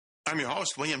I'm your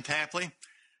host, William Tapley,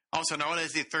 also known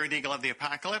as the Third Eagle of the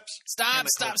Apocalypse. Stop.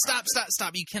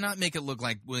 You cannot make it look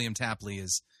like William Tapley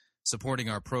is supporting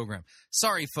our program.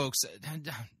 Sorry, folks.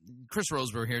 Chris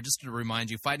Roseborough here, just to remind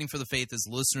you, Fighting for the Faith is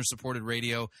listener-supported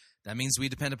radio. That means we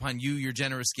depend upon you, your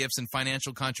generous gifts, and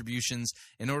financial contributions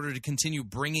in order to continue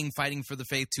bringing Fighting for the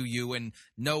Faith to you. And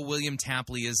no, William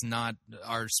Tapley is not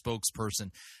our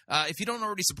spokesperson. If you don't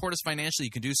already support us financially,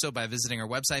 you can do so by visiting our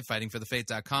website,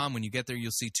 fightingforthefaith.com. When you get there,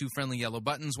 you'll see two friendly yellow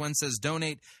buttons. One says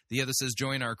Donate, the other says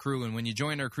Join Our Crew. And when you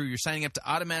join our crew, you're signing up to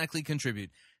automatically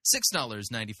contribute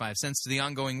 $6.95 to the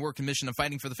ongoing work and mission of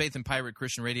Fighting for the Faith and Pirate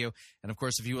Christian Radio. And, of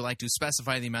course, if you would like to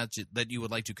specify the amount that you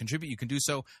would like to contribute, you can do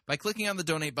so by clicking on the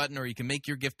Donate button, or you can make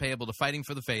your gift payable to Fighting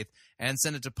for the Faith and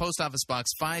send it to Post Office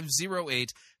Box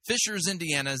 508, Fishers,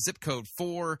 Indiana, zip code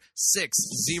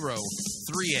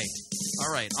 46038.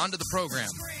 All right, on to the program.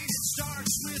 It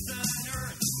starts with an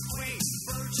earthquake,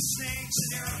 birds and snakes,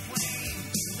 an airplane.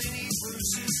 Lenny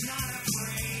Bruce is not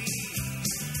afraid.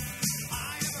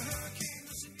 I have a hurricane,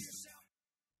 listen to yourself.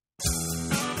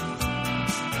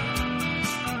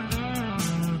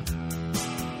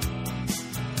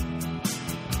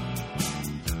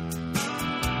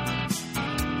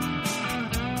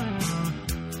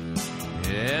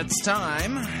 It's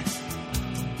time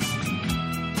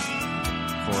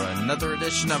for another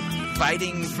edition of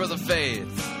Fighting for the Faith.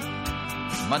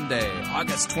 Monday,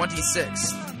 August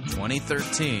 26th,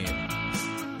 2013.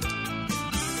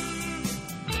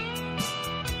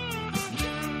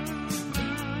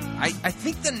 I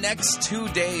think the next 2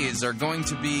 days are going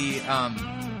to be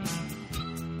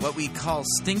what we call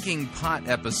stinking pot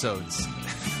episodes.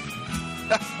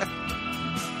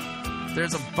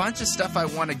 There's a bunch of stuff I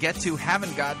want to get to,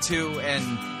 haven't got to,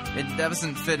 and it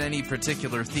doesn't fit any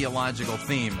particular theological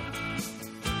theme.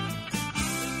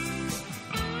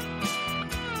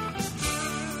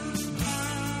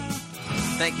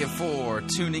 Thank you for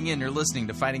tuning in. You're listening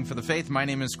to Fighting for the Faith. My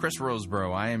name is Chris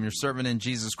Roseborough. I am your servant in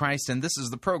Jesus Christ, and this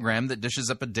is the program that dishes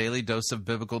up a daily dose of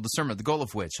biblical discernment, the goal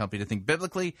of which, help you to think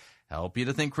biblically, help you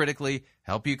to think critically,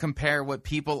 help you compare what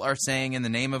people are saying in the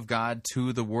name of God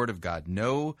to the Word of God.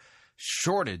 No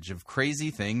shortage of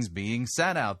crazy things being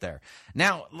said out there.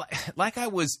 Now, like I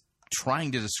was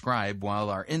trying to describe while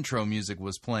our intro music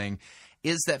was playing,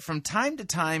 is that from time to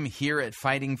time here at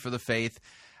Fighting for the Faith,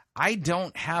 I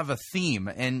don't have a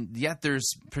theme, and yet there's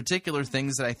particular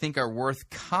things that I think are worth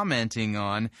commenting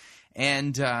on.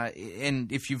 And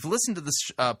if you've listened to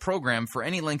this program for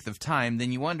any length of time,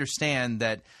 then you understand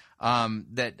that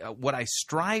what I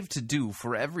strive to do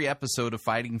for every episode of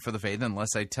Fighting for the Faith,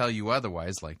 unless I tell you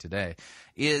otherwise, like today,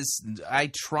 is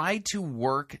I try to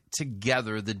work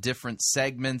together the different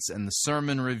segments and the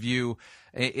sermon review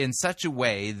in such a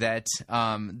way that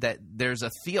that there's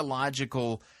a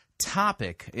theological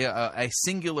topic, a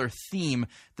singular theme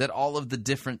that all of the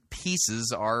different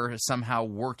pieces are somehow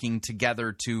working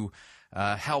together to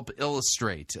help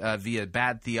illustrate via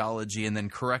bad theology and then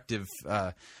corrective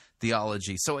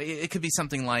theology. So it could be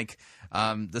something like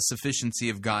the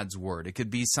sufficiency of God's Word. It could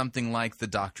be something like the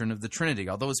doctrine of the Trinity,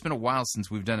 although it's been a while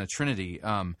since we've done a Trinity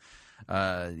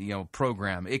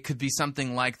program. It could be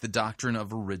something like the doctrine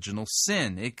of original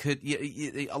sin. It could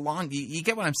you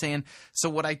get what I'm saying? So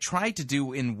what I try to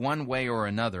do in one way or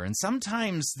another, and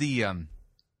sometimes the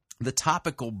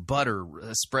topical butter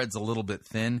spreads a little bit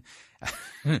thin,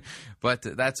 but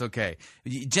that's okay.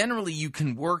 Generally, you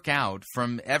can work out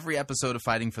from every episode of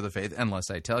Fighting for the Faith,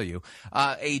 unless I tell you,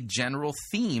 a general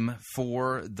theme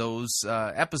for those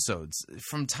episodes.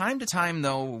 From time to time,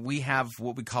 though, we have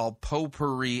what we call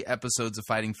potpourri episodes of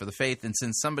Fighting for the Faith, and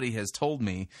since somebody has told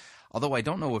me, although I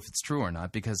don't know if it's true or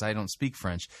not because I don't speak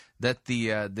French, that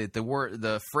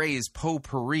the phrase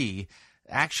potpourri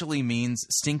actually means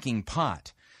stinking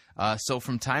pot. So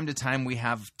from time to time, we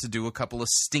have to do a couple of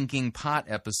stinking pot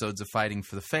episodes of Fighting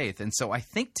for the Faith. And so I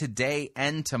think today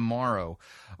and tomorrow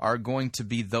are going to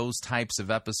be those types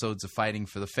of episodes of Fighting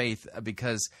for the Faith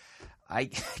because I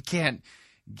can't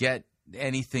get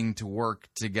anything to work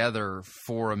together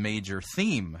for a major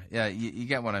theme. Yeah, you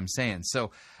get what I'm saying.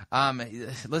 So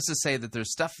let's just say that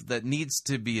there's stuff that needs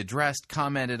to be addressed,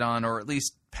 commented on, or at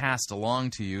least passed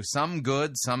along to you. Some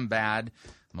good, some bad.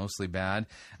 Mostly bad,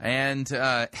 and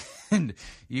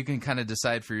you can kind of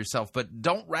decide for yourself. But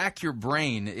don't rack your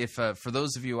brain if, for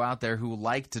those of you out there who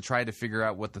like to try to figure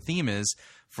out what the theme is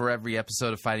for every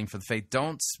episode of Fighting for the Faith,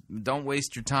 don't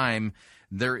waste your time.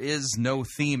 There is no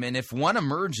theme, and if one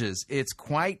emerges, it's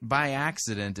quite by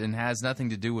accident and has nothing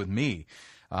to do with me.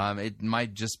 It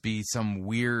might just be some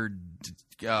weird,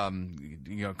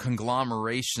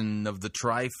 conglomeration of the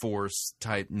Triforce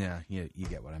type. Yeah, you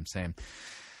get what I'm saying.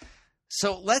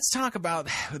 So let's talk about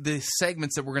the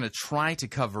segments that we're going to try to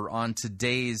cover on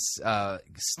today's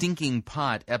Stinking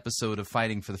Pot episode of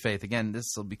Fighting for the Faith. Again,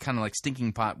 this will be kind of like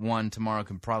Stinking Pot 1. Tomorrow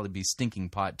can probably be Stinking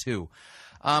Pot 2.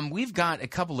 We've got a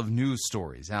couple of news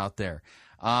stories out there.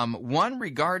 One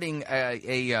regarding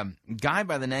a guy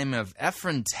by the name of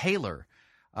Ephraim Taylor,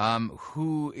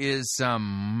 who is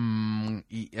being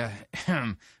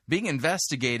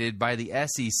investigated by the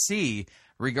SEC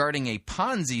regarding a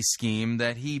Ponzi scheme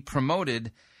that he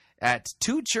promoted at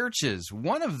two churches.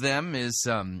 One of them is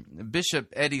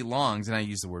Bishop Eddie Long's, and I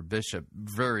use the word bishop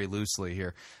very loosely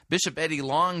here, Bishop Eddie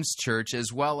Long's church,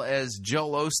 as well as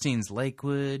Joel Osteen's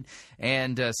Lakewood.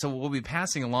 And so we'll be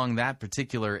passing along that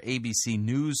particular ABC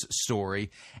News story.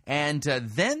 And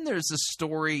then there's a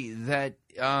story that,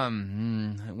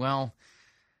 well,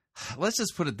 let's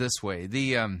just put it this way.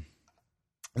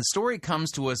 The story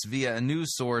comes to us via a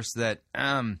news source that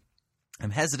I'm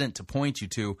hesitant to point you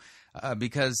to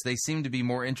because they seem to be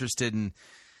more interested in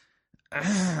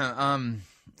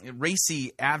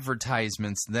racy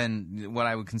advertisements than what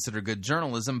I would consider good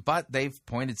journalism. But they've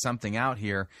pointed something out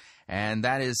here, and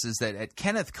that is that at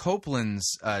Kenneth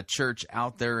Copeland's church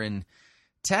out there in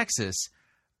Texas,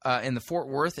 in the Fort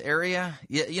Worth area,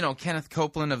 you know, Kenneth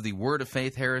Copeland of the Word of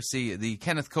Faith heresy, the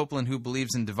Kenneth Copeland who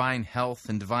believes in divine health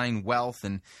and divine wealth,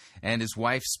 and his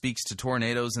wife speaks to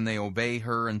tornadoes and they obey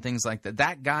her and things like that.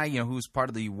 That guy, you know, who's part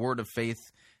of the Word of Faith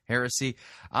heresy.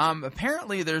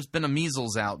 Apparently there's been a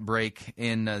measles outbreak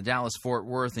in Dallas-Fort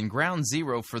Worth, and ground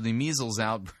zero for the measles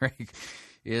outbreak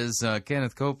is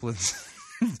Kenneth Copeland's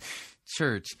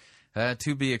church.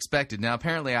 To be expected. Now,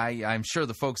 apparently, I'm sure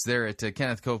the folks there at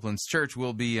Kenneth Copeland's church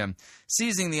will be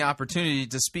seizing the opportunity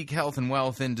to speak health and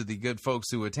wealth into the good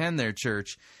folks who attend their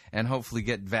church and hopefully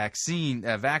get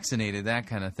vaccinated, that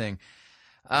kind of thing.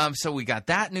 So we got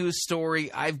that news story.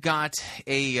 I've got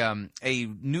a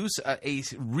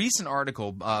recent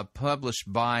article published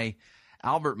by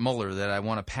Albert Muller that I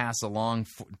want to pass along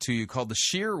to you, called The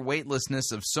Sheer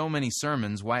Weightlessness of So Many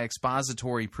Sermons, Why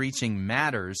Expository Preaching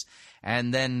Matters.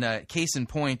 And then case in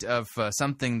point of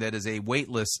something that is a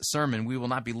weightless sermon. We will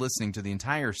not be listening to the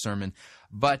entire sermon,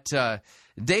 but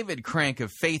David Crank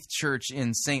of Faith Church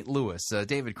in St. Louis,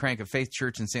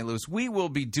 we will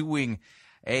be doing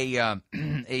a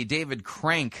David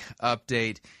Crank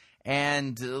update.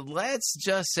 And let's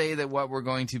just say that what we're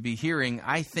going to be hearing,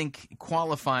 I think,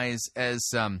 qualifies as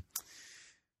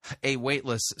a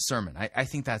weightless sermon. I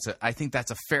think that's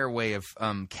a fair way of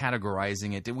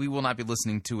categorizing it. We will not be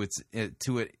listening to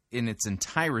it in its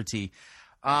entirety,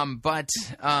 but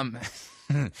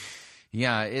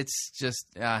yeah, it's just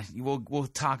we'll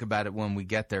talk about it when we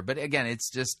get there. But again, it's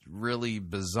just really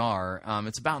bizarre.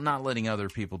 It's about not letting other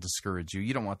people discourage you.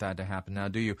 You don't want that to happen now,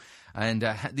 do you? And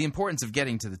the importance of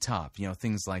getting to the top, you know,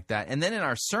 things like that. And then in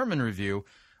our sermon review,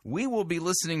 we will be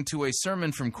listening to a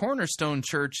sermon from Cornerstone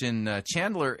Church in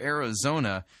Chandler,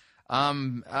 Arizona,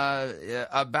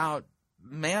 about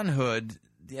manhood,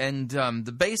 and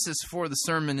the basis for the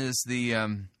sermon is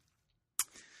the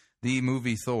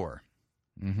movie Thor.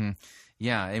 Mm-hmm.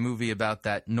 Yeah, a movie about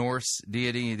that Norse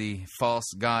deity, the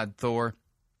false god Thor.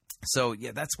 So,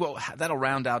 yeah, that'll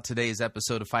round out today's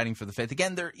episode of Fighting for the Faith.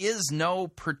 Again, there is no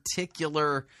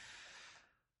particular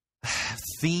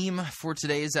theme for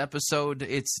today's episode.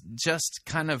 It's just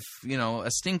kind of, you know, a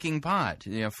stinking pot,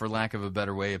 you know, for lack of a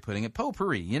better way of putting it.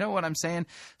 Potpourri, you know what I'm saying?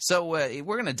 So we're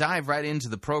going to dive right into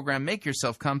the program. Make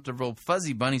yourself comfortable.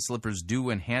 Fuzzy bunny slippers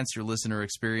do enhance your listener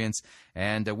experience.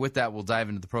 And with that, we'll dive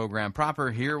into the program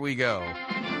proper. Here we go.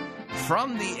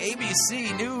 From the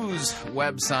ABC News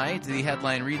website, the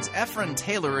headline reads, Ephraim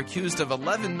Taylor accused of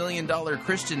 $11 million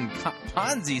Christian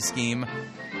Ponzi scheme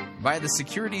by the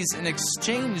Securities and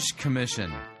Exchange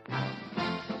Commission.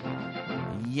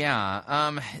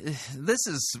 Yeah, this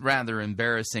is rather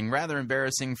embarrassing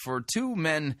for two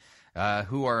men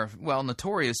who are, well,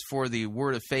 notorious for the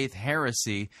Word of Faith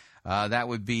heresy. That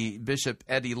would be Bishop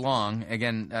Eddie Long.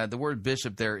 Again, the word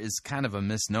bishop there is kind of a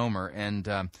misnomer,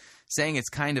 and saying it's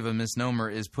kind of a misnomer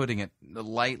is putting it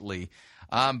lightly.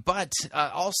 But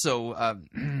also,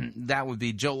 that would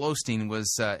be Joel Osteen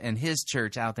was, and his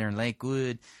church out there in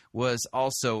Lakewood was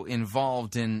also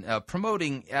involved in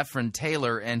promoting Ephraim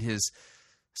Taylor and his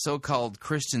so-called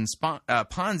Christian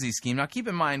Ponzi scheme. Now, keep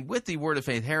in mind, with the Word of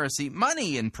Faith heresy,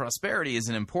 money and prosperity is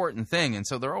an important thing, and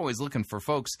so they're always looking for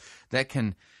folks that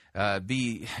can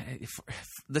be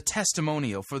the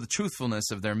testimonial for the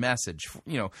truthfulness of their message,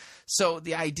 you know. So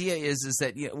the idea is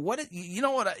that you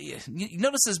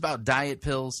notice this about diet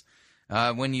pills.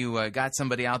 When you got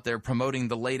somebody out there promoting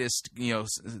the latest, you know,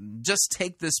 just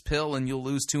take this pill and you'll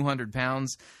lose 200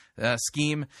 pounds.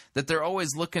 scheme, that they're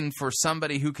always looking for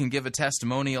somebody who can give a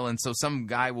testimonial, and so some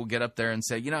guy will get up there and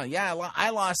say, I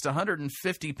lost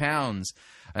 150 pounds,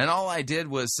 and all I did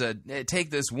was take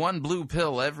this one blue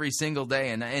pill every single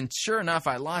day, and sure enough,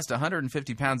 I lost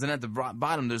 150 pounds, and at the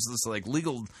bottom there's this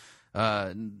legal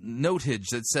notage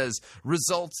that says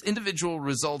individual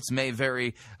results may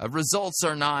vary, results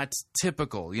are not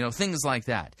typical, things like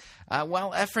that.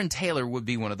 Well, Ephraim Taylor would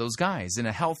be one of those guys in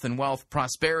a health and wealth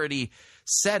prosperity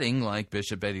setting like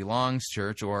Bishop Eddie Long's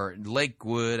church or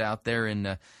Lakewood out there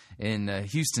in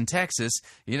Houston, Texas.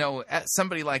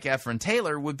 Somebody like Ephraim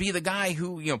Taylor would be the guy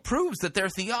who proves that their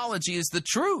theology is the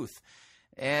truth.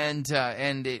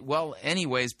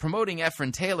 Anyways, promoting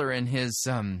Ephraim Taylor and his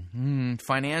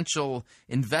financial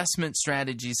investment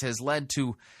strategies has led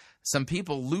to some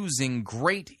people losing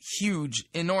great, huge,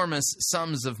 enormous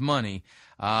sums of money.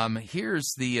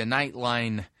 Here's the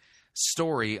Nightline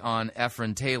story on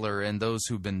Ephraim Taylor and those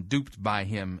who've been duped by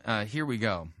him. Here we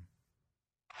go.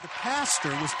 The pastor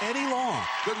was Eddie Long.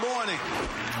 Good morning.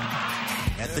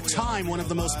 At the time, one of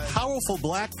the most powerful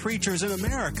black preachers in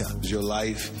America. Your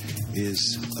life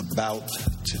is about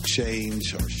to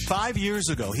change. 5 years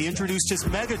ago, he introduced his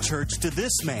megachurch to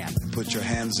this man. Put your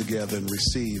hands together and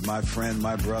receive my friend,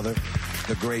 my brother,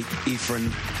 the great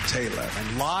Ephraim Taylor.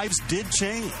 And lives did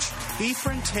change.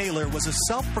 Ephraim Taylor was a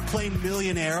self-proclaimed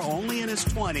millionaire only in his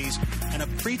 20s and a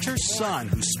preacher's son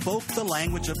who spoke the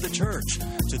language of the church.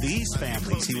 To these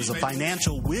families, he was a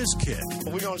financial whiz kid.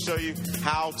 We're going to show you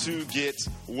how to get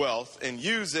wealth and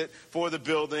use it for the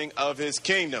building of his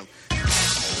kingdom.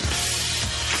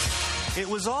 It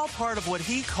was all part of what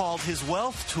he called his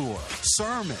wealth tour,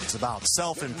 sermons about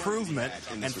self-improvement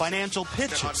and financial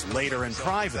pitches, later in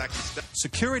private.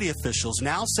 Security officials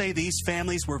now say these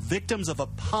families were victims of a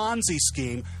Ponzi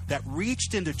scheme that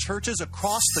reached into churches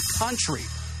across the country,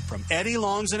 from Eddie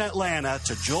Long's in Atlanta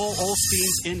to Joel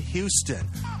Osteen's in Houston.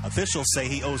 Officials say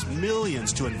he owes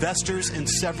millions to investors in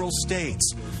several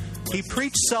states. He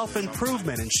preached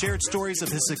self-improvement and shared stories of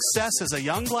his success as a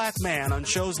young black man on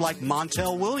shows like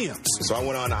Montel Williams. So I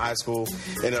went on to high school,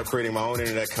 ended up creating my own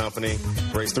internet company,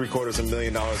 raised $750,000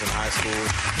 in high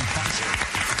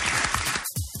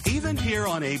school. Even here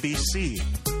on ABC.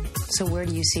 So where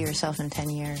do you see yourself in 10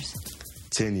 years?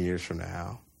 10 years from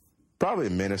now. Probably a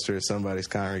minister at somebody's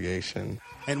congregation.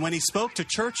 And when he spoke to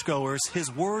churchgoers,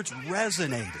 his words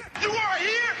resonated. You are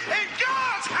here in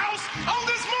God's house on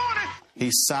this morning. He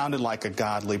sounded like a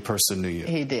godly person to you.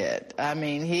 He did. I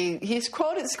mean, he's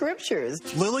quoted scriptures.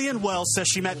 Lillian Wells says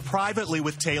she met privately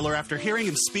with Taylor after hearing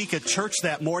him speak at church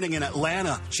that morning in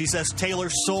Atlanta. She says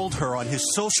Taylor sold her on his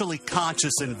socially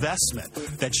conscious investment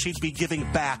that she'd be giving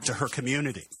back to her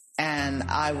community. And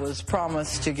I was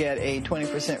promised to get a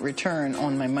 20% return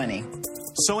on my money.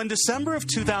 So in December of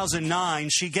 2009,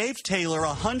 she gave Taylor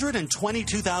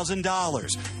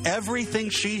 $122,000, everything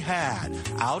she had,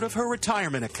 out of her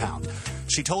retirement account.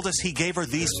 She told us he gave her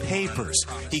these papers.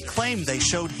 He claimed they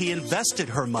showed he invested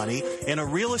her money in a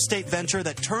real estate venture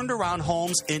that turned around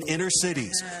homes in inner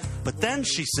cities. But then,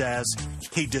 she says,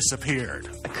 he disappeared.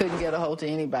 I couldn't get a hold to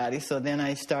anybody, so then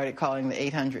I started calling the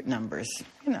 800 numbers.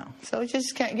 So you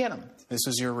just can't get them. This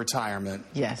is your retirement.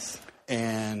 Yes.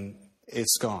 And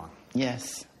it's gone.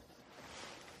 Yes.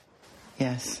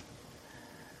 Yes.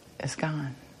 It's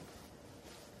gone.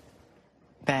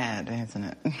 Bad, isn't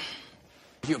it?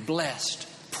 You're blessed,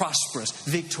 prosperous,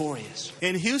 victorious.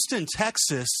 In Houston,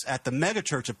 Texas, at the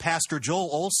megachurch of Pastor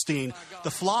Joel Osteen,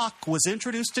 the flock was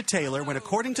introduced to Taylor when,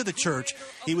 according to the church,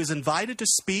 he was invited to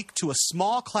speak to a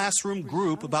small classroom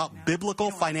group about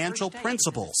biblical financial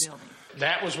principles.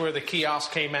 That was where the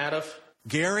kiosk came out of.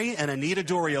 Gary and Anita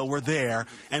Dorio were there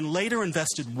and later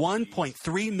invested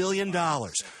 $1.3 million,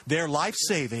 their life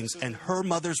savings and her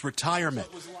mother's retirement.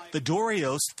 The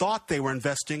Dorios thought they were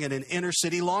investing in an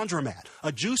inner-city laundromat,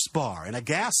 a juice bar, and a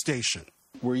gas station.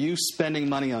 Were you spending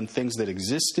money on things that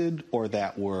existed or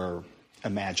that were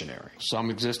imaginary?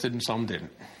 Some existed and some didn't.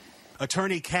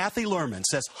 Attorney Kathy Lerman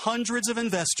says hundreds of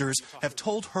investors have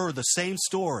told her the same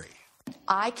story.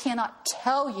 I cannot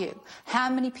tell you how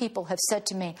many people have said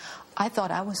to me, I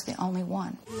thought I was the only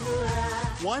one.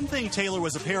 One thing Taylor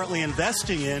was apparently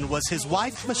investing in was his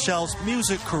wife Michelle's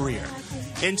music career.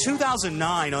 In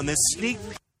 2009, on this sneak...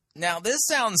 Now, this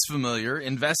sounds familiar,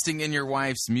 investing in your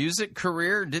wife's music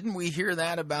career. Didn't we hear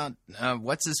that about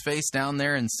what's-his-face down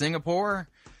there in Singapore?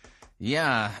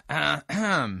 Yeah.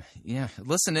 Yeah,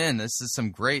 listen in. This is some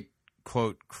great,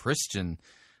 quote, Christian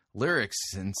lyrics.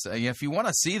 And so, if you want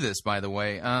to see this, by the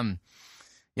way,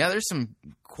 there's some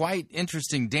quite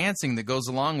interesting dancing that goes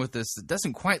along with this. It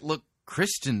doesn't quite look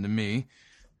Christian to me.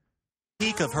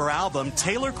 Peak of her album,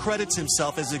 Taylor credits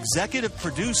himself as executive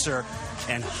producer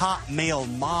and hot male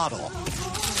model.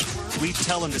 We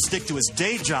tell him to stick to his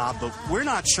day job, but we're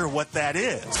not sure what that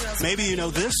is. Maybe you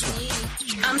know this one.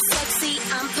 I'm sexy,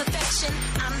 I'm perfection,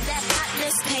 I'm that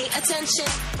hotness, pay attention.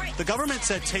 The government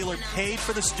said Taylor paid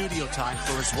for the studio time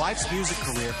for his wife's music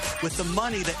career with the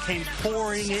money that came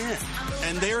pouring in.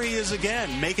 And there he is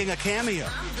again, making a cameo.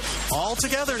 All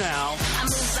together now. I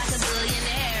move like a billionaire,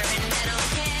 and I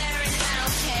don't care, and I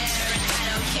don't care, and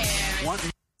I don't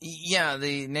care. Yeah,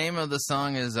 the name of the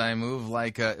song is I Move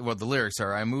Like a... Well, the lyrics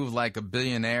are I move like a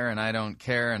billionaire, and I don't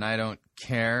care, and I don't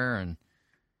care, and...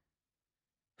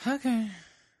 Okay.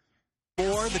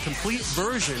 Or the complete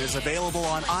version is available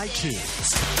on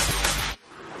iTunes.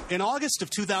 In August of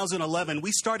 2011,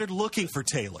 we started looking for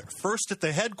Taylor. First at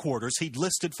the headquarters he'd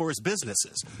listed for his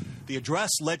businesses. The address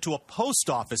led to a post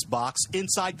office box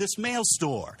inside this mail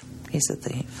store. He's a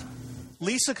thief.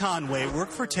 Lisa Conway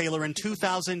worked for Taylor in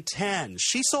 2010.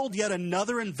 She sold yet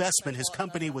another investment his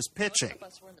company was pitching.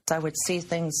 I would see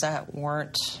things that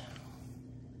weren't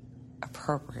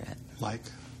appropriate. Like?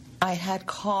 I had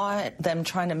caught them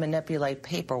trying to manipulate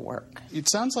paperwork. It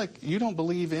sounds like you don't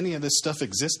believe any of this stuff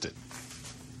existed.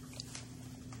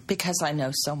 Because I know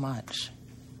so much.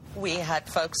 We had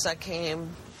folks that came.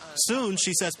 Soon,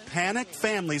 she says, panicked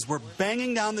families were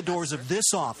banging down the doors of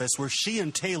this office where she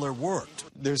and Taylor worked.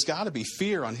 There's got to be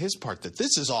fear on his part that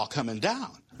this is all coming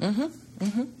down.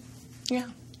 Yeah.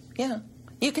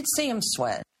 You could see him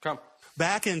sweat. Come.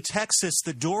 Back in Texas,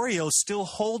 the Dorios still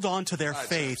hold on to their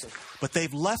faith, but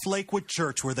they've left Lakewood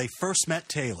Church where they first met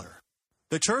Taylor.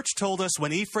 The church told us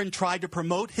when Ephraim tried to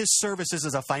promote his services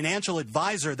as a financial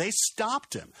advisor, they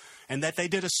stopped him, and that they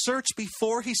did a search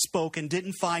before he spoke and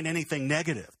didn't find anything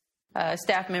negative. A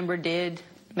staff member did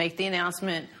make the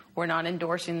announcement, we're not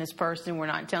endorsing this person, we're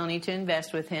not telling you to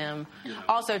invest with him.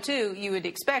 Also, too, you would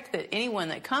expect that anyone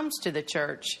that comes to the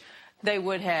church, they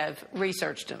would have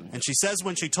researched him. And she says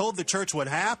when she told the church what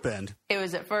happened, it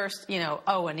was at first,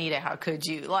 oh, Anita, how could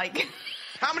you?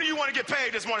 How many of you want to get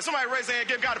paid this morning? Somebody raise their hand,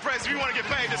 give God a praise if you want to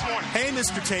get paid this morning. Hey,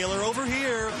 Mr. Taylor, over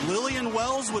here, Lillian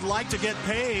Wells would like to get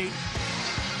paid.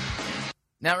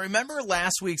 Now, remember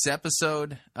last week's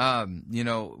episode,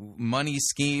 money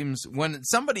schemes? When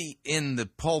somebody in the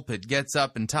pulpit gets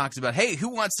up and talks about, hey, who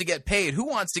wants to get paid? Who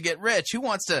wants to get rich? Who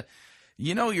wants to...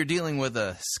 you're dealing with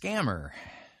a scammer.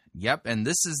 Yep, and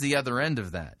this is the other end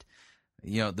of that.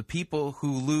 The people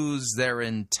who lose their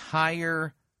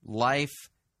entire life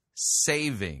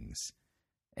savings.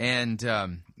 And,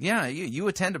 you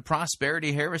attend a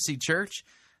prosperity heresy church,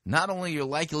 not only you're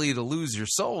likely to lose your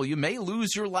soul, you may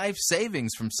lose your life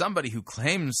savings from somebody who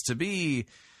claims to be,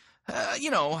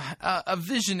 a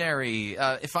visionary,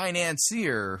 a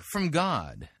financier from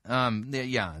God.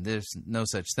 There's no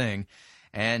such thing.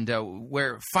 And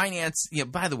where finance,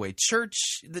 by the way,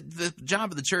 church, the job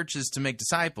of the church is to make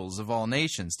disciples of all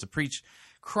nations, to preach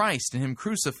Christ and Him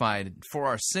crucified for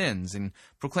our sins and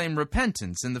proclaim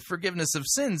repentance and the forgiveness of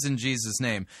sins in Jesus'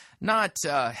 name, not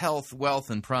health,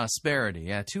 wealth, and prosperity.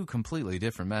 Yeah, two completely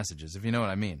different messages, if you know what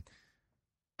I mean.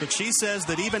 But she says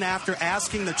that even after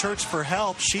asking the church for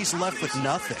help, she's left with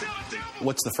nothing.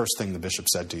 What's the first thing the bishop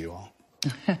said to you all?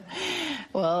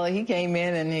 Well, he came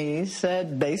in and he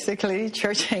said, basically,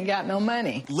 church ain't got no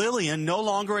money. Lillian no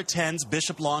longer attends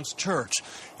Bishop Long's church,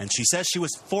 and she says she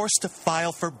was forced to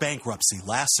file for bankruptcy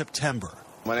last September.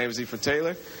 My name is Ephraim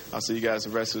Taylor. I'll see you guys the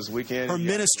rest of this weekend. Her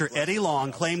minister, Eddie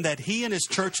Long, claimed that he and his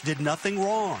church did nothing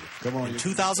wrong. In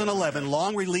 2011,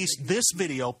 Long released this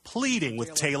video pleading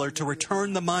with Taylor to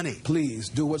return the money. Please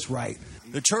do what's right.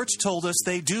 The church told us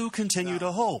they do continue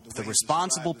to hope the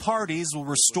responsible parties will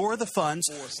restore the funds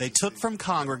they took from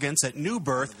congregants at New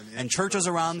Birth and churches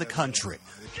around the country.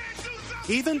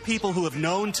 Even people who have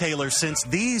known Taylor since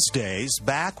these days,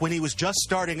 back when he was just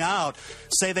starting out,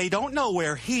 say they don't know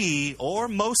where he or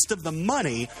most of the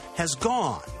money has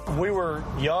gone. We were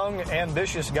young,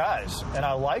 ambitious guys, and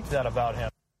I liked that about him.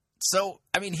 So,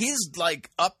 he's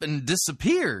up and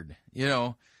disappeared,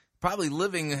 probably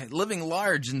living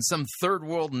large in some third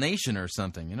world nation or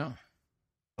something,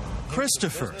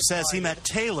 Christopher says he met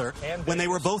Taylor when they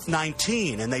were both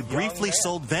 19 and they briefly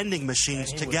sold vending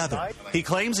machines together. He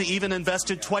claims he even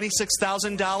invested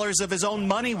 $26,000 of his own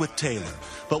money with Taylor.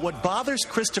 But what bothers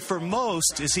Christopher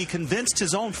most is he convinced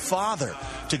his own father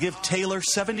to give Taylor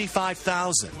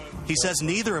 $75,000. He says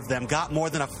neither of them got more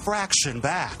than a fraction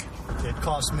back. It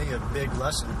cost me a big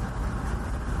lesson,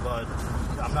 but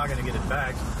I'm not going to get it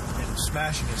back. And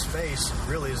smashing his face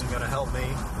really isn't going to help me.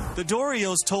 The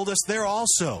Dorios told us they're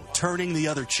also turning the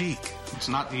other cheek. It's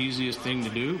not the easiest thing to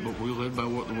do, but we live by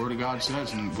what the Word of God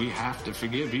says, and we have to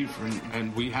forgive Ephraim,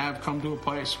 and we have come to a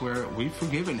place where we've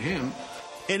forgiven him.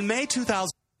 In May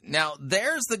 2000... Now,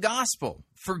 there's the gospel,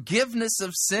 forgiveness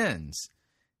of sins.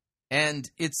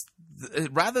 And it's,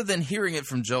 rather than hearing it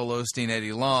from Joel Osteen,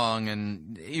 Eddie Long,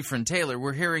 and Ephraim Taylor,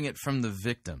 we're hearing it from the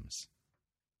victims.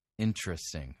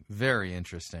 Interesting. Very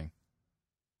interesting.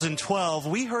 In 2012,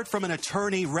 we heard from an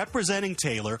attorney representing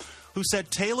Taylor who said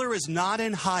Taylor is not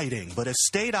in hiding, but has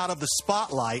stayed out of the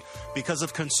spotlight because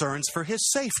of concerns for his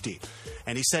safety.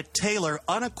 And he said Taylor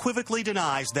unequivocally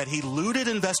denies that he looted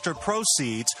investor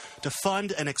proceeds to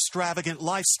fund an extravagant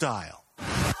lifestyle.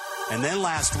 And then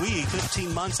last week,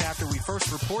 15 months after we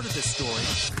first reported this story,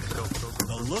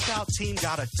 the Lookout team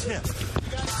got a tip.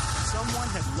 Someone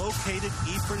had located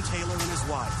Ephraim Taylor and his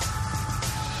wife.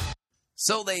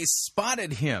 So they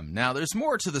spotted him. Now, there's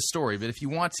more to the story, but if you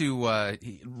want to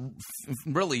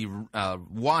really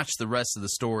watch the rest of the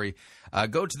story,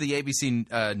 go to the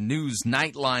ABC News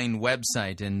Nightline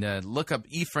website and look up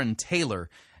Ephraim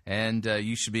Taylor, and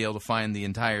you should be able to find the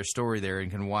entire story there and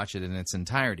can watch it in its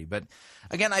entirety. But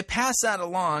again, I pass that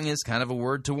along as kind of a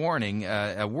word of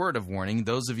warning.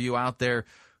 Those of you out there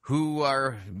who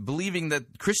are believing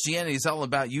that Christianity is all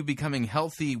about you becoming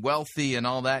healthy, wealthy, and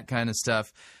all that kind of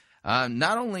stuff,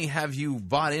 not only have you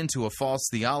bought into a false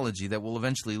theology that will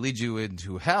eventually lead you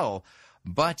into hell,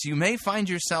 but you may find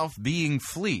yourself being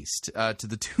fleeced to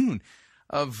the tune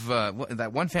of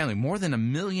that one family, more than $1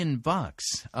 million.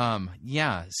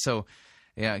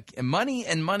 Money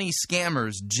and money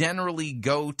scammers generally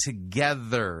go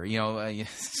together.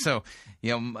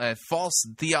 False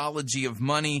theology of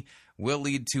money will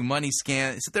lead to money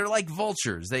scam. They're like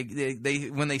vultures. They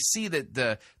when they see that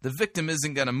the victim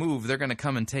isn't going to move, they're going to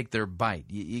come and take their bite.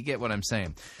 You get what I'm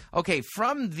saying? Okay,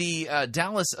 from the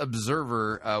Dallas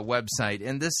Observer website,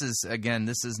 and this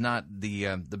is not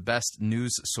the best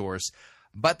news source,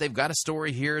 but they've got a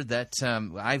story here that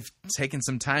I've taken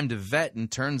some time to vet,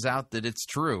 and turns out that it's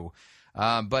true.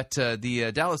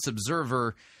 The Dallas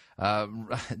Observer.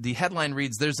 The headline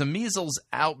reads, "There's a measles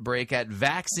outbreak at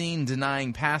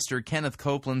vaccine-denying pastor Kenneth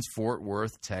Copeland's Fort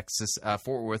Worth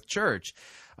church.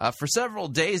 For several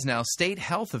days now, state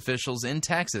health officials in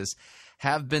Texas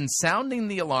have been sounding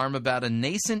the alarm about a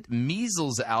nascent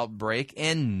measles outbreak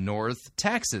in North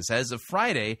Texas. As of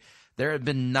Friday, there have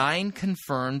been 9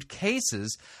 confirmed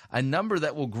cases, a number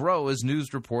that will grow as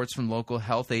news reports from local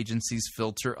health agencies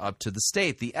filter up to the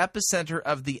state. The epicenter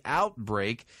of the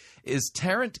outbreak is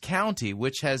Tarrant County,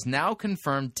 which has now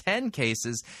confirmed 10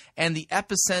 cases, and the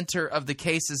epicenter of the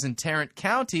cases in Tarrant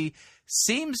County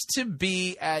seems to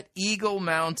be at Eagle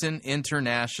Mountain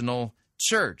International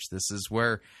Church. This is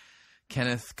where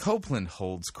Kenneth Copeland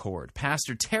holds court.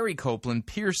 Pastor Terry Copeland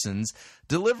Pearsons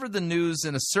delivered the news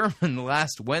in a sermon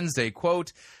last Wednesday,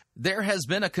 quote, "There has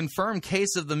been a confirmed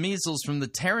case of the measles from the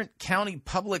Tarrant County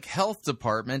Public Health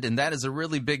Department, and that is a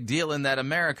really big deal in that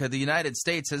America, the United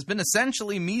States, has been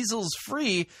essentially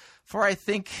measles-free for, I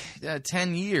think,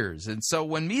 10 years. And so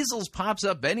when measles pops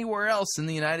up anywhere else in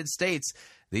the United States,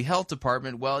 the health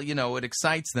department, well, it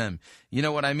excites them. You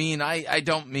know what I mean? I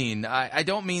don't mean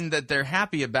that they're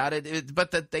happy about it,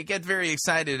 but that they get very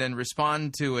excited and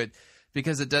respond to it,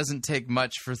 because it doesn't take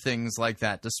much for things like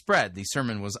that to spread." The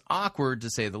sermon was awkward, to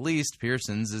say the least.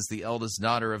 Pearsons is the eldest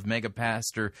daughter of mega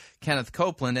pastor Kenneth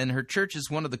Copeland, and her church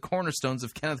is one of the cornerstones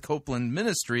of Kenneth Copeland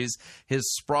Ministries, his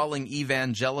sprawling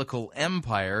evangelical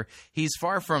empire. He's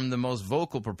far from the most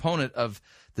vocal proponent of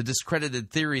the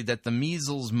discredited theory that the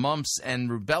measles, mumps, and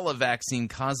rubella vaccine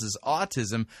causes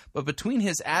autism, but between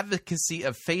his advocacy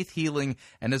of faith healing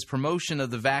and his promotion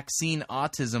of the vaccine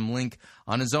autism link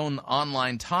on his own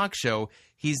online talk show,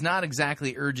 he's not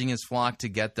exactly urging his flock to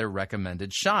get their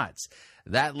recommended shots.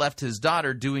 That left his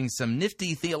daughter doing some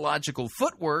nifty theological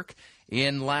footwork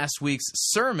in last week's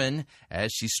sermon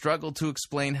as she struggled to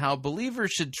explain how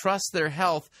believers should trust their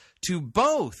health to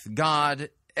both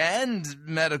God and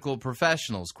medical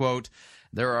professionals. Quote,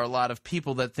 "There are a lot of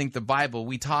people that think the Bible,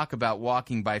 we talk about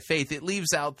walking by faith. It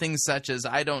leaves out things such as,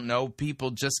 I don't know,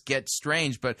 people just get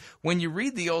strange. But when you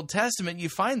read the Old Testament, you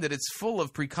find that it's full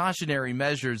of precautionary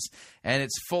measures and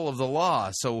it's full of the law.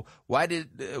 So why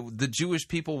did the Jewish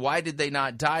people, why did they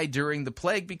not die during the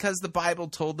plague? Because the Bible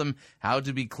told them how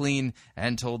to be clean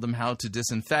and told them how to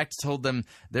disinfect, told them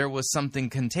there was something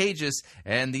contagious.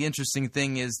 And the interesting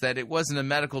thing is that it wasn't a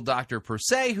medical doctor per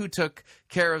se who took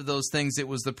care of those things. It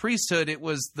was the priesthood, it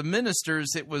was the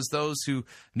ministers, it was those who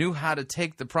knew how to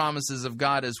take the promises of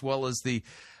God as well as the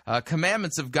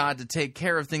commandments of God to take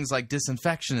care of things like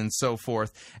disinfection and so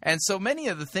forth. And so many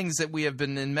of the things that we have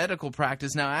been in medical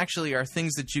practice now actually are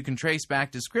things that you can trace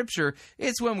back to Scripture.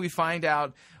 It's when we find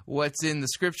out what's in the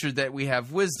Scripture that we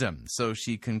have wisdom. So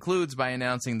she concludes by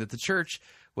announcing that the church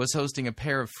was hosting a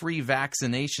pair of free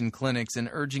vaccination clinics and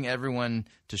urging everyone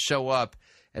to show up,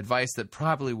 advice that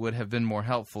probably would have been more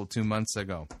helpful 2 months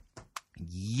ago.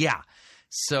 Yeah.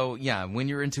 So, yeah, when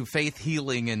you're into faith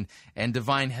healing and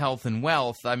divine health and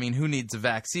wealth, I mean, who needs a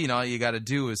vaccine? All you got to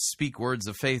do is speak words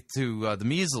of faith to the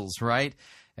measles, right?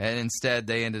 And instead,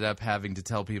 they ended up having to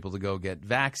tell people to go get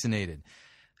vaccinated.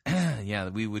 Yeah,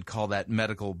 we would call that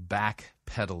medical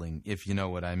backpedaling, if you know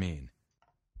what I mean.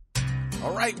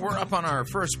 All right, we're up on our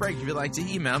first break. If you'd like to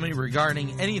email me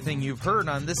regarding anything you've heard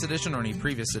on this edition or any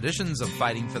previous editions of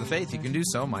Fighting for the Faith, you can do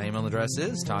so. My email address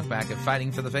is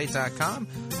talkback@fightingforthefaith.com,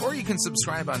 or you can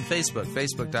subscribe on Facebook,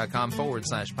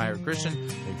 facebook.com/Pirate Christian. You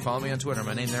can follow me on Twitter.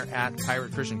 My name there,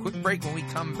 @Pirate Christian. Quick break. When we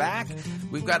come back,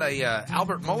 we've got a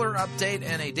Albert Mueller update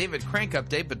and a David Crank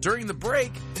update, but during the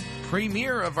break,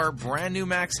 premiere of our brand new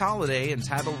Max Holiday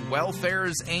entitled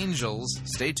Welfare's Angels.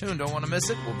 Stay tuned. Don't want to miss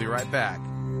it. We'll be right back.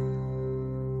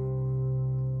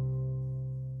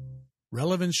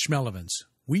 Relevance Schmelevance.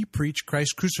 We preach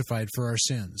Christ crucified for our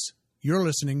sins. You're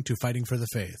listening to Fighting for the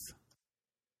Faith.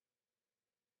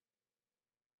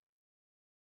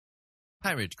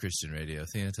 Pirate Christian Radio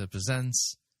Theater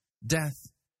presents Death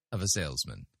of a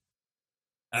Salesman.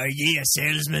 Are ye a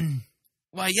salesman?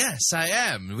 Why, yes, I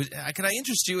am. Can I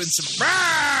interest you in some...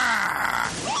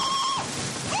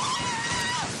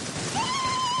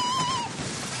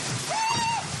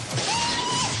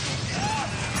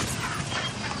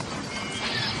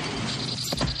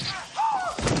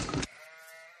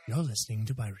 You're listening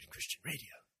to Pirate Christian Radio.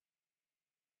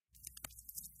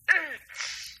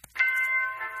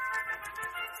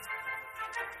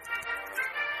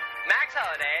 Max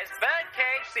Holiday's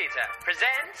Birdcage Theater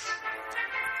presents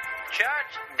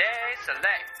Church Day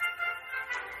Select.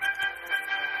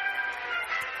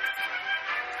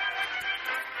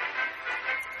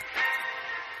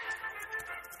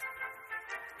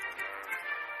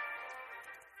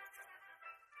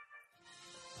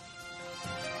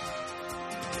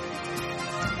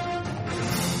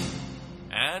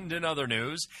 And in other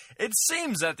news, it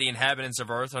seems that the inhabitants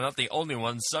of Earth are not the only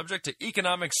ones subject to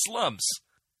economic slumps.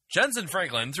 Jensen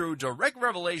Franklin, through direct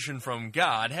revelation from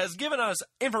God, has given us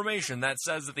information that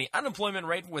says that the unemployment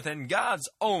rate within God's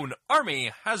own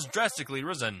army has drastically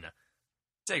risen.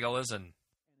 Take a listen.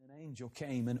 An angel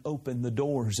came and opened the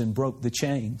doors and broke the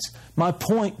chains. My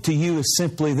point to you is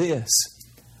simply this.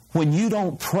 When you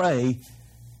don't pray,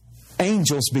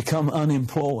 angels become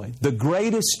unemployed. The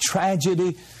greatest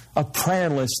tragedy of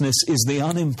prayerlessness is the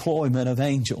unemployment of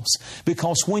angels.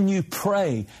 Because when you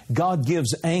pray, God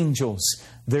gives angels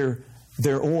their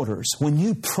orders. When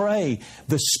you pray,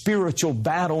 the spiritual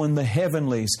battle in the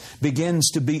heavenlies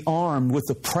begins to be armed with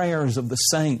the prayers of the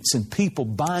saints and people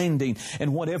binding.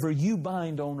 And whatever you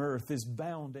bind on earth is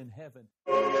bound in heaven.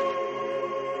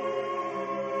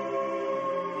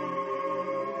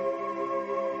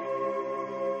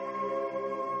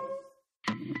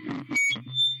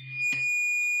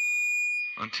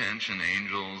 Attention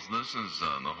angels, this is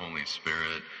the Holy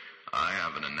Spirit. I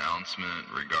have an announcement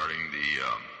regarding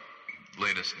the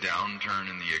latest downturn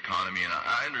in the economy, and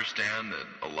I understand that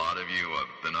a lot of you have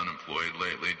been unemployed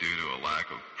lately due to a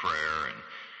lack of prayer, and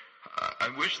I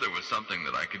wish there was something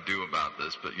that I could do about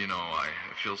this, but you know, I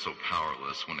feel so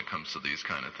powerless when it comes to these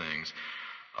kind of things.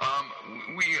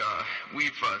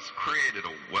 We've created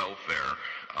a welfare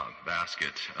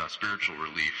basket, spiritual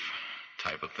relief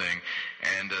type of thing.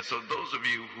 And so those of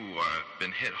you who have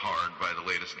been hit hard by the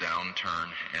latest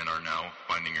downturn and are now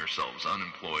finding yourselves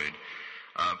unemployed,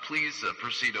 please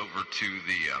proceed over to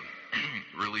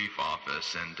the relief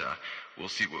office, and we'll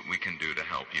see what we can do to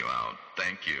help you out.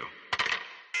 Thank you.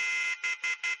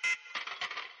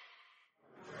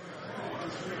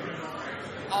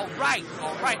 All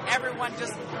right, everyone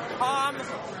just calm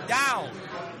down.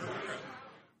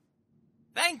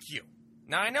 Thank you.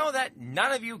 Now, I know that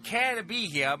none of you care to be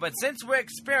here, but since we're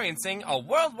experiencing a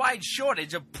worldwide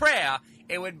shortage of prayer,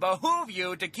 it would behoove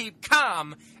you to keep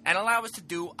calm and allow us to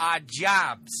do our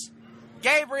jobs.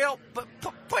 Gabriel,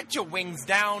 put your wings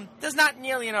down. There's not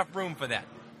nearly enough room for that.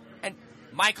 And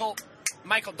Michael,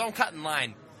 don't cut in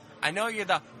line. I know you're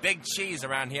the big cheese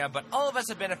around here, but all of us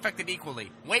have been affected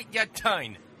equally. Wait your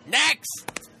turn.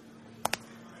 Next!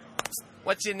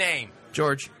 What's your name?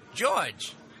 George.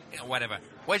 George. Whatever.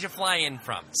 Where'd you fly in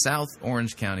from? South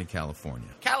Orange County, California.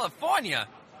 California?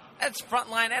 That's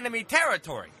frontline enemy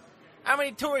territory. How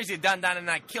many tours you done down in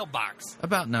that kill box?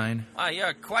 About 9. Oh,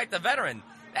 you're quite the veteran.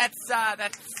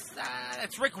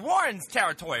 That's Rick Warren's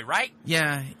territory, right?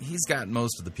 Yeah, he's got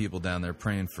most of the people down there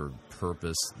praying for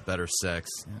purpose, better sex,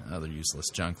 other useless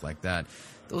junk like that.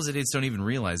 Those idiots don't even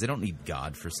realize they don't need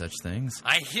God for such things.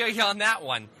 I hear you on that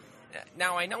one.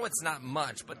 Now, I know it's not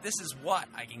much, but this is what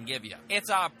I can give you. It's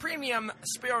our premium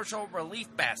spiritual relief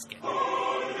basket.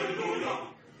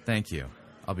 Thank you.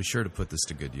 I'll be sure to put this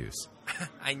to good use.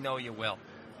 I know you will.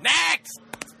 Next!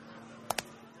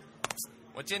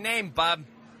 What's your name, bub?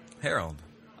 Harold.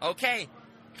 Okay,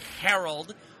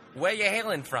 Harold, where you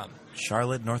hailing from?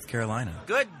 Charlotte, North Carolina.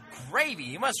 Good gravy,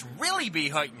 you must really be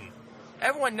hurting.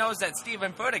 Everyone knows that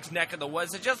Stephen Furtick's neck of the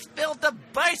woods is just filled to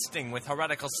bursting with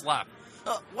heretical slop.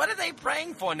 What are they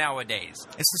praying for nowadays?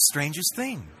 It's the strangest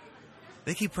thing.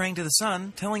 They keep praying to the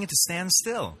sun, telling it to stand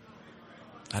still.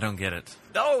 I don't get it.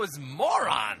 Those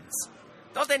morons!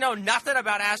 Don't they know nothing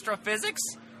about astrophysics?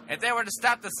 If they were to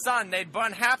stop the sun, they'd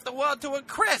burn half the world to a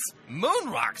crisp. Moon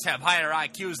rocks have higher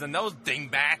IQs than those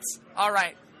dingbats. All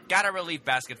right, got a relief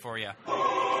basket for you.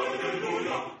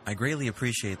 I greatly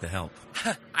appreciate the help.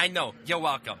 I know, you're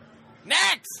welcome.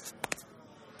 Next!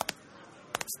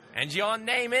 And your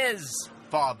name is?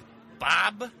 Bob.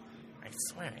 Bob? I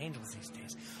swear, angels these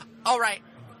days. All right,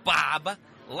 Bob,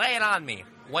 lay it on me.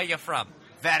 Where you from?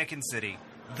 Vatican City.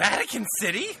 Vatican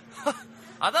City?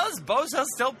 Are those bozos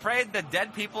still praying to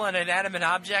dead people and inanimate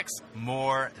objects?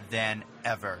 More than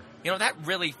ever. You know, that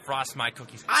really frosts my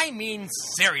cookies. I mean,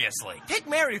 seriously. Take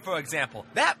Mary, for example.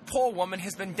 That poor woman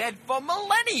has been dead for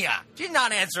millennia. She's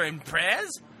not answering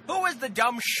prayers. Who was the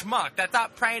dumb schmuck that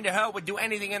thought praying to her would do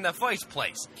anything in the first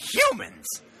place? Humans!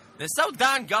 They're so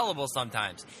darn gullible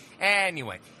sometimes.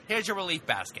 Anyway, here's your relief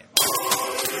basket.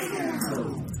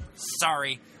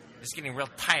 Sorry. Just getting real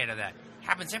tired of that.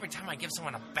 Happens every time I give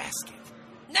someone a basket.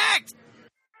 Next!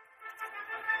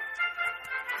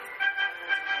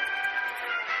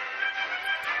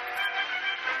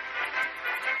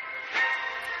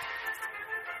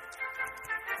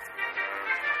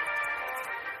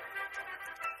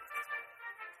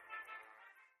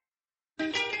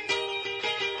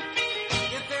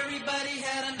 If everybody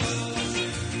had a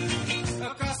nose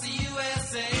across the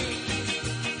USA,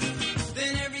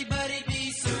 then everybody'd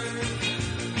be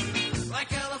served like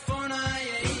California.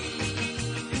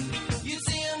 You'd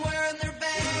see them wearing their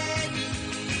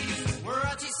baggies,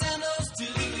 Warachi sandals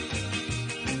too,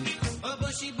 a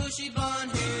bushy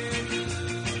blonde hair,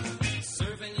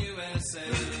 serving USA.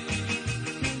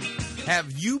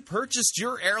 Have you purchased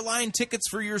your airline tickets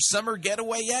for your summer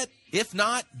getaway yet? If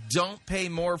not, don't pay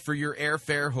more for your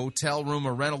airfare, hotel room,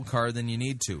 or rental car than you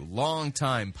need to.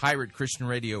 Longtime Pirate Christian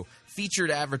Radio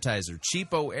featured advertiser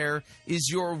Cheapo Air is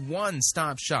your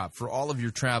one-stop shop for all of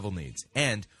your travel needs.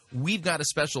 And we've got a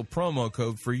special promo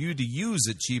code for you to use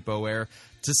at Cheapo Air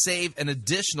to save an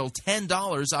additional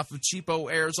 $10 off of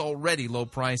Cheapo Air's already low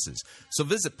prices. So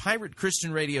visit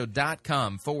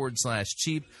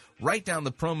piratechristianradio.com/cheap. Write down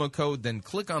the promo code, then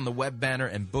click on the web banner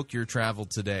and book your travel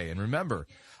today. And remember,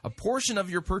 a portion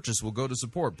of your purchase will go to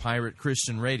support Pirate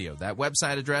Christian Radio. That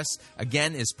website address,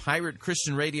 again, is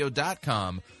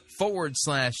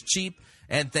piratechristianradio.com/cheap.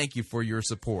 And thank you for your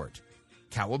support.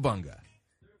 Cowabunga.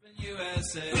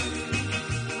 USA.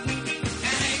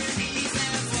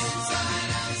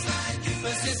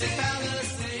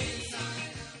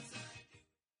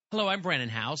 Hello, I'm Brandon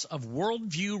House of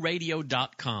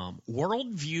WorldviewRadio.com.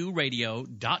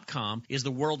 WorldviewRadio.com is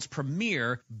the world's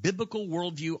premier biblical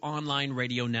worldview online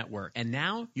radio network. And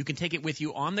now you can take it with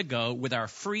you on the go with our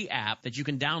free app that you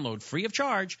can download free of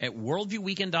charge at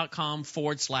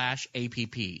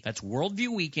worldviewweekend.com/app. That's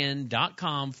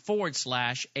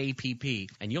worldviewweekend.com/app.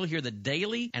 And you'll hear the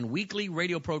daily and weekly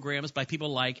radio programs by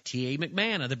people like T.A.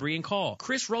 McMahon of The Berean Call,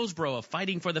 Chris Roseborough of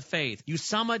Fighting for the Faith,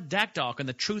 Usama Dakdok and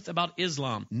the Truth About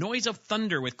Islam, Noise of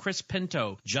Thunder with Chris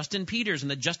Pinto, Justin Peters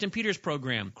and the Justin Peters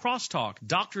Program, Crosstalk,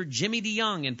 Dr. Jimmy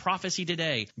DeYoung in Prophecy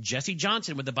Today, Jesse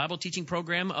Johnson with the Bible teaching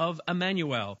program of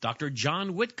Emmanuel, Dr.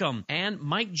 John Whitcomb, and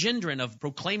Mike Gendron of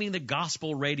Proclaiming the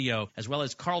Gospel Radio, as well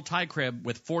as Carl Tykrib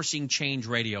with Forcing Change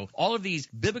Radio. All of these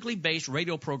biblically based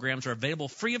radio programs are available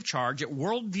free of charge at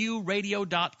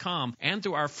worldviewradio.com and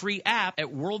through our free app at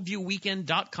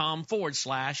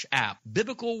worldviewweekend.com/app.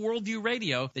 Biblical Worldview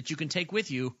Radio that you can take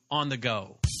with you on the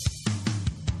go.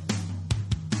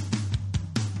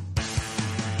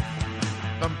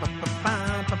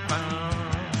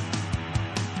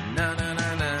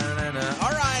 All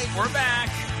right, we're back.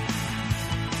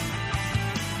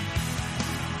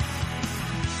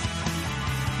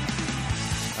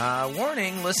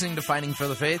 Warning, listening to Fighting for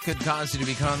the Faith could cause you to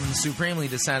become supremely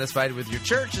dissatisfied with your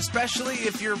church, especially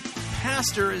if your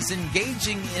pastor is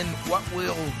engaging in what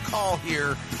we'll call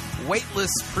here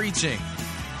weightless preaching.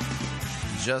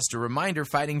 Just a reminder,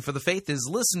 Fighting for the Faith is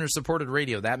listener-supported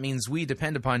radio. That means we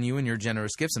depend upon you and your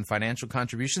generous gifts and financial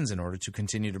contributions in order to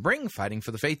continue to bring Fighting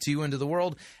for the Faith to you into the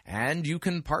world. And you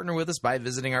can partner with us by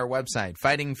visiting our website,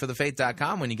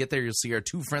 fightingforthefaith.com. When you get there, you'll see our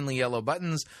two friendly yellow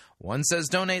buttons. One says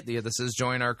donate, the other says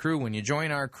join our crew. When you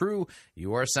join our crew,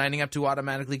 you are signing up to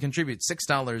automatically contribute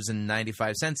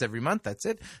 $6.95 every month. That's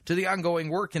it. To the ongoing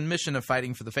work and mission of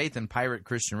Fighting for the Faith and Pirate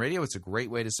Christian Radio. It's a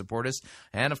great way to support us.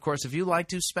 And, of course, if you'd like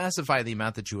to specify the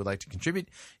amount that you would like to contribute,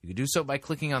 you can do so by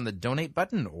clicking on the donate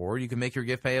button, or you can make your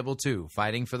gift payable to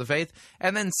Fighting for the Faith,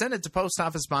 and then send it to Post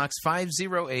Office Box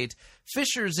 508,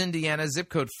 Fishers, Indiana, zip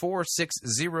code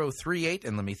 46038.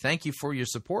 And let me thank you for your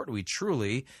support. We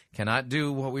truly cannot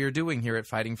do what we are doing here at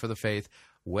Fighting for the Faith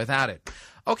without it.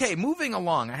 Okay, moving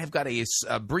along, I have got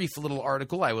a brief little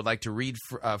article I would like to read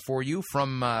for you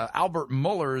from Albert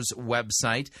Mohler's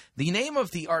website. The name of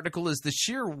the article is The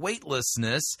Sheer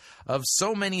Weightlessness of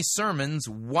So Many Sermons,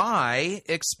 Why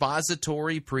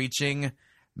Expository Preaching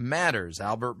Matters.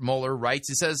 Albert Mohler writes,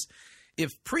 he says, if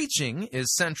preaching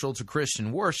is central to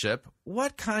Christian worship,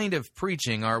 what kind of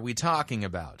preaching are we talking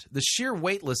about? The sheer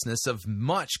weightlessness of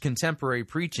much contemporary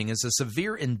preaching is a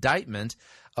severe indictment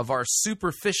of our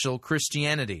superficial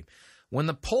Christianity. When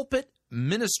the pulpit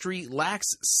ministry lacks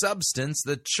substance,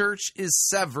 the church is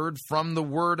severed from the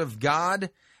Word of God,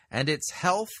 and its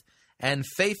health and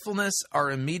faithfulness are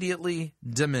immediately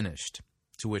diminished.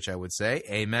 To which I would say,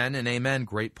 amen and amen.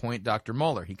 Great point, Dr.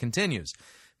 Mohler. He continues,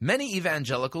 many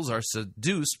evangelicals are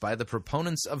seduced by the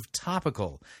proponents of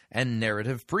topical and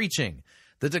narrative preaching.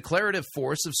 The declarative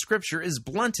force of Scripture is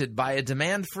blunted by a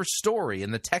demand for story,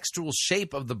 and the textual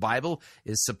shape of the Bible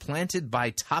is supplanted by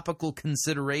topical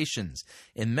considerations.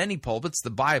 In many pulpits,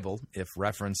 the Bible, if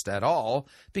referenced at all,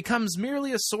 becomes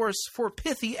merely a source for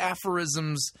pithy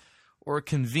aphorisms or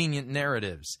convenient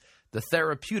narratives. The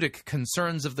therapeutic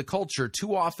concerns of the culture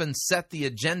too often set the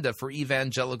agenda for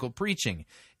evangelical preaching.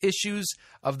 Issues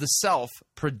of the self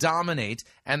predominate,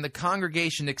 and the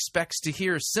congregation expects to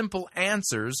hear simple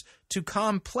answers to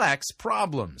complex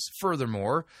problems.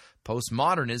 Furthermore,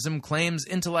 postmodernism claims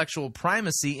intellectual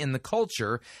primacy in the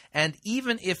culture, and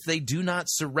even if they do not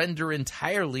surrender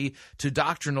entirely to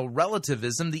doctrinal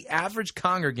relativism, the average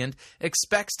congregant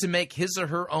expects to make his or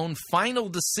her own final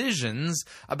decisions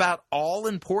about all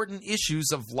important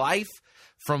issues of life,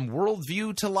 from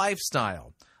worldview to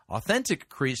lifestyle. Authentic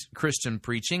Christian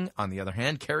preaching, on the other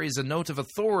hand, carries a note of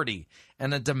authority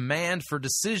and a demand for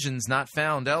decisions not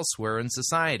found elsewhere in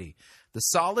society. The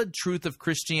solid truth of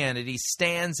Christianity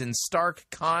stands in stark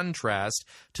contrast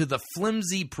to the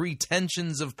flimsy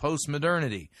pretensions of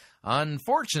postmodernity.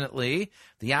 Unfortunately,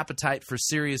 the appetite for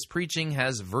serious preaching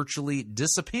has virtually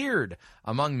disappeared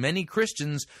among many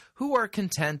Christians who are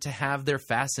content to have their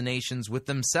fascinations with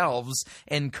themselves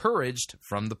encouraged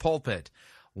from the pulpit.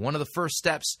 One of the first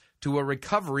steps to a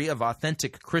recovery of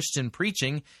authentic Christian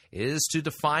preaching is to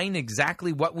define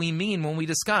exactly what we mean when we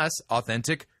discuss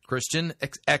authentic Christian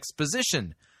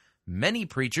exposition. Many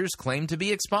preachers claim to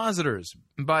be expositors,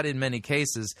 but in many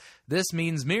cases, this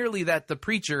means merely that the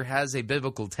preacher has a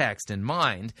biblical text in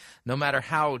mind, no matter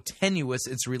how tenuous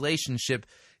its relationship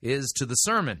is to the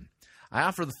sermon. I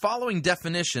offer the following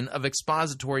definition of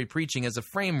expository preaching as a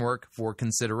framework for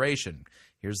consideration.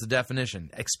 Here's the definition.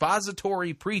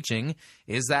 Expository preaching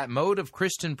is that mode of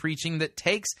Christian preaching that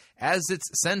takes as its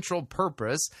central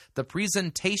purpose the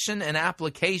presentation and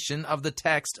application of the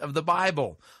text of the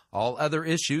Bible. All other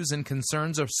issues and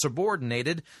concerns are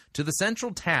subordinated to the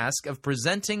central task of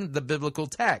presenting the biblical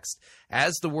text.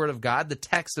 As the Word of God, the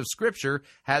text of Scripture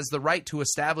has the right to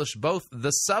establish both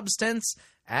the substance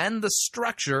and the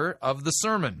structure of the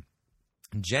sermon.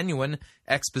 Genuine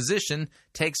exposition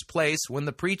takes place when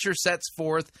the preacher sets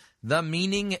forth the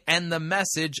meaning and the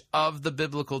message of the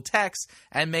biblical text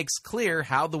and makes clear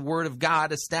how the Word of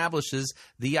God establishes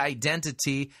the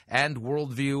identity and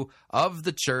worldview of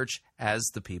the church as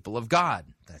the people of God.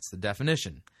 That's the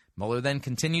definition. Mohler then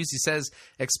continues, he says,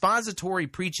 expository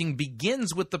preaching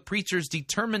begins with the preacher's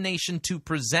determination to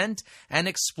present and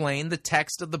explain the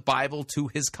text of the Bible to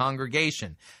his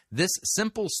congregation. This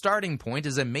simple starting point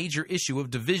is a major issue of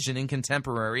division in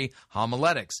contemporary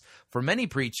homiletics. For many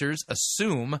preachers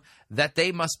assume that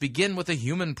they must begin with a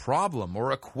human problem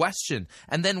or a question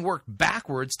and then work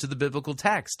backwards to the biblical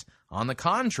text. On the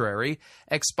contrary,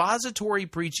 expository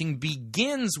preaching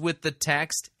begins with the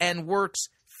text and works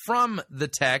from the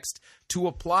text to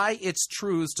apply its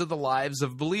truths to the lives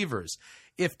of believers.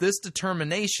 If this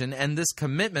determination and this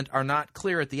commitment are not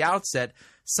clear at the outset,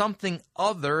 something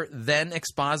other than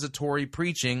expository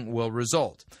preaching will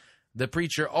result. The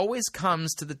preacher always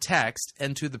comes to the text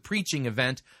and to the preaching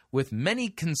event with many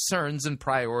concerns and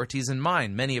priorities in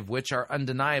mind, many of which are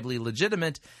undeniably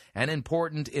legitimate and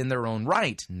important in their own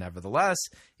right. Nevertheless,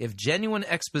 if genuine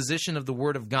exposition of the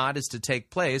Word of God is to take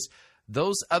place,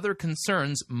 those other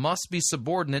concerns must be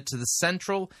subordinate to the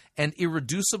central and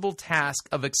irreducible task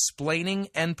of explaining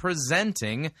and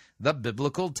presenting the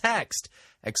biblical text.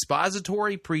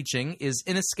 Expository preaching is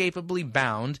inescapably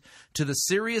bound to the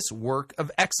serious work of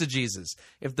exegesis.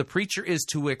 If the preacher is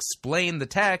to explain the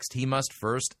text, he must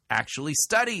first actually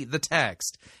study the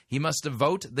text. He must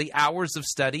devote the hours of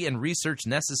study and research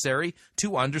necessary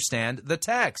to understand the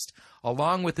text.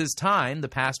 Along with his time, the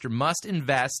pastor must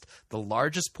invest the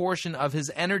largest portion of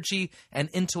his energy and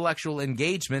intellectual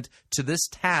engagement to this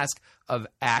task of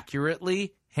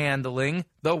accurately handling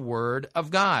the Word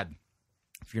of God.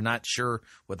 If you're not sure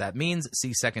what that means,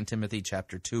 see 2 Timothy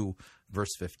chapter 2,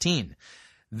 verse 15.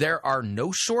 There are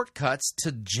no shortcuts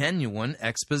to genuine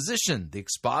exposition. The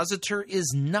expositor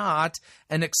is not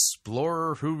an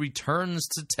explorer who returns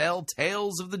to tell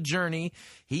tales of the journey.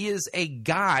 He is a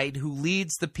guide who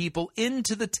leads the people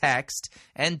into the text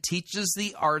and teaches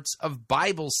the arts of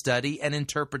Bible study and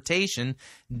interpretation,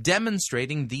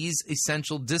 demonstrating these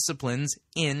essential disciplines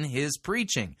in his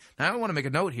preaching. Now, I want to make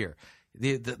a note here.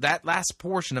 That last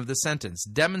portion of the sentence,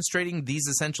 demonstrating these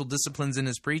essential disciplines in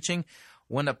his preaching,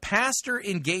 when a pastor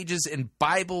engages in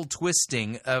Bible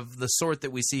twisting of the sort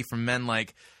that we see from men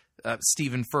like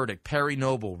Stephen Furtick, Perry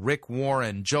Noble, Rick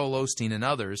Warren, Joel Osteen, and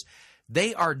others,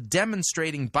 they are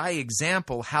demonstrating by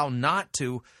example how not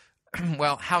to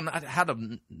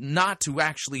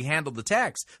actually handle the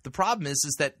text. The problem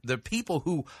is that the people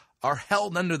who are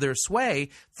held under their sway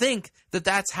think that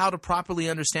that's how to properly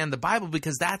understand the Bible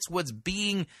because that's what's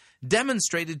being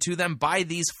demonstrated to them by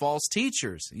these false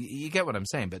teachers. You get what I'm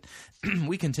saying, but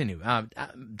we continue.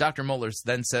 Dr. Muller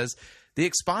then says, the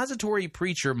expository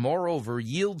preacher, moreover,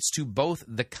 yields to both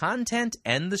the content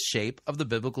and the shape of the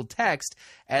biblical text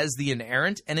as the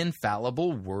inerrant and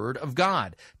infallible Word of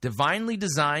God. Divinely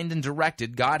designed and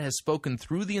directed, God has spoken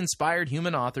through the inspired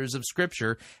human authors of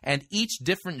Scripture, and each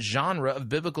different genre of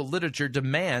biblical literature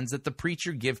demands that the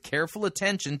preacher give careful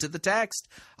attention to the text,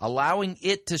 allowing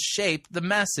it to shape the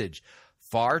message.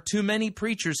 Far too many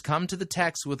preachers come to the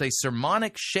text with a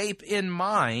sermonic shape in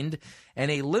mind and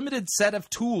a limited set of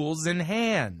tools in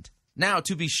hand. Now,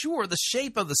 to be sure, the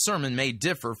shape of the sermon may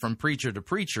differ from preacher to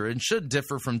preacher and should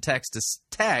differ from text to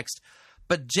text,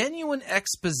 but genuine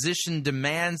exposition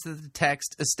demands that the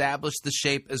text establish the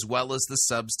shape as well as the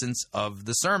substance of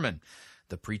the sermon.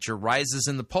 The preacher rises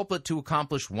in the pulpit to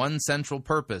accomplish one central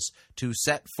purpose, to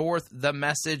set forth the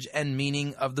message and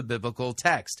meaning of the biblical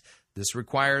text. This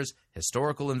requires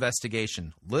historical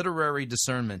investigation, literary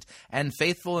discernment, and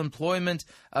faithful employment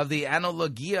of the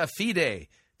analogia fidei,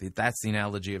 that's the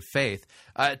analogy of faith,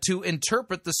 to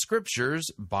interpret the Scriptures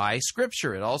by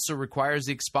Scripture. It also requires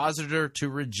the expositor to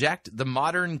reject the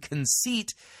modern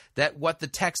conceit that what the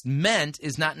text meant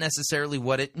is not necessarily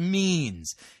what it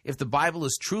means. If the Bible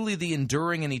is truly the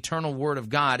enduring and eternal Word of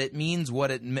God, it means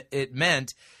what it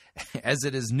meant as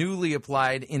it is newly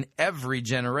applied in every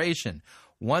generation.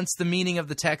 Once the meaning of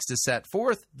the text is set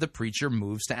forth, the preacher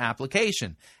moves to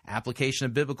application. Application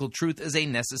of biblical truth is a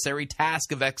necessary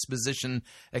task of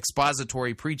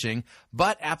expository preaching,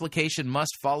 but application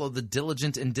must follow the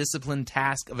diligent and disciplined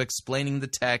task of explaining the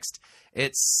text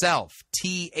itself.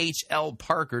 T.H.L.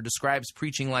 Parker describes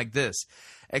preaching like this.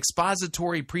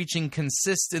 Expository preaching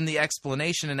consists in the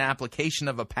explanation and application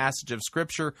of a passage of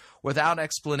Scripture. Without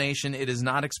explanation, it is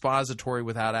not expository.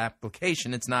 Without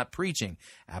application, it's not preaching.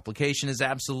 Application is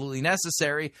absolutely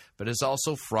necessary, but is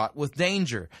also fraught with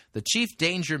danger. The chief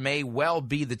danger may well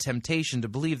be the temptation to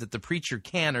believe that the preacher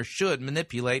can or should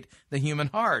manipulate the human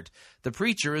heart. The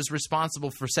preacher is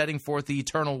responsible for setting forth the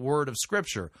eternal word of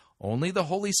Scripture. Only the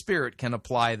Holy Spirit can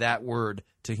apply that word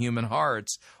to human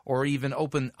hearts, or even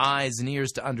open eyes and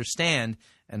ears to understand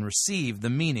and receive the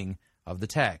meaning of the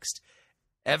text.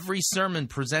 Every sermon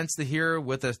presents the hearer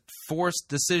with a forced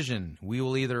decision. We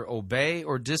will either obey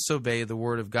or disobey the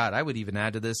Word of God. I would even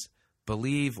add to this,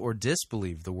 believe or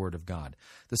disbelieve the Word of God.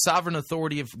 The sovereign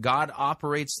authority of God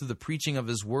operates through the preaching of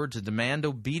His Word to demand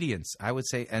obedience, I would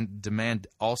say, and demand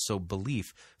also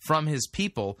belief from His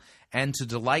people and to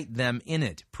delight them in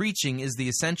it. Preaching is the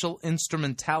essential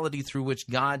instrumentality through which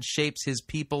God shapes His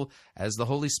people as the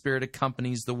Holy Spirit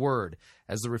accompanies the Word.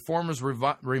 As the Reformers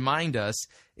remind us,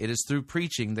 it is through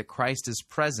preaching that Christ is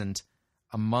present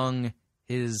among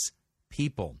His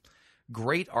people.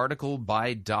 Great article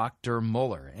by Dr.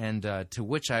 Muller, and to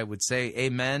which I would say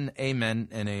amen, amen,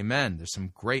 and amen. There's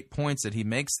some great points that he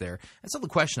makes there. And so the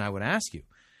question I would ask you,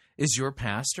 is your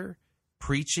pastor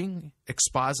preaching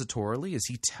expositorily? Is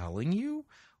he telling you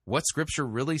what Scripture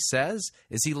really says?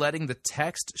 Is he letting the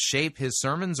text shape his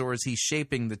sermons, or is he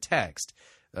shaping the text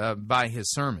by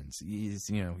his sermons?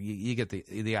 You get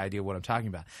the idea of what I'm talking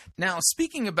about. Now,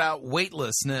 speaking about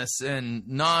weightlessness and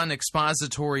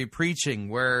non-expository preaching,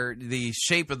 where the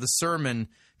shape of the sermon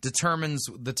determines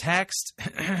the text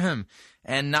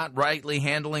and not rightly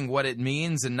handling what it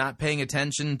means and not paying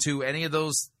attention to any of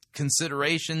those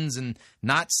considerations and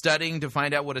not studying to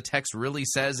find out what a text really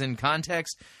says in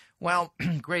context. Well,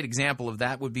 great example of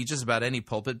that would be just about any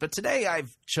pulpit. But today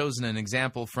I've chosen an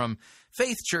example from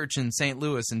Faith Church in St.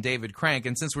 Louis and David Crank.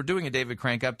 And since we're doing a David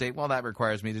Crank update, well, that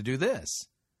requires me to do this.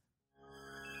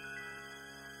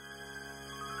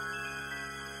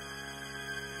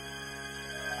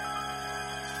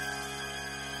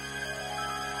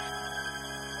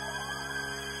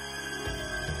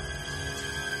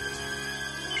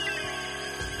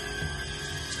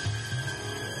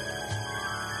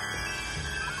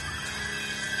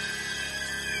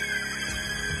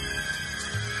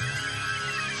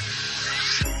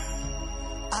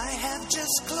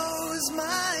 Just close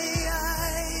my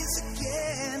eyes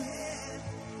again.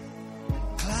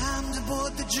 Climbed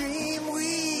aboard the dream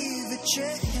weave a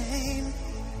chain.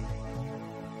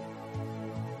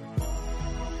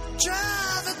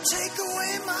 Driver, take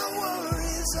away my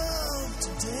worries of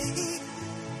today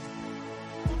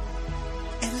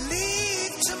and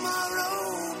leave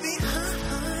tomorrow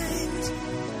behind.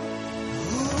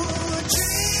 Ooh, a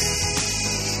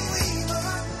dream weaver,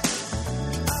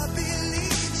 I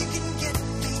believe you can get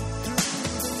me through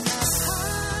the night.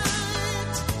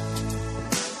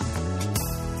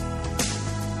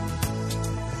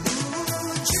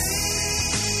 Ooh,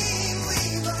 dream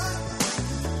weaver,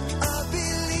 I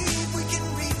believe we can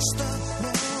reach the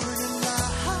morning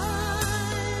light.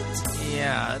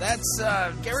 Yeah, that's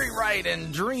Gary Wright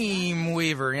and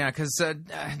Dreamweaver. Yeah, because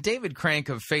David Crank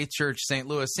of Faith Church St.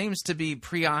 Louis seems to be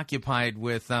preoccupied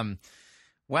with,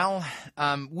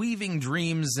 weaving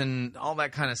dreams and all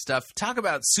that kind of stuff. Talk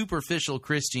about superficial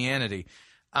Christianity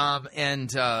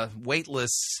and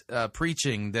weightless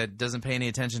preaching that doesn't pay any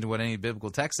attention to what any biblical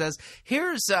text says.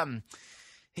 Here's a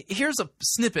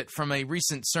snippet from a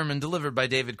recent sermon delivered by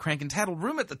David Crank entitled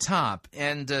Room at the Top,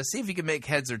 and see if you can make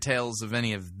heads or tails of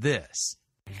any of this.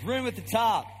 There's room at the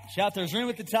top. Shout, there's room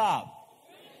at the top.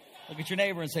 Look at your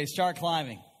neighbor and say, start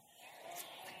climbing.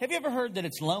 Have you ever heard that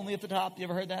it's lonely at the top? You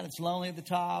ever heard that? It's lonely at the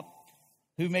top.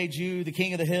 Who made you the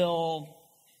king of the hill?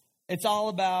 It's all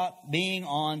about being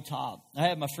on top. I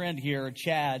had my friend here,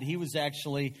 Chad. He was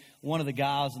actually one of the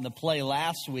guys in the play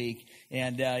last week,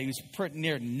 and he was pretty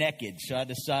near naked. So I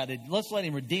decided, let's let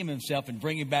him redeem himself and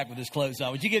bring him back with his clothes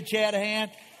on. Would you give Chad a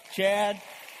hand? Chad?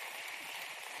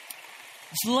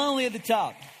 It's lonely at the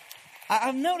top.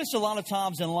 I've noticed a lot of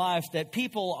times in life that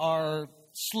people are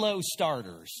slow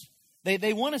starters.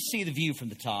 They want to see the view from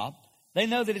the top. They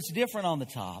know that it's different on the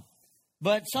top.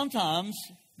 But sometimes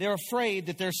they're afraid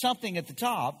that there's something at the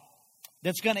top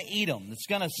that's going to eat them, that's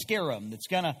going to scare them, that's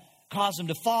going to cause them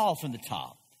to fall from the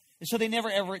top. And so they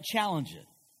never, ever challenge it.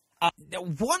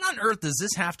 What on earth does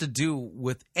this have to do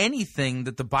with anything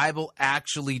that the Bible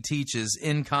actually teaches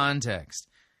in context?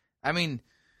 I mean,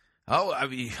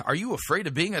 are you afraid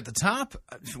of being at the top?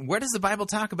 Where does the Bible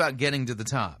talk about getting to the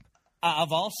top?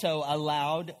 I've also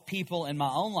allowed people in my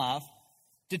own life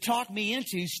to talk me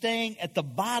into staying at the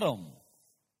bottom.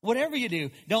 Whatever you do,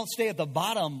 don't stay at the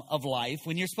bottom of life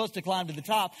when you're supposed to climb to the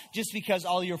top just because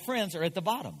all your friends are at the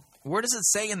bottom. Where does it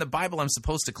say in the Bible I'm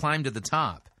supposed to climb to the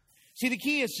top? See, the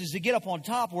key is to get up on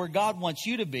top where God wants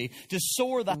you to be, to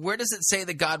soar the... Where does it say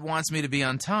that God wants me to be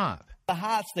on top? The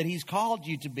heights that He's called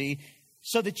you to be,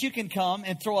 so that you can come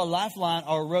and throw a lifeline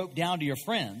or a rope down to your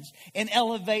friends and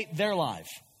elevate their life.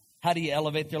 How do you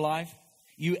elevate their life?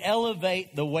 You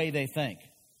elevate the way they think.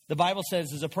 The Bible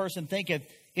says, as a person thinketh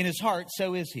in his heart,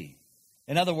 so is he.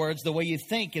 In other words, the way you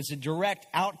think is a direct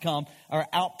outcome or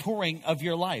outpouring of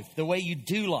your life. The way you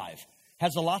do life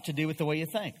has a lot to do with the way you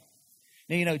think.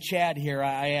 Now, you know, Chad here,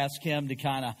 I asked him to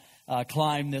kind of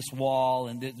climb this wall.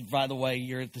 And by the way,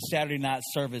 you're at the Saturday night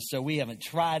service, so we haven't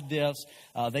tried this.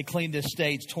 They cleaned this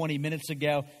stage 20 minutes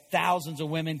ago. Thousands of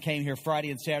women came here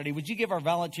Friday and Saturday. Would you give our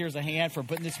volunteers a hand for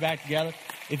putting this back together?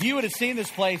 If you would have seen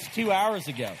this place 2 hours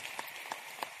ago.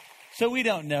 So we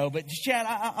don't know, but Chad,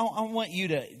 I want you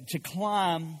to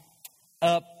climb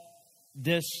up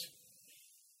this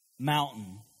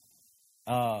mountain.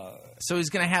 So he's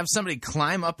going to have somebody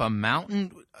climb up a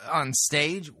mountain on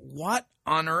stage? What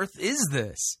on earth is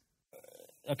this?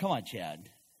 Oh, come on, Chad.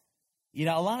 You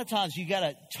know, a lot of times you got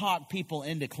to talk people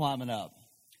into climbing up.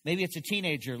 Maybe it's a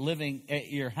teenager living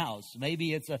at your house.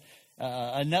 Maybe it's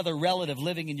another relative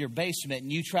living in your basement,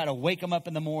 and you try to wake them up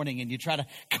in the morning, and you try to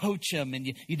coach them, and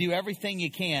you do everything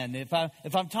you can.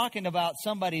 If I'm talking about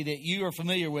somebody that you are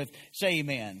familiar with, say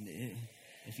amen.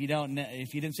 If you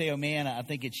didn't say oh man, I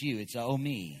think it's you. It's oh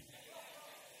me.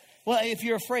 Well, if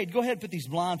you're afraid, go ahead and put these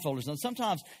blindfolders on.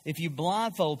 Sometimes if you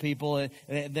blindfold people,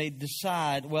 they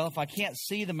decide, well, if I can't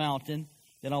see the mountain,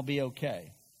 then I'll be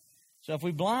okay. So if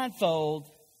we blindfold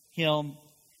him,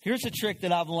 here's a trick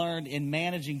that I've learned in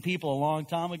managing people a long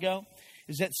time ago,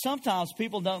 is that sometimes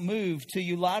people don't move till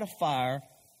you light a fire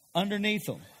underneath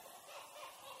them.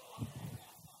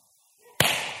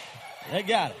 They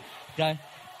got it. Okay?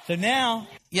 So now...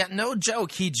 Yeah, no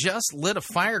joke. He just lit a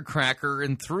firecracker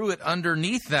and threw it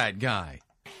underneath that guy.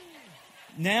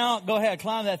 Now, go ahead.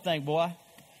 Climb that thing, boy.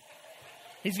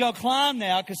 He's going to climb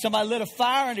now because somebody lit a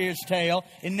fire under his tail,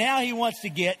 and now he wants to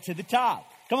get to the top.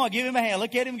 Come on, give him a hand.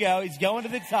 Look at him go. He's going to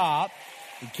the top.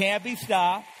 He can't be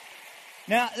stopped.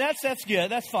 Now, that's good.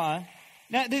 That's fine.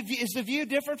 Now, is the view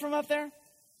different from up there?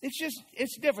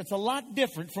 It's different. It's a lot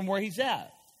different from where he's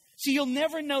at. See, you'll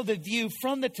never know the view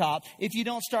from the top if you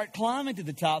don't start climbing to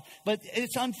the top. But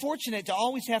it's unfortunate to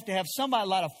always have to have somebody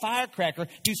light a firecracker,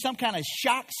 do some kind of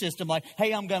shock system like,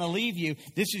 hey, I'm going to leave you.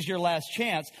 This is your last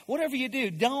chance. Whatever you do,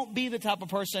 don't be the type of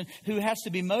person who has to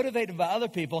be motivated by other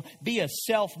people. Be a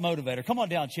self-motivator. Come on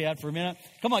down, Chad, for a minute.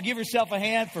 Come on, give yourself a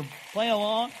hand for playing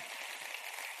along.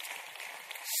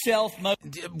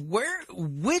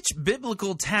 Which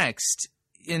biblical text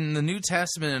in the New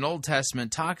Testament and Old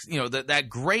Testament talks, that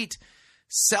great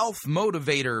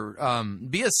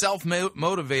self-motivator, be a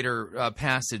self-motivator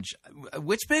passage.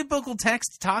 Which biblical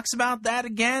text talks about that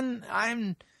again?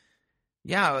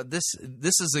 This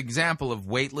is an example of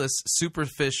weightless,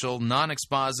 superficial,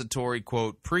 non-expository,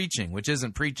 quote, preaching, which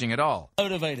isn't preaching at all.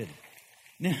 Motivated.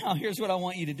 Now, here's what I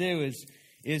want you to do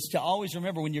is to always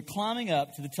remember when you're climbing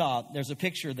up to the top, there's a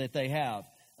picture that they have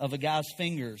of a guy's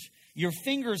fingers. Your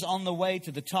fingers on the way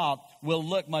to the top will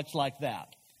look much like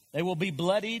that. They will be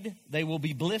bloodied, they will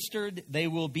be blistered, they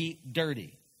will be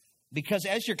dirty. Because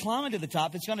as you're climbing to the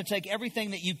top, it's going to take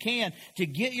everything that you can to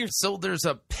get your... So there's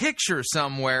a picture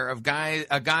somewhere of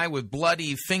a guy with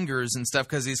bloody fingers and stuff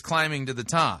because he's climbing to the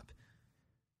top.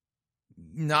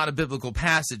 Not a biblical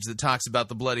passage that talks about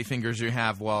the bloody fingers you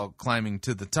have while climbing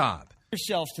to the top.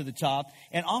 Yourselves to the top,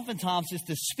 and oftentimes it's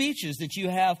the speeches that you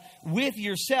have with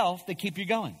yourself that keep you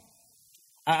going.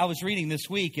 I was reading this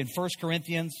week in 1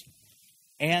 Corinthians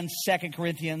and 2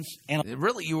 Corinthians. And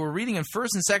really, you were reading in 1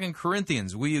 and 2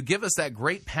 Corinthians. Will you give us that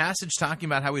great passage talking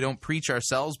about how we don't preach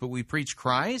ourselves, but we preach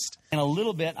Christ? And a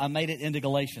little bit, I made it into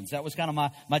Galatians. That was kind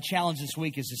of my challenge this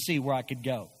week, is to see where I could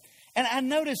go. And I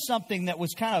noticed something that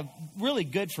was kind of really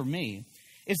good for me,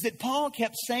 is that Paul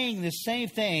kept saying this same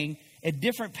thing at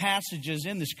different passages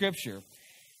in the Scripture.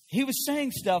 He was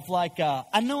saying stuff like,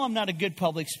 I know I'm not a good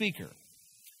public speaker.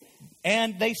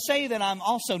 And they say that I'm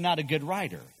also not a good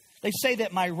writer. They say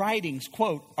that my writings,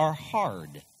 quote, are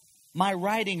hard. My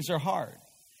writings are hard.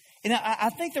 And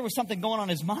I think there was something going on in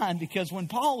his mind, because when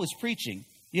Paul was preaching,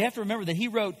 you have to remember that he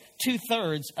wrote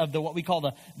 2/3 of what we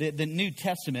call the New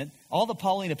Testament. All the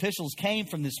Pauline epistles came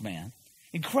from this man.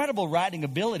 Incredible writing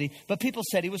ability, but people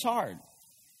said he was hard.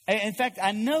 In fact,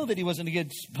 I know that he wasn't a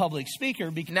good public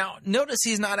speaker. Now, notice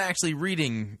he's not actually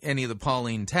reading any of the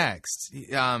Pauline texts.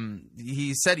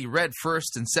 He said he read 1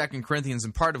 and 2 Corinthians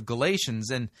and part of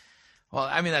Galatians. And, well,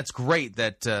 I mean, that's great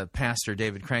that Pastor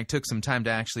David Crank took some time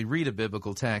to actually read a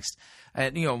biblical text,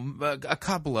 and, a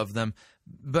couple of them.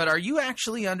 But are you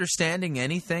actually understanding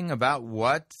anything about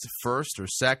what 1 or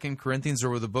 2 Corinthians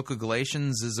or the book of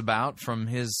Galatians is about from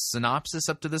his synopsis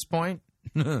up to this point?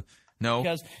 No.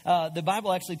 Because the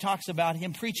Bible actually talks about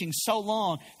him preaching so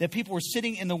long that people were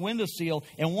sitting in the windowsill,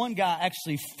 and one guy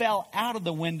actually fell out of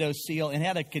the windowsill and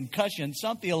had a concussion.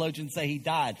 Some theologians say he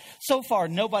died. So far,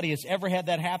 nobody has ever had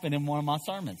that happen in one of my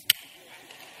sermons.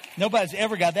 Nobody's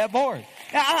ever got that bored.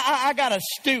 Now, I got to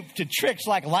stoop to tricks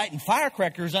like lighting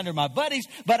firecrackers under my buddies,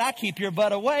 but I keep your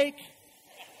butt awake.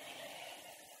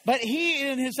 But he,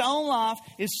 in his own life,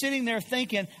 is sitting there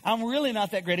thinking, I'm really not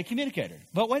that great a communicator.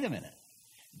 But wait a minute.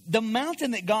 The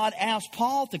mountain that God asked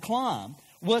Paul to climb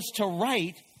was to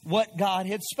write what God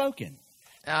had spoken.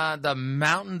 The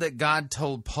mountain that God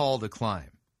told Paul to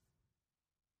climb.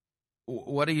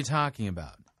 What are you talking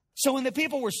about? So when the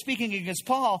people were speaking against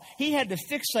Paul, he had to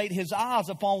fixate his eyes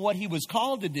upon what he was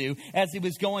called to do as he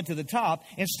was going to the top,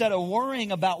 instead of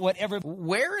worrying about whatever...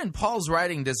 Where in Paul's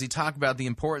writing does he talk about the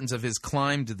importance of his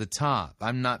climb to the top?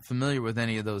 I'm not familiar with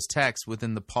any of those texts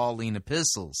within the Pauline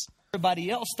epistles. Everybody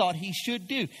else thought he should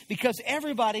do, because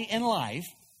everybody in life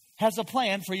has a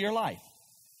plan for your life.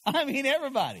 I mean,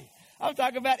 everybody. I'm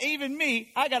talking about even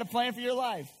me. I got a plan for your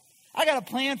life. I got a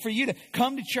plan for you to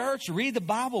come to church, read the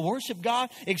Bible, worship God,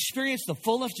 experience the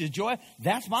fullness of joy.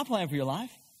 That's my plan for your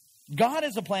life. God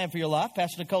has a plan for your life.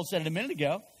 Pastor Nicole said it a minute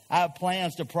ago. I have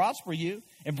plans to prosper you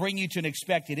and bring you to an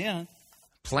expected end.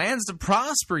 Plans to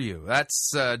prosper you.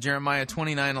 That's Jeremiah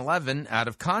 29:11. Out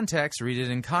of context, read it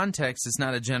in context. It's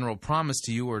not a general promise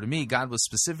to you or to me. God was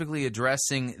specifically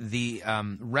addressing the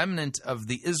remnant of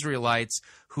the Israelites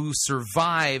who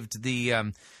survived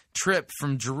the trip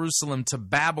from Jerusalem to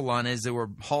Babylon as they were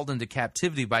hauled into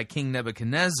captivity by King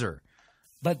Nebuchadnezzar.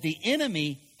 But the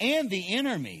enemy and the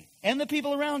enemy and the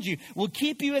people around you will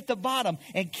keep you at the bottom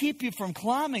and keep you from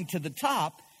climbing to the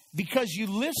top because you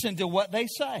listen to what they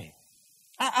say.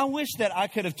 I wish that I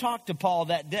could have talked to Paul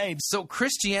that day. So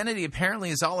Christianity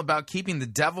apparently is all about keeping the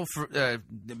devil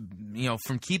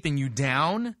from keeping you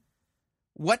down?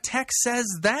 What text says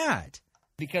that?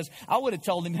 Because I would have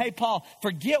told him, hey, Paul,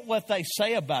 forget what they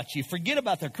say about you. Forget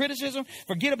about their criticism.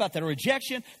 Forget about their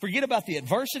rejection. Forget about the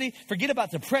adversity. Forget about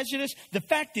the prejudice. The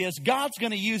fact is, God's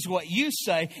going to use what you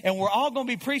say, and we're all going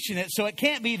to be preaching it, so it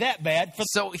can't be that bad.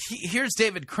 So here's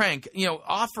David Crank,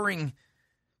 offering...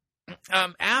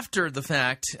 after the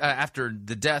fact, after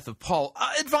the death of Paul,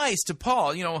 advice to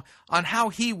Paul, on how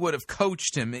he would have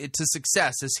coached him to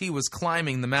success as he was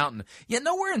climbing the mountain. Yet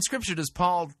nowhere in Scripture does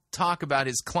Paul talk about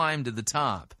his climb to the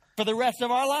top. For the rest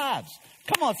of our lives.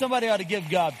 Come on, somebody ought to give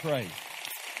God praise.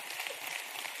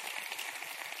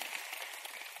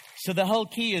 So the whole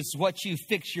key is what you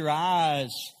fix your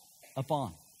eyes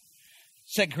upon.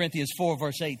 2 Corinthians 4,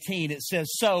 verse 18, it says,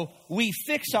 so we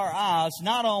fix our eyes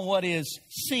not on what is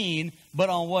seen, but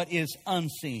on what is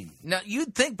unseen. Now,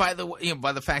 you'd think by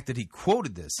the fact that he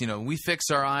quoted this, we fix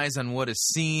our eyes on what is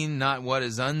seen, not what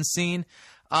is unseen,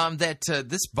 that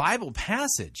this Bible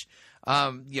passage,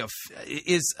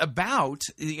 is about,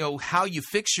 how you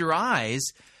fix your eyes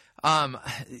on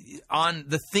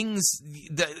the things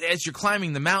that, as you're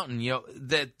climbing the mountain,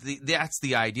 that's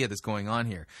the idea that's going on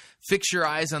here. Fix your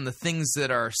eyes on the things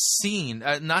that are seen,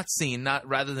 not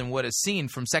rather than what is seen,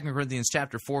 from 2 Corinthians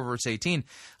chapter 4, verse 18.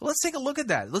 Let's take a look at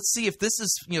that. Let's see if this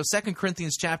is, 2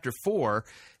 Corinthians chapter 4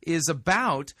 is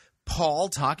about Paul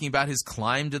talking about his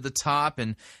climb to the top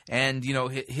and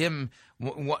him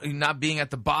not being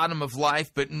at the bottom of life,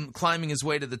 but climbing his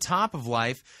way to the top of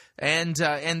life. And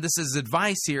this is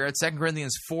advice here at 2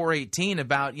 Corinthians 4:18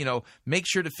 about, make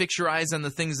sure to fix your eyes on the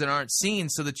things that aren't seen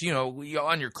so that,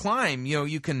 on your climb,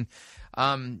 you can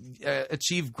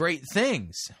achieve great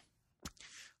things.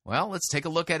 Well, let's take a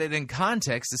look at it in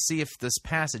context to see if this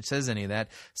passage says any of that.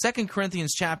 2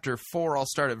 Corinthians chapter 4, I'll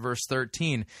start at verse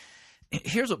 13.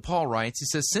 Here's what Paul writes. He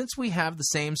says, since we have the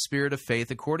same spirit of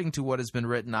faith, according to what has been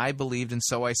written, I believed and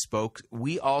so I spoke,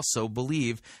 we also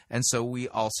believe and so we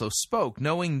also spoke,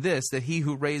 knowing this, that he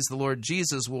who raised the Lord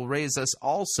Jesus will raise us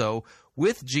also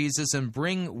with Jesus and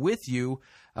bring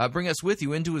us with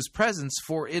you into his presence,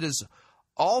 for it is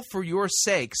all for your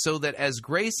sake, so that as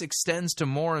grace extends to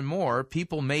more and more,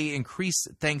 people may increase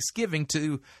thanksgiving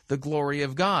to the glory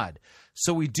of God.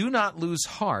 So we do not lose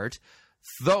heart.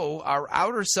 Though our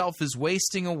outer self is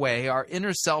wasting away, our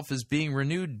inner self is being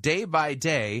renewed day by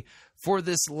day, for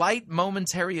this light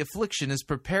momentary affliction is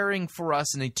preparing for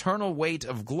us an eternal weight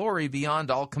of glory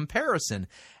beyond all comparison,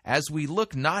 as we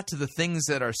look not to the things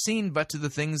that are seen, but to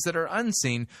the things that are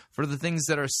unseen. For the things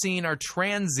that are seen are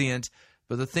transient,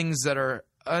 but the things that are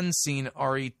unseen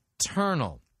are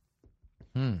eternal.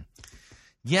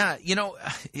 Yeah,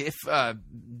 if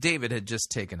David had just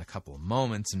taken a couple of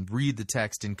moments and read the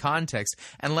text in context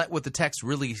and let what the text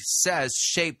really says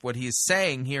shape what he's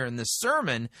saying here in this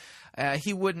sermon,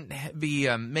 he wouldn't be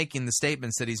making the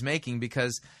statements that he's making,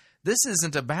 because this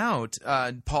isn't about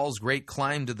Paul's great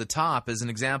climb to the top as an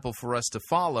example for us to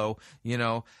follow.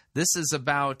 This is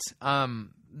about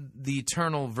the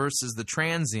eternal versus the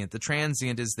transient. The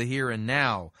transient is the here and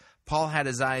now. Paul had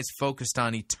his eyes focused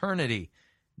on eternity,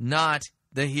 not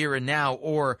the here and now,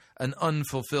 or an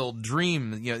unfulfilled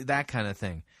dream, that kind of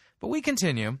thing. But we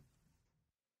continue.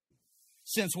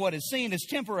 Since what is seen is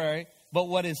temporary, but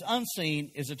what is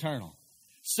unseen is eternal.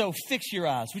 So fix your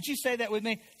eyes. Would you say that with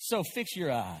me? So fix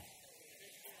your eyes.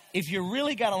 If you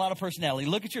really got a lot of personality,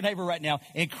 look at your neighbor right now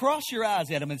and cross your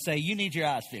eyes at him and say, you need your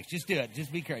eyes fixed. Just do it.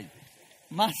 Just be crazy.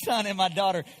 My son and my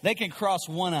daughter, they can cross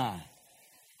one eye.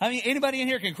 I mean, anybody in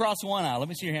here can cross one eye? Let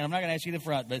me see your hand. I'm not going to ask you the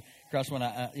front, but cross one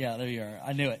eye. Yeah, there you are.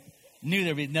 I knew it. Knew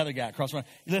there'd be another guy cross one eye.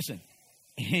 Listen,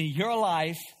 in your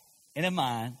life and in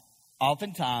mine,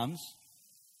 oftentimes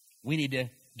we need to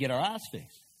get our eyes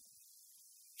fixed.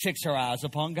 Fix our eyes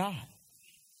upon God.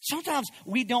 Sometimes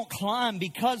we don't climb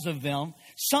because of them.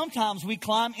 Sometimes we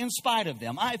climb in spite of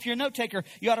them. If you're a note taker,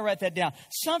 you ought to write that down.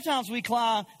 Sometimes we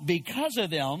climb because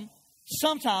of them.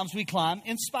 Sometimes we climb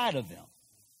in spite of them.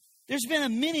 There's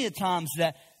been many a times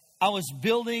that I was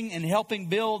building and helping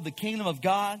build the kingdom of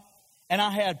God, and I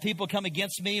had people come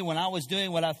against me when I was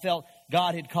doing what I felt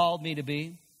God had called me to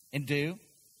be and do.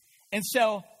 And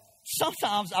so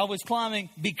sometimes I was climbing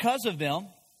because of them.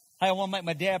 Hey, I want to make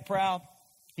my dad proud.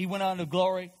 He went on to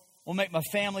glory. We'll make my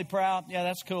family proud. Yeah,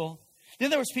 that's cool. Then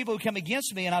there was people who come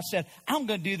against me, and I said, I'm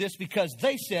going to do this because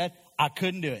they said I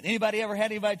couldn't do it. Anybody ever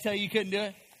had anybody tell you couldn't do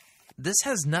it? This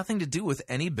has nothing to do with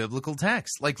any biblical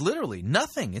text. Like, literally,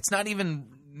 nothing. It's not even,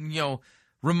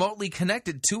 remotely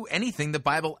connected to anything the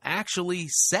Bible actually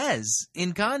says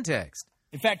in context.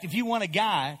 In fact, if you want a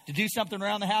guy to do something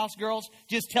around the house, girls,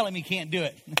 just tell him he can't do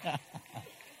it.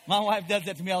 My wife does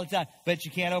that to me all the time. Bet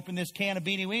you can't open this can of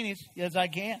Beanie Weenies. Yes, I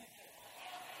can.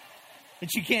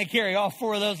 But you can't carry all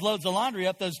 4 of those loads of laundry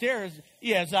up those stairs.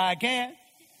 Yes, I can.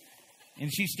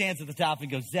 And she stands at the top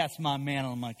and goes, that's my man.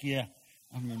 And I'm like, yeah,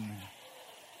 I'm your man.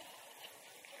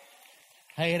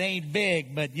 Hey, it ain't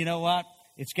big, but you know what?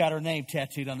 It's got her name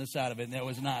tattooed on the side of it, and that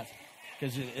was nice.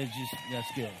 Because it's just,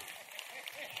 that's good.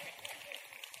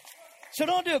 So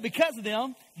don't do it because of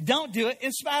them. Don't do it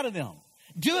in spite of them.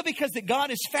 Do it because that God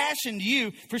has fashioned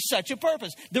you for such a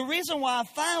purpose. The reason why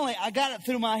I got it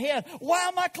through my head, why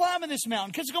am I climbing this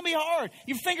mountain? Because it's going to be hard.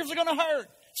 Your fingers are going to hurt.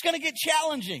 It's going to get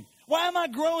challenging. Why am I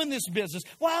growing this business?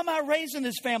 Why am I raising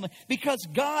this family? Because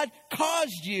God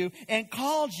caused you and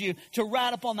called you to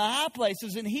ride up on the high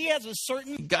places, and He has a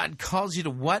certain... God calls you to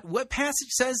what? What passage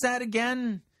says that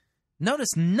again?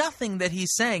 Notice nothing that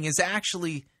He's saying is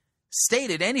actually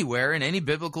stated anywhere in any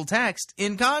biblical text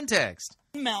in context.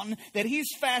 Mountain that He's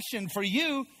fashioned for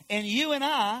you, and you and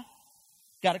I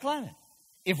got to climb it.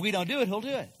 If we don't do it, He'll do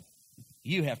it.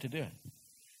 You have to do it.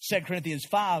 2 Corinthians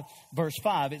 5, verse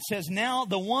 5, it says, now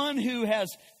the one who has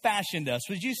fashioned us.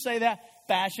 Would you say that?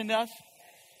 Fashioned us?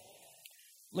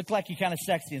 Look like you're kind of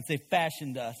sexy and say,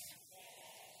 fashioned us.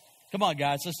 Come on,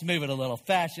 guys, let's move it a little.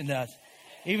 Fashioned us.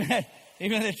 Even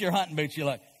if you're hunting boots, you're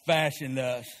like, fashioned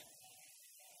us.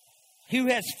 Who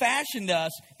has fashioned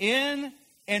us in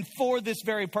and for this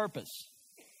very purpose.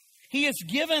 He has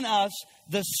given us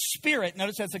the Spirit.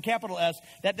 Notice that's a capital S.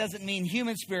 That doesn't mean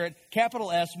human spirit.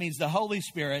 Capital S means the Holy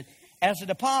Spirit as a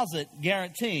deposit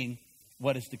guaranteeing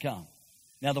what is to come.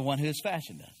 Now, the one who has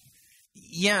fashioned us.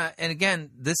 Yeah, and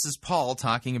again, this is Paul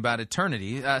talking about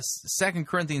eternity. 2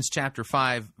 Corinthians chapter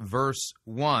 5, verse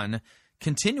 1,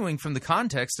 continuing from the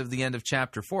context of the end of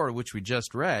chapter 4, which we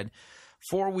just read,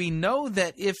 for we know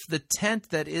that if the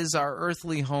tent that is our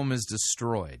earthly home is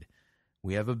destroyed,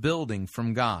 we have a building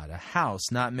from God, a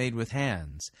house not made with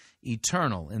hands,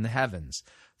 eternal in the heavens.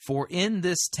 For in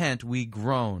this tent we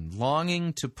groan,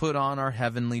 longing to put on our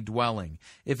heavenly dwelling,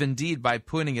 if indeed by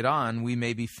putting it on we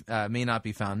may not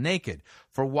be found naked.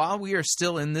 For while we are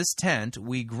still in this tent,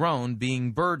 we groan,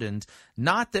 being burdened,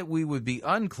 not that we would be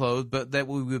unclothed, but that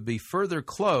we would be further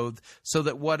clothed, so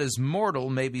that what is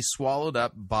mortal may be swallowed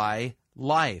up by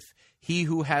life. He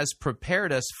who has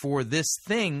prepared us for this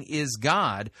thing is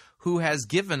God, who has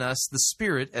given us the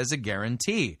Spirit as a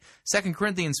guarantee. 2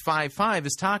 Corinthians 5:5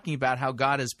 is talking about how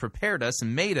God has prepared us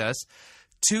and made us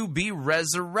to be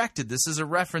resurrected. This is a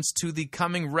reference to the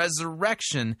coming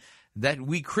resurrection that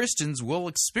we Christians will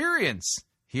experience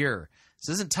here.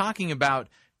 This isn't talking about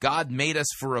God made us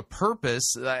for a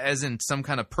purpose, as in some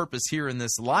kind of purpose here in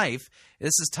this life.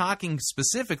 This is talking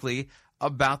specifically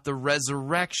about the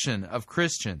resurrection of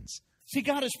Christians. See,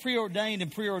 God has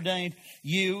preordained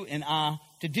you and I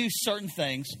to do certain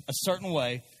things a certain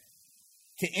way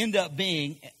to end up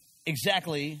being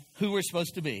exactly who we're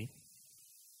supposed to be.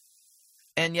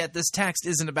 And yet this text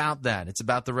isn't about that. It's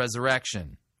about the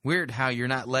resurrection. Weird how you're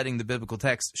not letting the biblical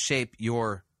text shape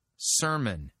your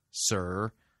sermon,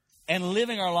 sir. And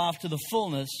living our life to the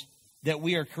fullness that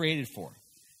we are created for.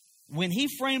 When He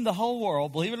framed the whole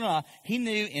world, believe it or not, He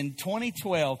knew in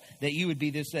 2012 that you would be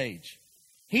this age.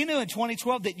 He knew in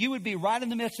 2012 that you would be right in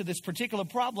the midst of this particular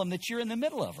problem that you're in the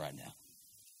middle of right now.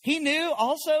 He knew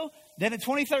also that in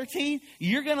 2013,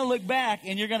 you're going to look back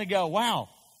and you're going to go, wow,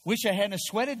 wish I hadn't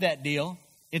sweated that deal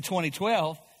in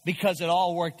 2012 because it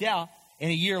all worked out.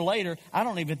 And a year later, I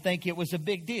don't even think it was a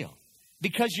big deal.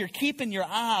 Because you're keeping your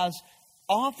eyes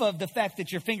off of the fact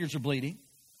that your fingers are bleeding,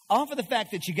 off of the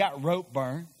fact that you got rope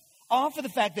burn, off of the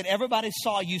fact that everybody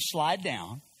saw you slide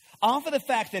down, off of the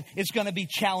fact that it's going to be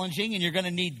challenging and you're going to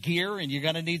need gear and you're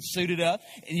going to need suited up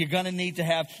and you're going to need to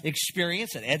have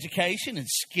experience and education and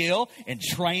skill and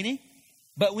training.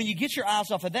 But when you get your eyes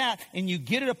off of that and you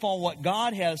get it upon what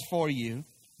God has for you,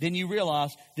 then you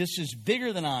realize this is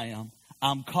bigger than I am.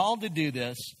 I'm called to do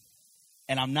this,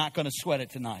 and I'm not going to sweat it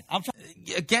tonight.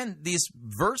 Again, these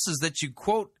verses that you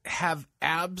quote have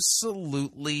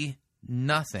absolutely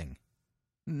nothing.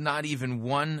 Not even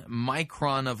one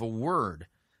micron of a word,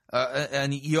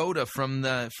 an iota from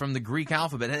the Greek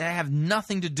alphabet. They have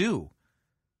nothing to do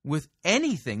with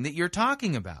anything that you're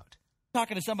talking about. I'm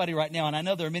talking to somebody right now, and I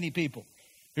know there are many people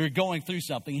who are going through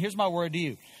something. Here's my word to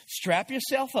you. Strap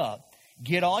yourself up.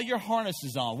 Get all your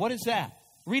harnesses on. What is that?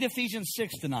 Read Ephesians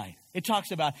 6 tonight. It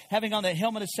talks about having on the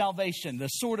helmet of salvation, the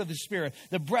sword of the Spirit,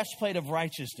 the breastplate of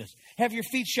righteousness. Have your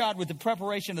feet shod with the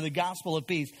preparation of the gospel of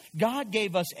peace. God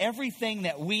gave us everything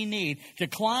that we need to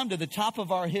climb to the top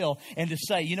of our hill and to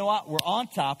say, you know what? We're on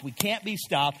top. We can't be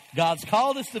stopped. God's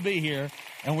called us to be here,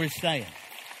 and we're staying.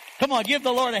 Come on, give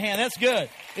the Lord a hand. That's good.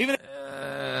 Even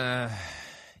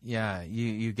yeah,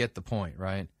 you get the point,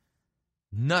 right?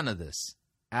 None of this,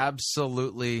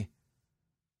 absolutely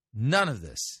none of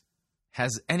this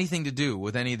has anything to do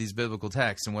with any of these biblical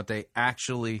texts and what they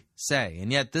actually say.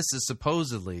 And yet this is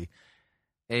supposedly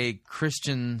a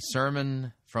Christian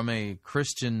sermon from a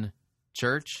Christian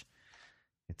church.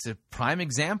 It's a prime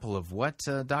example of what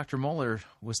Dr. Moeller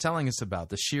was telling us about,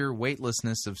 the sheer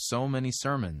weightlessness of so many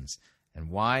sermons and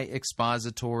why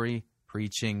expository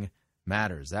preaching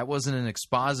matters. That wasn't an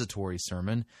expository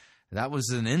sermon. That was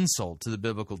an insult to the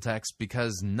biblical text,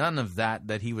 because none of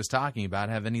that he was talking about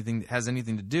has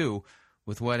anything to do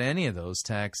with what any of those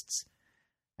texts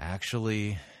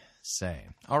actually say.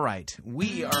 All right,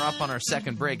 we are up on our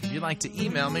second break. If you'd like to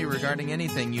email me regarding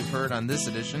anything you've heard on this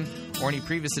edition or any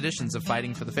previous editions of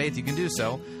Fighting for the Faith, you can do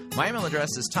so. My email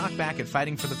address is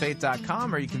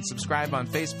talkback@fightingforthefaith.com, or you can subscribe on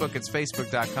Facebook. It's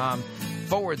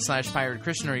facebook.com/Pirate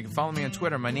Christian, or you can follow me on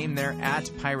Twitter. My name there,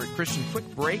 @Pirate Christian.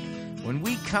 Quick break. When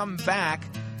we come back,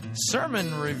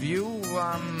 sermon review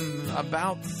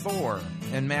about Thor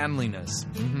and manliness.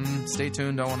 Stay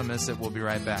tuned. Don't want to miss it. We'll be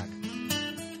right back.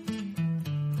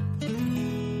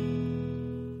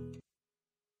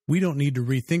 We don't need to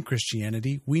rethink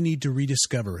Christianity. We need to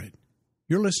rediscover it.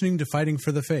 You're listening to Fighting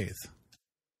for the Faith.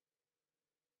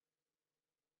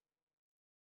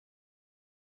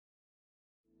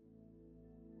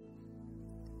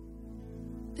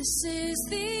 This is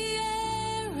the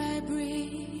air I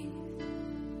breathe.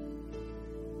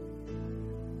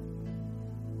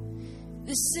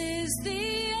 This is the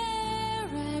air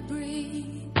I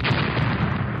breathe.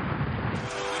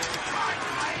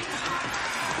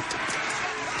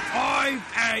 I've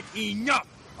had enough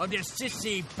of this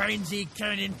sissy, pansy,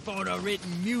 cannon fodder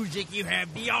written music you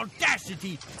have the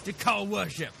audacity to call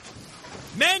worship.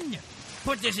 Men,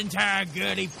 put this entire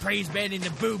girly praise band in the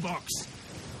boo box.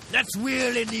 Let's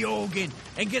wheel in the organ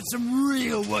and get some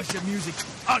real worship music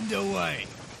underway.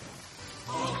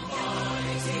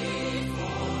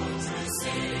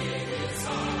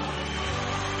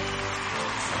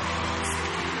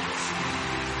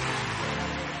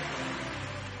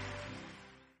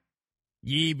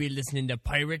 Ye be listening to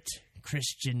Pirate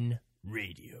Christian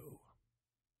Radio.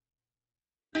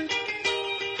 If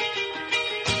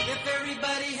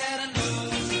everybody had a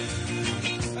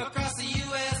nose across the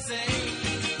USA,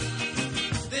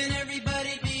 then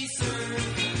everybody'd be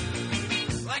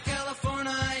served like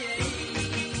California.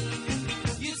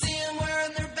 You'd see them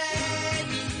wearing their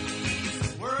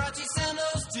baggies, Warachi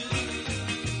sandals too,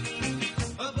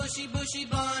 a bushy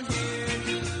blonde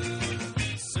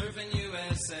hairdo, serving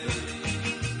USA.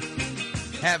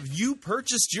 Have you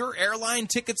purchased your airline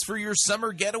tickets for your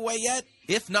summer getaway yet?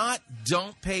 If not,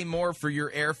 don't pay more for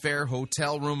your airfare,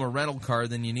 hotel room, or rental car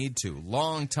than you need to.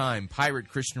 Long-time Pirate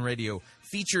Christian Radio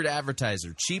featured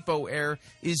advertiser Cheapo Air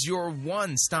is your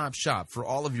one-stop shop for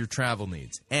all of your travel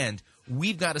needs. And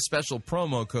we've got a special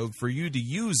promo code for you to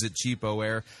use at Cheapo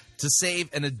Air to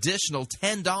save an additional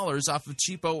 $10 off of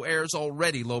Cheapo Air's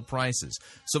already low prices.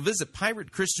 So visit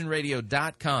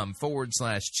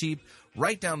piratechristianradio.com/cheap.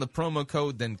 Write down the promo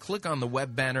code, then click on the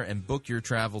web banner and book your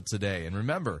travel today. And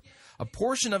remember, a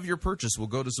portion of your purchase will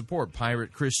go to support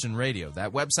Pirate Christian Radio.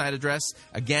 That website address,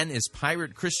 again, is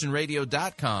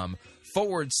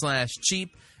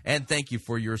piratechristianradio.com/cheap. And thank you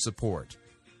for your support.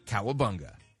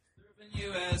 Cowabunga.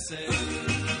 USA.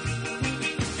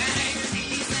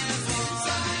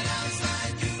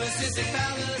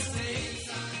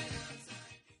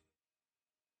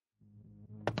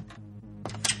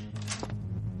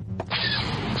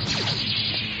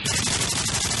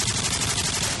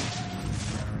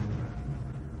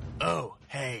 Oh,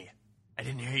 hey. I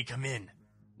didn't hear you come in.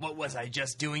 What was I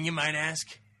just doing, you might ask?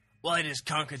 Well, I just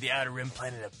conquered the outer rim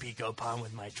planet of Pico Palm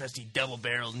with my trusty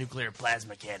double-barreled nuclear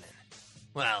plasma cannon.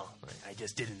 Well, I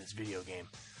just did in this video game.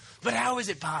 But how is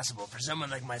it possible for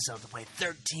someone like myself to play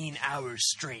 13 hours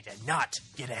straight and not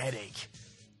get a headache?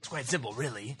 It's quite simple,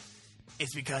 really.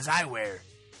 It's because I wear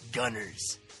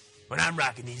gunners. When I'm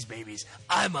rocking these babies,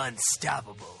 I'm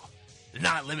unstoppable. They're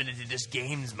not limited to just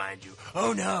games, mind you.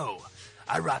 Oh no!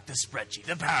 I rock the spreadsheet,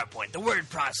 the PowerPoint, the word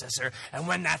processor, and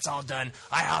when that's all done,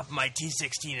 I hop my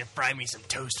T16 and fry me some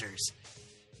toasters.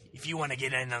 If you want to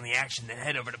get in on the action, then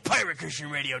head over to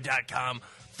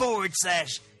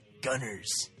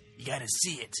piratechristianradio.com/gunners. You gotta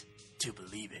see it to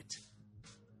believe it.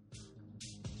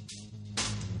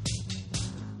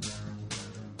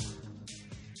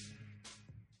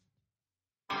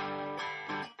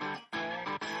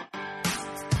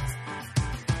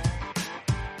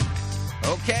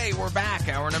 Okay, we're back.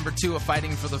 Hour number 2 of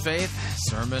Fighting for the Faith.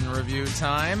 Sermon review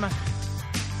time.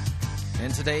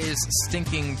 In today's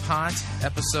Stinking Pot,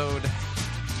 episode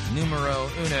numero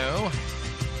uno.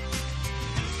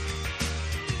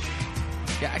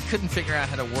 Yeah, I couldn't figure out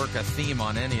how to work a theme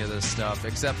on any of this stuff,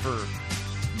 except for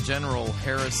general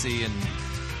heresy and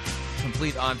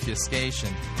complete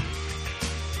obfuscation.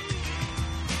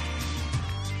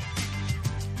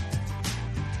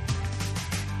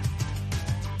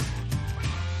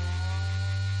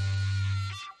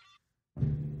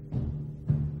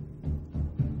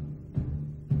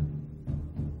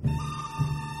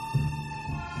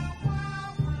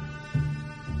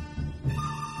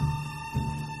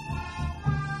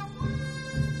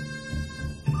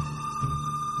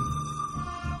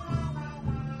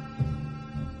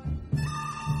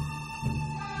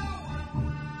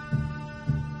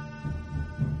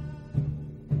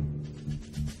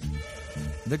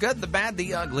 The good, the bad,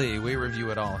 the ugly. We review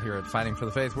it all here at Fighting for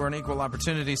the Faith. We're an equal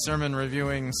opportunity sermon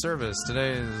reviewing service.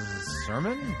 Today's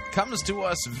sermon comes to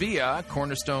us via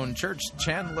Cornerstone Church,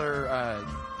 Chandler,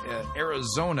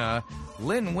 Arizona.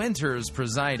 Linn Winters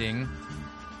presiding.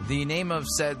 The name of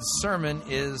said sermon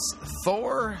is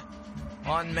Thor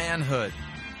on Manhood.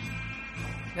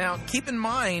 Now, keep in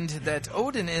mind that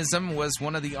Odinism was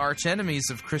one of the archenemies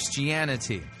of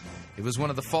Christianity. It was one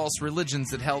of the false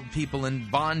religions that held people in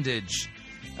bondage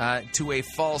to a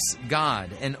false god.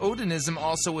 And Odinism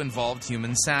also involved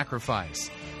human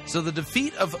sacrifice. So the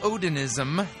defeat of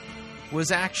Odinism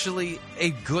was actually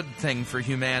a good thing for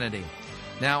humanity.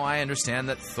 Now, I understand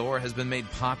that Thor has been made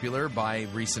popular by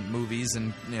recent movies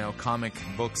and, comic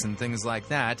books and things like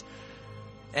that,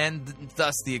 and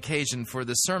thus the occasion for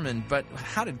the sermon. But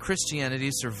how did Christianity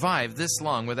survive this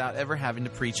long without ever having to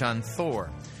preach on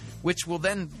Thor? Which will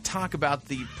then talk about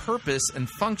the purpose and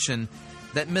function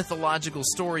that mythological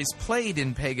stories played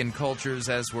in pagan cultures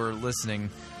as we're listening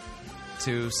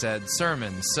to said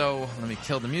sermon. So let me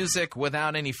kill the music.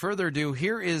 Without any further ado,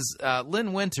 here is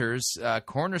Linn Winters,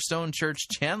 Cornerstone Church,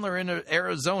 Chandler,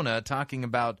 Arizona, talking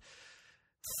about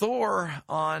Thor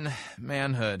on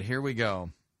Manhood. Here we go.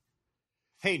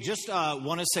 Hey, just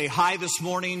want to say hi this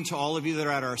morning to all of you that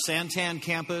are at our Santan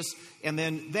campus, and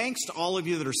then thanks to all of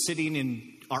you that are sitting in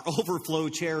our overflow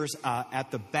chairs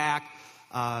at the back.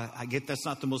 I get that's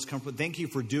not the most comfortable. Thank you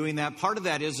for doing that. Part of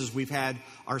that is we've had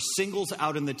our singles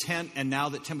out in the tent, and now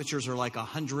that temperatures are like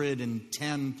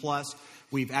 110 plus,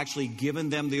 we've actually given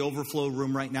them the overflow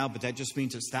room right now, but that just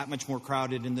means it's that much more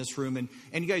crowded in this room. And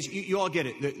you guys, you all get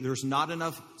it. There's not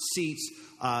enough seats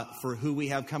for who we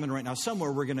have coming right now.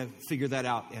 Somewhere we're going to figure that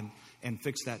out and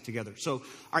fix that together. So, all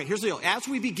right, here's the deal. As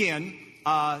we begin,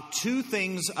 two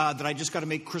things that I just got to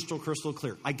make crystal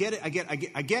clear. I get it. I get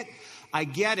it.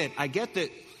 I get that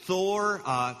Thor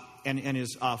and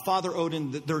his father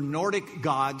Odin, they're Nordic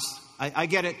gods. I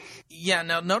get it. Yeah,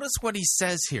 now notice what he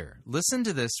says here. Listen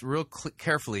to this real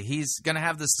carefully. He's going to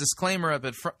have this disclaimer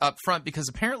up front because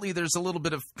apparently there's a little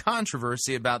bit of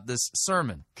controversy about this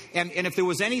sermon. And if there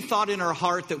was any thought in our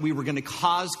heart that we were going to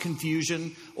cause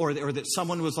confusion or that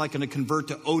someone was like going to convert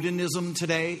to Odinism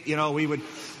today,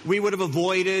 we would have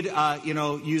avoided,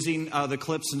 using the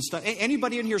clips and stuff.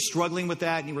 Anybody in here struggling with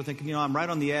that? And you were thinking, I'm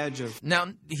right on the edge of... Now,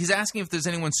 he's asking if there's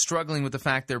anyone struggling with the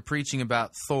fact they're preaching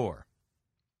about Thor.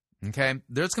 Okay,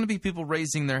 there's going to be people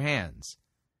raising their hands.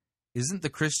 Isn't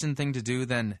the Christian thing to do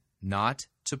then not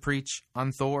to preach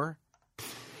on Thor?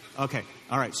 Okay,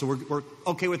 all right. So we're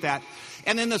okay with that.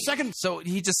 And then the second, so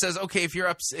he just says, okay, if you're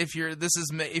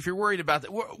worried about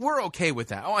that, we're okay with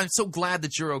that. Oh, I'm so glad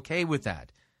that you're okay with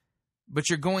that. But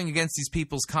you're going against these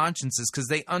people's consciences because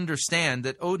they understand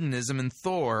that Odinism and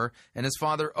Thor and his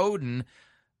father Odin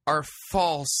are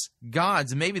false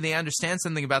gods. Maybe they understand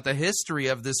something about the history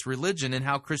of this religion and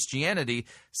how Christianity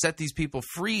set these people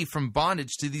free from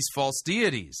bondage to these false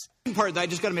deities. The part that I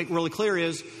just got to make really clear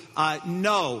is,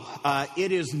 no,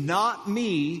 it is not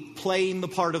me playing the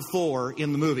part of Thor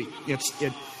in the movie.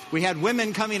 We had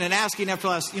women coming and asking after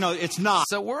us, it's not.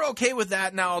 So we're okay with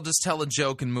that. Now I'll just tell a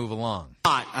joke and move along.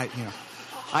 I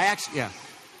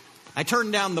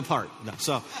turned down the part. No,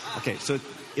 so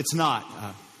it's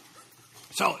not.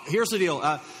 So here's the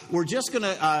deal. We're just going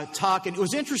to talk. And it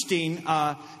was interesting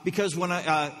because when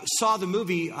I saw the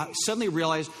movie, I suddenly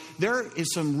realized there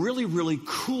is some really, really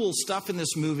cool stuff in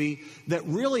this movie that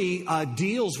really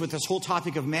deals with this whole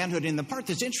topic of manhood. And the part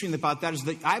that's interesting about that is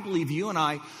that I believe you and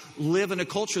I live in a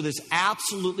culture that's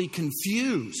absolutely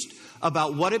confused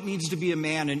about what it means to be a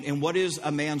man and what is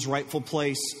a man's rightful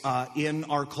place in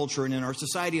our culture and in our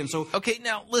society. And so, okay,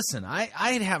 now listen, I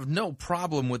have no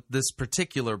problem with this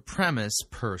particular premise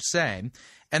per se,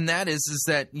 and that is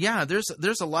that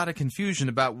there's a lot of confusion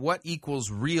about what equals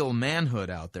real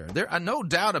manhood out there. There are no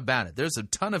doubt about it. There's a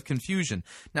ton of confusion.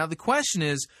 Now the question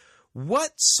is, what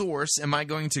source am I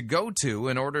going to go to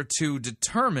in order to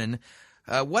determine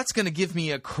what's going to give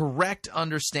me a correct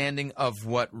understanding of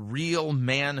what real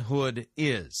manhood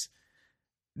is?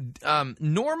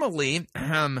 Normally,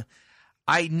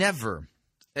 I never,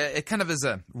 it kind of as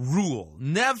a rule,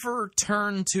 never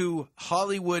turn to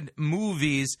Hollywood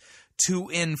movies to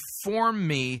inform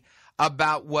me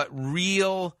about what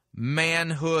real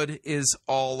manhood is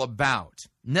all about.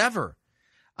 Never.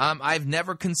 I've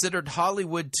never considered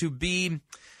Hollywood to be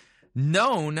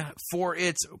known for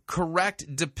its correct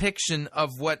depiction of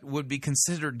what would be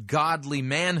considered godly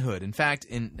manhood. In fact,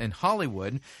 in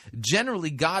Hollywood, generally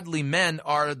godly men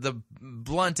are the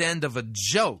blunt end of a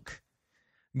joke.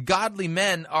 Godly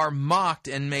men are mocked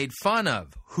and made fun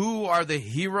of. Who are the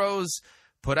heroes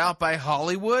put out by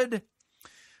Hollywood?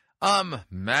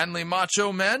 Manly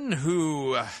macho men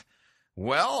who,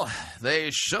 they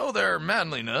show their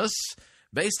manliness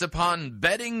based upon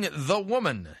betting the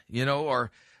woman,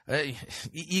 or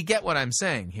you get what I'm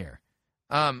saying here,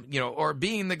 or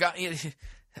being the guy.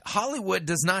 Hollywood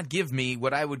does not give me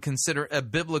what I would consider a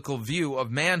biblical view of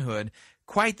manhood.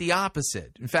 Quite the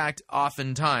opposite. In fact,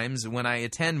 oftentimes when I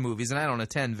attend movies, and I don't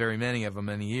attend very many of them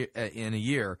in a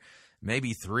year,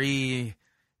 maybe 3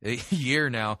 a year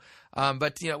now,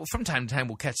 but from time to time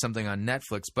we'll catch something on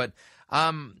Netflix. But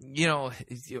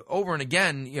over and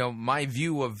again, my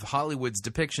view of Hollywood's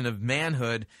depiction of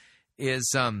manhood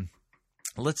is.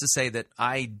 Let's just say that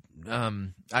I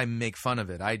make fun of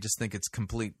it. I just think it's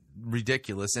complete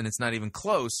ridiculous, and it's not even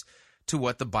close to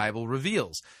what the Bible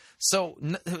reveals. So,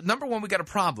 number one, we got a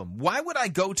problem. Why would I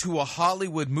go to a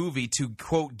Hollywood movie to,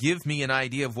 quote, give me an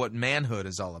idea of what manhood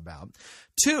is all about?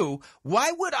 2,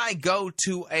 why would I go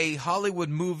to a Hollywood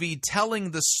movie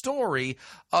telling the story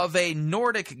of a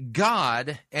Nordic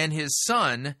god and his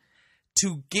son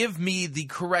to give me the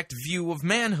correct view of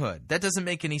manhood? That doesn't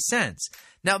make any sense.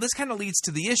 Now, this kind of leads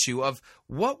to the issue of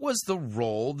what was the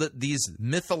role that these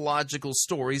mythological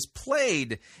stories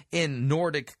played in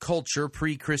Nordic culture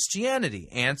pre-Christianity?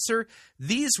 Answer,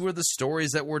 these were the stories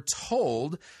that were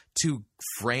told to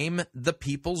frame the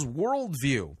people's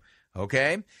worldview,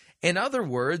 okay? In other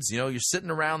words, you're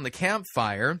sitting around the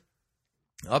campfire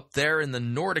up there in the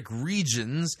Nordic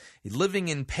regions, living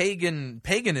in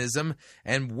paganism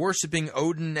and worshiping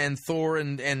Odin and Thor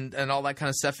and all that kind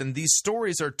of stuff. And these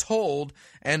stories are told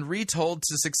and retold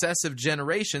to successive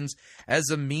generations as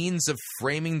a means of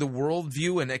framing the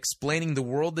worldview and explaining the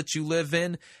world that you live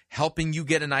in, helping you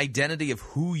get an identity of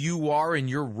who you are and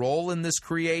your role in this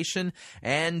creation.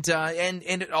 And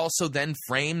it also then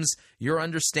frames your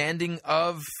understanding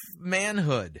of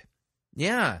manhood.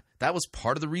 Yeah, that was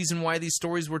part of the reason why these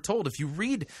stories were told. If you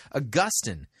read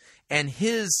Augustine and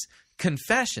his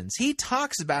Confessions, he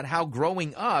talks about how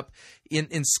growing up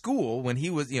in school, when he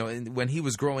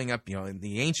was growing up, in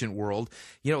the ancient world,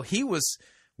 he was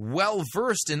well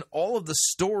versed in all of the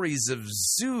stories of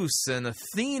Zeus and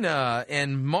Athena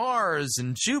and Mars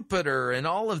and Jupiter and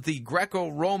all of the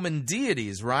Greco-Roman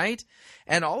deities, right?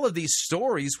 And all of these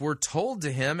stories were told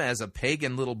to him as a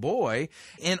pagan little boy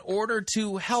in order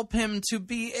to help him to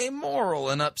be a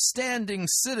moral and upstanding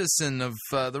citizen of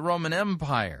the Roman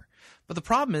Empire. But the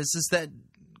problem is that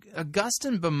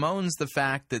Augustine bemoans the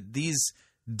fact that these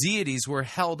deities were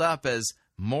held up as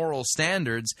moral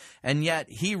standards, and yet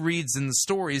he reads in the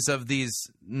stories of these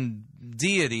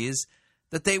deities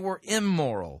that they were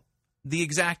immoral, the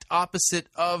exact opposite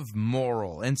of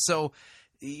moral. And so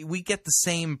we get the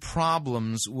same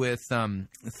problems with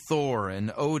Thor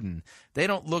and Odin. They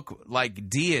don't look like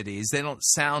deities. They don't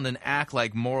sound and act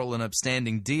like moral and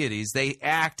upstanding deities. They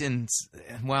act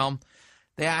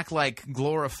they act like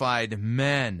glorified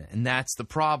men, and that's the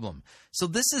problem. So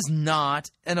this is not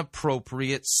an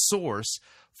appropriate source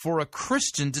for a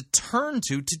Christian to turn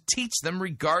to teach them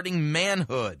regarding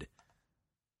manhood.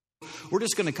 We're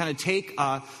just going to kind of take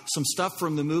some stuff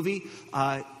from the movie.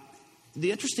 The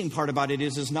interesting part about it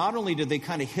is not only did they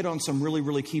kind of hit on some really,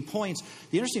 really key points,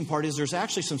 the interesting part is there's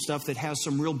actually some stuff that has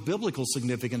some real biblical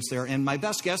significance there. And my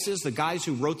best guess is the guys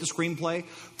who wrote the screenplay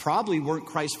probably weren't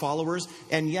Christ followers,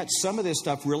 and yet some of this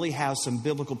stuff really has some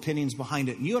biblical pinnings behind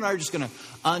it. And you and I are just going to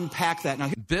unpack that.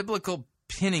 Now, biblical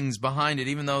pinnings behind it,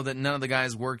 even though that none of the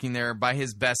guys working there, by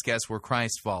his best guess, were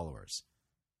Christ followers.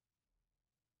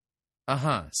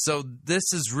 So this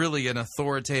is really an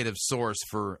authoritative source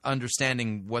for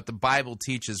understanding what the Bible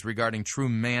teaches regarding true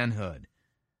manhood.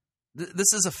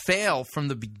 This is a fail from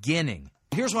the beginning.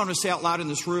 Here's what I'm going to say out loud in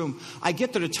this room. I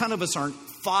get that a ton of us aren't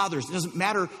fathers. It doesn't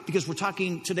matter because we're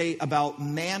talking today about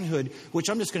manhood, which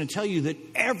I'm just going to tell you that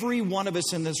every one of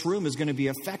us in this room is going to be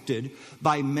affected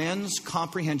by men's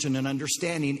comprehension and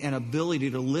understanding and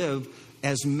ability to live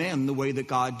as men the way that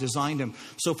God designed them.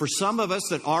 So for some of us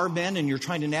that are men and you're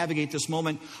trying to navigate this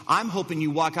moment, I'm hoping you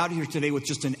walk out of here today with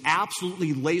just an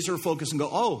absolutely laser focus and go,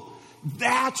 oh,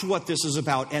 that's what this is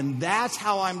about. And that's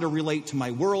how I'm to relate to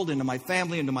my world and to my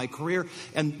family and to my career.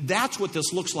 And that's what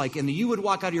this looks like. And you would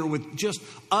walk out here with just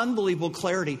unbelievable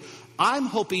clarity. I'm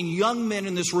hoping young men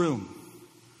in this room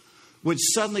would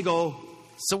suddenly go,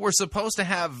 so we're supposed to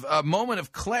have a moment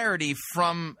of clarity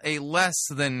from a less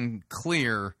than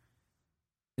clear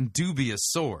and dubious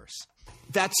source.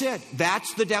 That's it.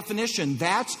 That's the definition.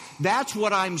 That's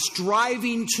what I'm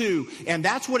striving to. And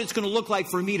that's what it's going to look like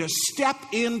for me to step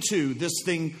into this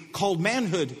thing called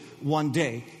manhood one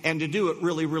day and to do it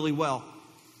really, really well.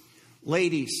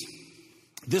 Ladies,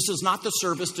 this is not the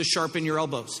service to sharpen your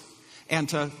elbows and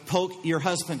to poke your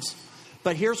husbands.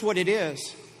 But here's what it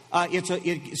is.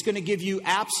 It's going to give you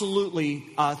absolutely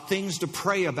things to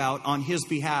pray about on his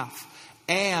behalf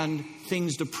and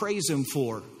things to praise him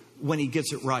for when he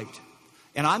gets it right.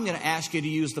 And I'm going to ask you to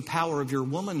use the power of your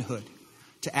womanhood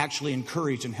to actually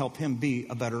encourage and help him be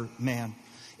a better man.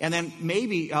 And then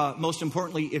maybe, most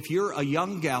importantly, if you're a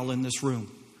young gal in this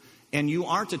room and you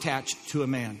aren't attached to a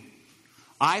man,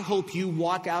 I hope you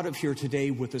walk out of here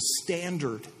today with a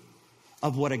standard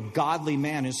of what a godly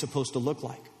man is supposed to look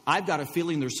like. I've got a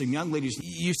feeling there's some young ladies.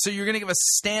 So you're going to give a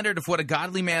standard of what a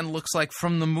godly man looks like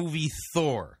from the movie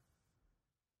Thor.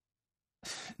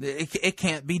 It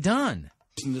can't be done.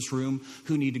 In this room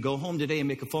who need to go home today and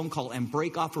make a phone call and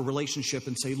break off a relationship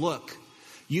and say, look,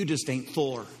 you just ain't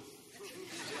Thor.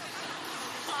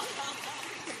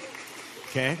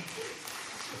 Okay?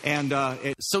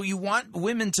 And so you want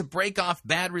women to break off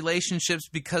bad relationships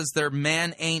because their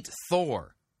man ain't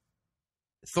Thor.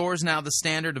 Thor's now the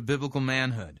standard of biblical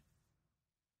manhood.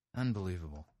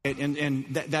 Unbelievable. And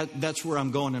that's where I'm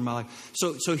going in my life.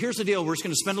 So here's the deal. We're just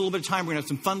going to spend a little bit of time. We're going to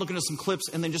have some fun looking at some clips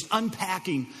and then just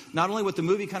unpacking not only what the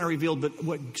movie kind of revealed, but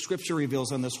what Scripture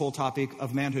reveals on this whole topic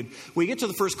of manhood. We get to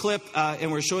the first clip, and we're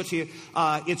going to show it to you.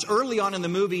 It's early on in the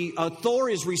movie. Thor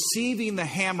is receiving the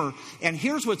hammer. And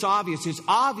here's what's obvious. It's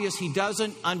obvious he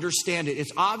doesn't understand it.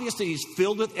 It's obvious that he's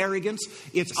filled with arrogance.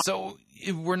 So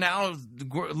we're now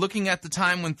looking at the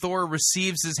time when Thor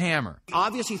receives his hammer.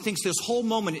 Obviously, he thinks this whole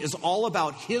moment is all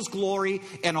about his glory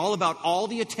and all about all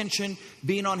the attention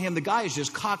being on him. The guy is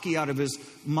just cocky out of his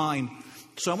mind.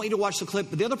 So I want you to watch the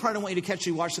clip. But the other part I want you to catch,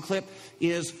 you watch the clip,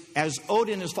 is as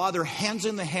Odin, his father, hands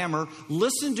in the hammer,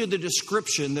 listen to the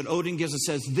description that Odin gives. It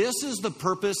says, this is the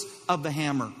purpose of the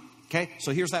hammer. Okay,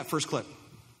 so here's that first clip.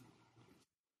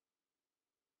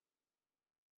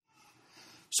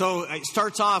 So it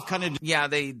starts off kind of... Yeah,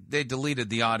 they deleted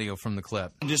the audio from the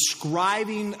clip.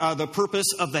 Describing the purpose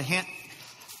of the hand...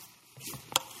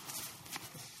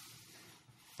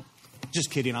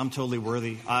 Just kidding, I'm totally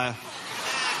worthy.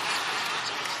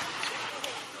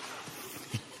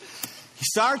 He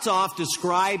starts off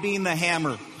describing the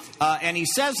hammer. And he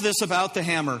says this about the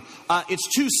hammer. It's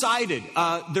two-sided.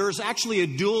 There's actually a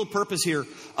dual purpose here.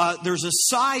 There's a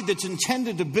side that's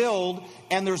intended to build,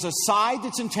 and there's a side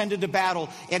that's intended to battle.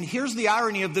 And here's the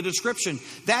irony of the description.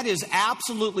 That is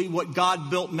absolutely what God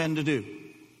built men to do.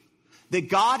 That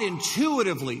God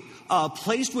intuitively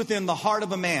placed within the heart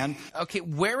of a man. Okay,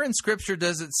 where in Scripture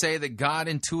does it say that God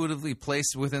intuitively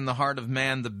placed within the heart of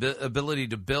man the ability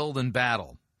to build and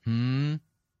battle?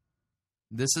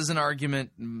 This is an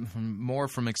argument more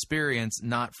from experience,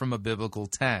 not from a biblical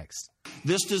text.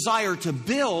 This desire to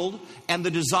build and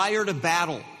the desire to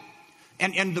battle.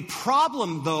 And the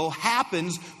problem, though,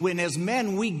 happens when, as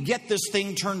men, we get this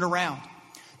thing turned around.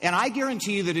 And I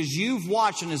guarantee you that as you've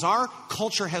watched and as our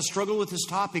culture has struggled with this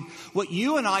topic, what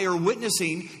you and I are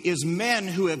witnessing is men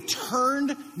who have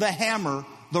turned the hammer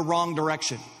the wrong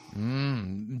direction.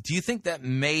 Do you think that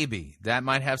maybe that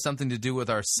might have something to do with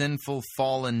our sinful,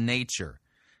 fallen nature?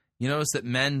 You notice that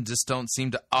men just don't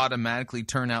seem to automatically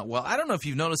turn out well. I don't know if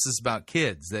you've noticed this about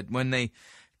kids, that when they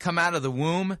come out of the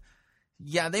womb,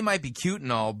 yeah, they might be cute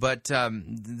and all, but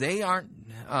they aren't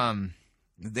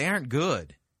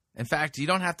good. In fact, you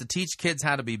don't have to teach kids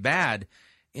how to be bad.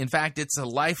 In fact, it's a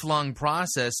lifelong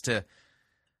process to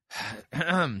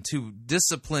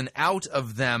discipline out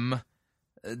of them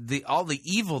all the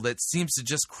evil that seems to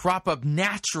just crop up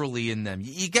naturally in them.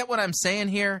 You get what I'm saying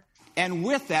here? And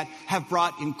with that have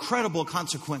brought incredible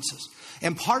consequences.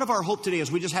 And part of our hope today,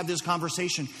 as we just had this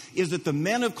conversation, is that the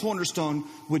men of Cornerstone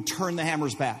would turn the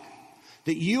hammers back.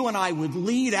 That you and I would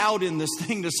lead out in this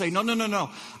thing to say,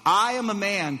 no. I am a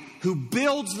man who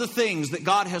builds the things that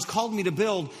God has called me to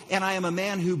build, and I am a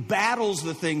man who battles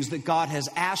the things that God has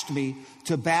asked me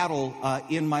to battle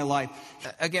in my life.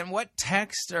 Again, what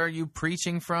text are you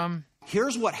preaching from?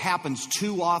 Here's what happens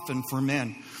too often for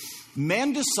men.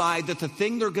 Men decide that the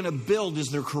thing they're going to build is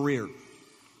their career.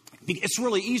 It's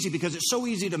really easy because it's so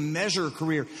easy to measure a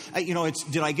career.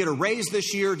 Did I get a raise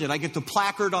this year? Did I get the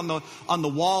placard on the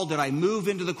wall? Did I move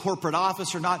into the corporate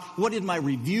office or not? What did my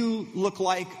review look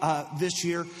like this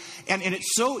year? And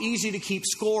it's so easy to keep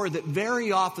score that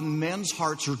very often men's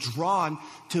hearts are drawn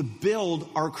to build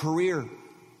our career.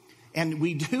 And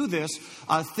we do this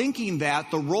thinking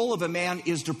that the role of a man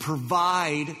is to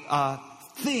provide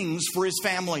things for his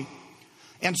family.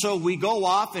 And so we go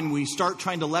off and we start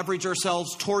trying to leverage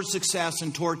ourselves toward success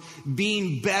and toward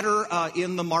being better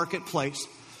in the marketplace.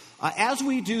 As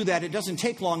we do that, it doesn't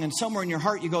take long, and somewhere in your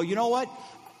heart you go, you know what?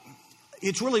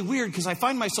 It's really weird because I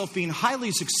find myself being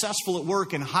highly successful at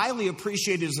work and highly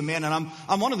appreciated as a man, and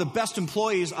I'm one of the best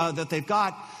employees that they've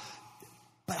got.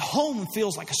 But home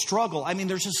feels like a struggle. I mean,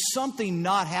 there's just something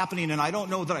not happening, and I don't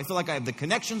know that I feel like I have the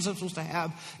connections I'm supposed to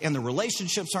have, and the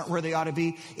relationships aren't where they ought to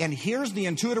be. And here's the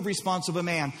intuitive response of a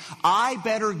man. I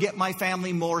better get my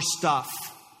family more stuff.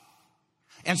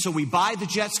 And so we buy the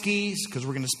jet skis because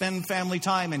we're going to spend family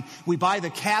time, and we buy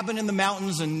the cabin in the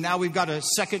mountains, and now we've got a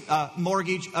second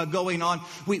mortgage going on.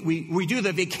 We do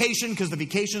the vacation because the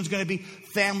vacation is going to be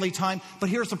family time. But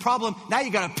here's the problem. Now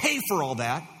you got to pay for all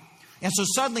that. And so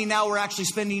suddenly now we're actually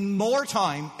spending more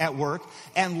time at work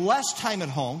and less time at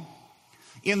home.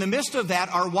 In the midst of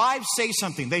that, our wives say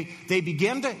something. They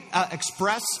begin to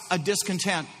express a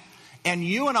discontent. And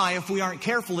you and I, if we aren't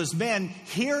careful as men,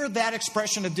 hear that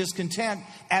expression of discontent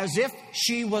as if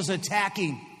she was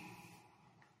attacking.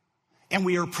 And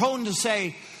we are prone to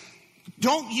say,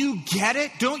 don't you get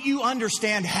it? Don't you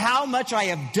understand how much I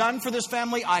have done for this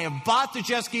family? I have bought the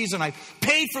jet skis and I've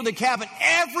paid for the cabin.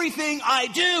 Everything I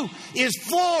do is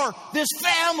for this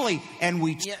family. And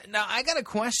now I got a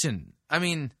question. I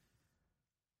mean,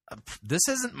 this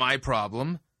isn't my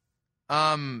problem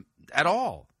at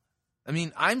all. I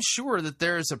mean, I'm sure that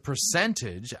there's a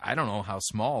percentage, I don't know how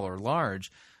small or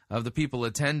large, of the people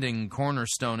attending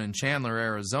Cornerstone in Chandler,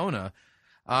 Arizona,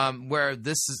 where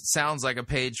this sounds like a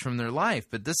page from their life,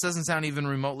 but this doesn't sound even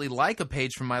remotely like a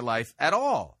page from my life at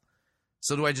all.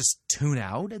 So do I just tune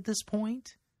out at this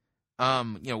point?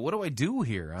 What do I do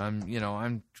here?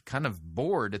 I'm kind of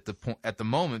bored at the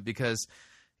moment because,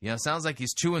 it sounds like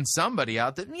he's chewing somebody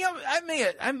out that,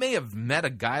 I may have met a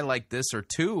guy like this or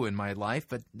two in my life,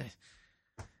 but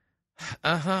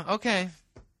okay.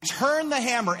 Turn the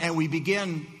hammer and we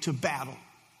begin to battle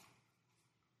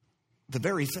the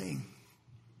very thing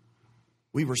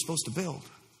we were supposed to build.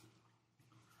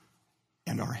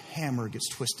 And our hammer gets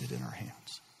twisted in our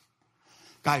hands.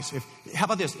 Guys, how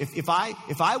about this? If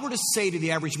I were to say to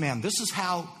the average man, this is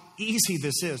how easy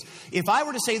this is. If I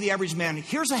were to say to the average man,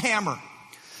 here's a hammer,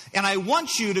 and I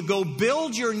want you to go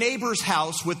build your neighbor's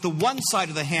house with the one side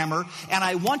of the hammer, and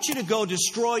I want you to go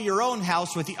destroy your own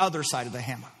house with the other side of the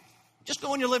hammer. Just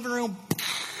go in your living room.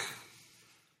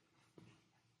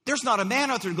 There's not a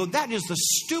man out there to go, that is the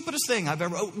stupidest thing I've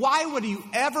ever... Why would you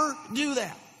ever do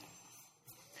that?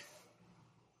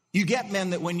 You get men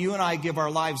that when you and I give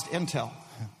our lives to intel,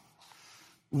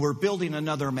 we're building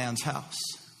another man's house.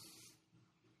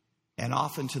 And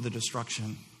often to the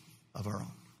destruction of our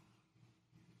own.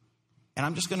 And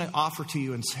I'm just going to offer to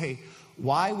you and say,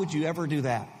 why would you ever do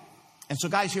that? And so,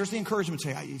 guys, here's the encouragement.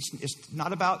 It's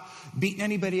not about beating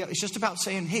anybody up. It's just about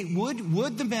saying, hey,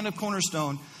 would the men of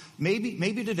Cornerstone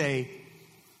maybe today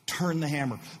turn the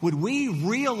hammer? Would we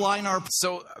realign our...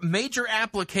 So, major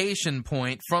application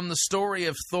point from the story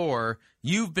of Thor.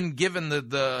 You've been given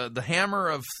the hammer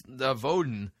of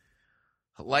Odin,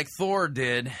 like Thor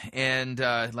did, and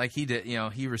like he did,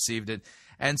 he received it.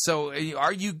 And so,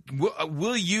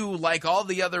 will you, like all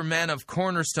the other men of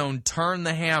Cornerstone, turn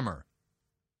the hammer?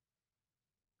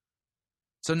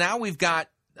 So now we've got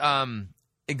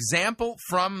example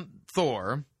from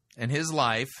Thor and his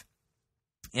life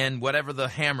and whatever the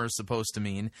hammer is supposed to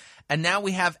mean. And now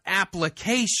we have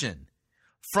application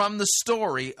from the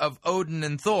story of Odin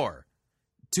and Thor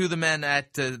to the men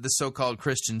at the so-called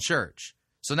Christian church.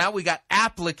 So now we got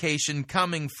application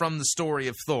coming from the story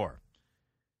of Thor.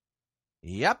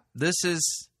 Yep, this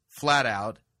is flat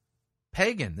out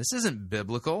pagan. This isn't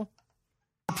biblical.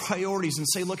 Priorities and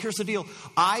say, look, here's the deal.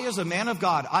 I, as a man of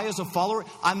God, I, as a follower,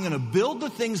 I'm going to build the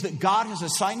things that God has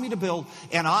assigned me to build,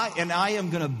 and I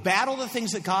am going to battle the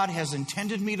things that God has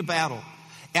intended me to battle.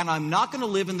 And I'm not going to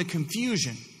live in the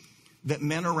confusion that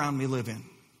men around me live in.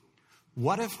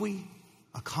 What if we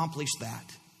accomplish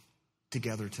that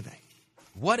together today?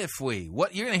 What if we?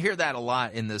 You're going to hear that a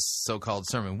lot in this so-called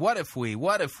sermon. What if we?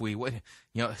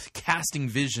 Casting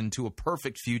vision to a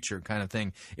perfect future kind of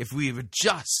thing. If we would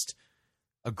just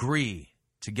agree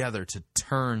together to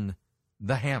turn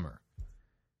the hammer.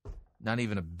 Not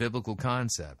even a biblical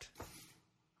concept.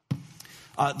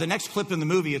 The next clip in the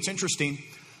movie, it's interesting.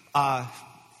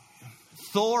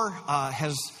 Thor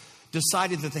has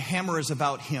decided that the hammer is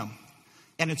about him.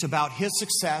 And it's about his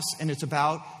success, and it's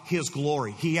about his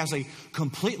glory. He has a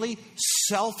completely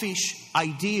selfish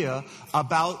idea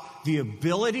about the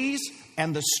abilities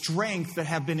and the strength that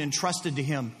have been entrusted to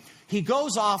him. He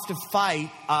goes off to fight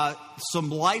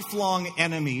some lifelong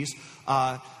enemies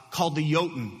called the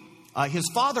Jotun. His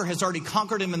father has already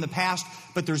conquered him in the past,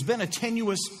 but there's been a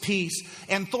tenuous peace.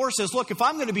 And Thor says, look, if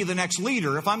I'm going to be the next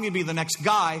leader, if I'm going to be the next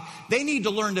guy, they need to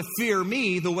learn to fear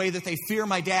me the way that they fear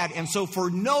my dad. And so for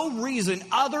no reason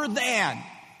other than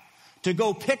to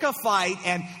go pick a fight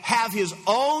and have his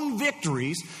own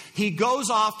victories, he goes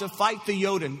off to fight the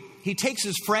Jotun. He takes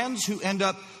his friends who end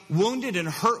up wounded and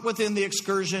hurt within the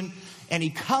excursion, and he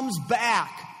comes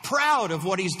back proud of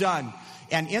what he's done.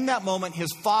 And in that moment,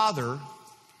 his father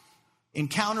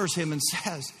encounters him and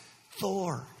says,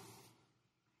 Thor,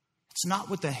 it's not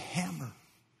what the hammer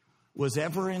was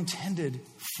ever intended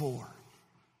for.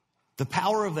 The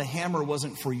power of the hammer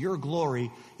wasn't for your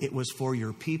glory, it was for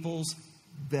your people's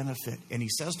benefit. And he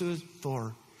says to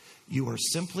Thor, you are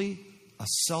simply a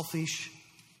selfish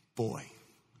boy.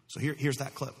 So here's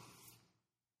that clip.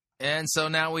 And so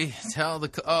now we tell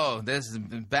this is a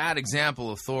bad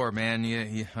example of Thor, man.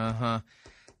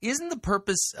 Isn't the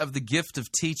purpose of the gift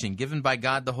of teaching given by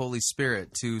God the Holy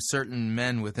Spirit to certain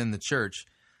men within the church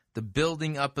the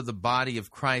building up of the body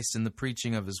of Christ and the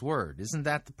preaching of his word? Isn't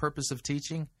that the purpose of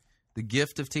teaching? The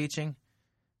gift of teaching?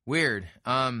 Weird.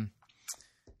 10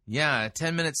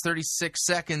 minutes, 36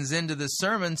 seconds into the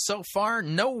sermon. So far,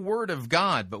 no word of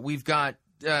God, but we've got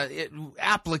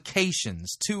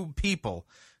applications to people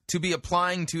to be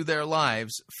applying to their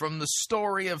lives from the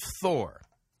story of Thor.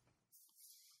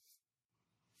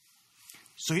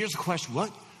 So here's the question.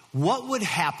 What would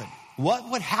happen?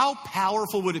 How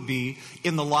powerful would it be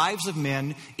in the lives of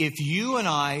men if you and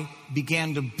I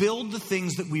began to build the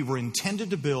things that we were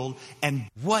intended to build? And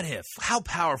what if? How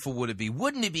powerful would it be?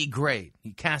 Wouldn't it be great?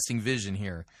 Casting vision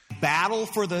here. Battle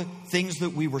for the things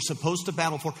that we were supposed to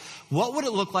battle for. What would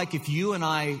it look like if you and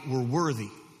I were worthy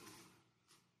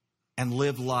and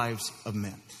lived lives of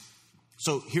men?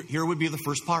 So here would be the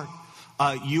first part.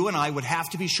 You and I would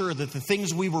have to be sure that the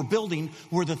things we were building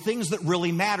were the things that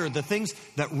really mattered, the things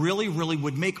that really, really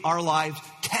would make our lives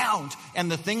count, and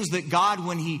the things that God,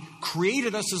 when He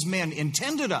created us as men,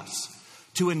 intended us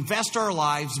to invest our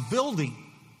lives building.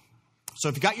 So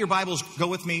if you got your Bibles, go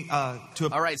with me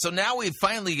All right, so now we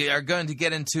finally are going to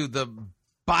get into the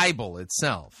Bible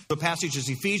itself. The passage is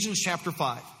Ephesians chapter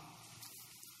 5.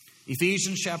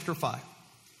 Ephesians chapter 5.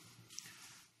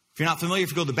 If you're not familiar,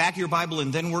 if you go to the back of your Bible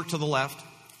and then work to the left.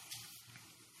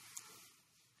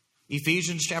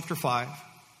 Ephesians chapter 5.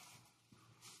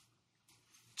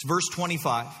 It's verse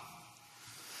 25.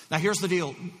 Now here's the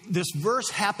deal. This verse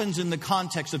happens in the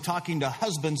context of talking to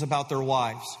husbands about their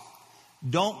wives.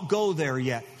 Don't go there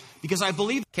yet, because I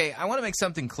believe... Okay, I want to make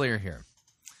something clear here.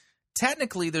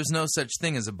 Technically, there's no such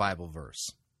thing as a Bible verse.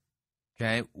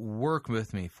 Okay, work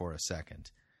with me for a second.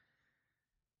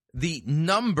 The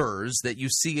numbers that you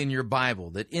see in your Bible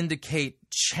that indicate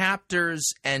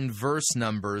chapters and verse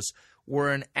numbers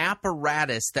were an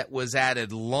apparatus that was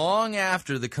added long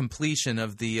after the completion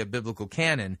of the biblical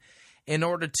canon in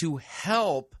order to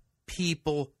help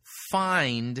people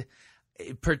find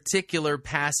particular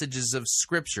passages of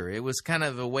Scripture. It was kind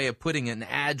of a way of putting an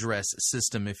address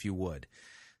system, if you would.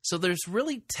 So there's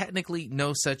really technically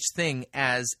no such thing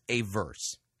as a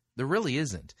verse. There really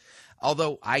isn't.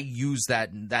 Although I use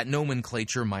that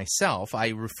nomenclature myself, I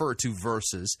refer to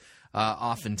verses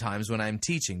oftentimes when I'm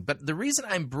teaching. But the reason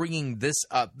I'm bringing this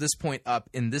point up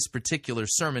in this particular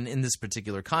sermon, in this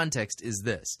particular context, is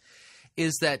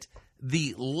that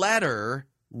the letter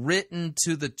written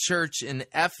to the church in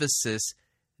Ephesus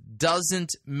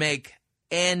doesn't make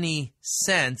any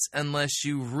sense unless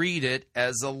you read it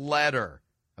as a letter,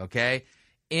 okay,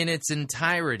 in its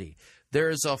entirety.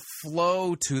 There's a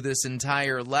flow to this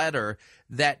entire letter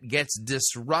that gets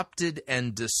disrupted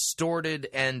and distorted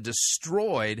and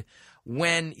destroyed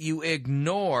when you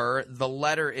ignore the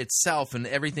letter itself and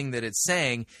everything that it's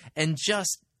saying and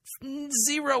just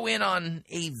zero in on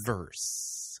a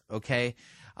verse, okay?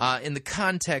 In the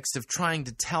context of trying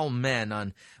to tell men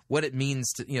on what it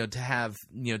means to, to have,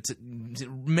 to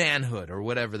manhood or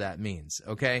whatever that means,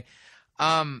 okay?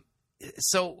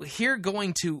 So here,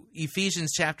 going to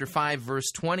Ephesians chapter 5, verse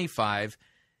 25,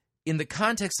 in the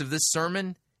context of this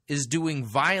sermon, is doing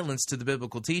violence to the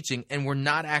biblical teaching, and we're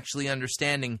not actually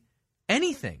understanding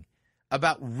anything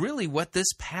about really what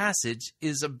this passage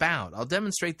is about. I'll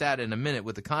demonstrate that in a minute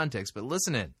with the context, but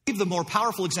listen in. The more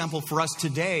powerful example for us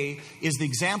today is the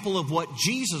example of what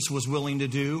Jesus was willing to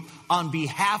do on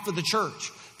behalf of the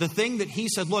church. The thing that he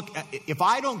said, look, if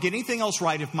I don't get anything else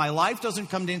right, if my life doesn't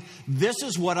come in, this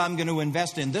is what I'm going to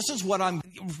invest in. This is what I'm...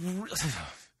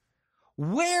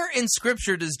 Where in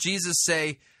Scripture does Jesus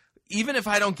say, even if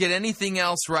I don't get anything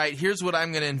else right, here's what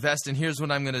I'm going to invest in, here's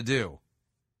what I'm going to do?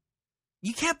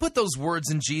 You can't put those words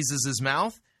in Jesus'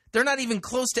 mouth. They're not even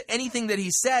close to anything that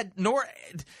he said, nor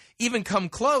even come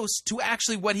close to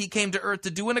actually what he came to earth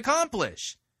to do and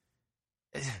accomplish.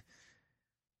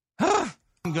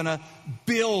 I'm going to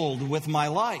build with my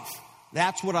life.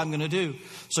 That's what I'm going to do.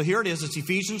 So here it is. It's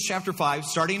Ephesians chapter 5,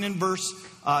 starting in verse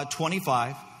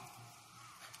 25.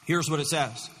 Here's what it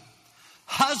says.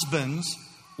 Husbands,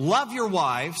 love your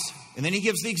wives. And then he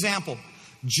gives the example.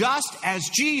 Just as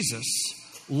Jesus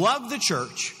loved the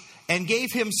church and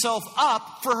gave himself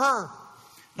up for her.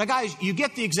 Now, guys, you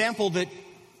get the example that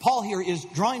Paul here is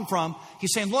drawing from.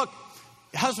 He's saying, look,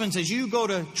 husbands, as you go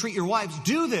to treat your wives,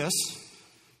 do this,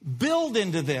 build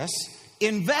into this,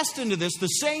 invest into this the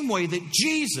same way that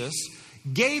Jesus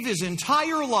gave his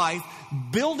entire life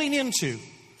building into,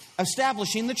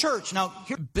 establishing the church. Now,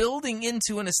 building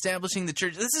into and establishing the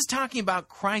church. This is talking about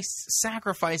Christ's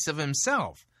sacrifice of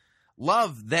himself.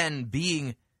 Love then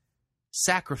being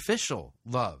sacrificial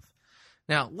love.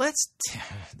 Now, let's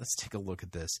take a look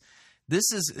at this.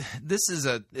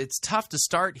 It's tough to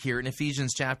start here in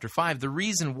Ephesians chapter 5. The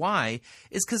reason why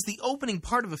is because the opening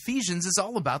part of Ephesians is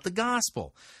all about the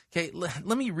gospel. Okay,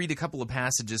 let me read a couple of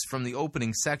passages from the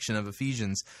opening section of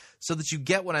Ephesians so that you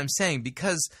get what I'm saying,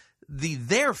 because the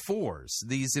therefores,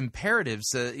 these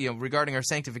imperatives regarding our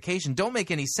sanctification, don't make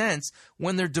any sense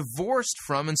when they're divorced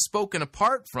from and spoken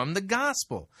apart from the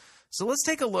gospel. So let's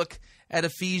take a look at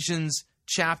Ephesians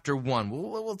chapter 1.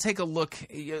 We'll take a look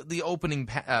at the opening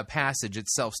passage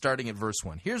itself, starting at verse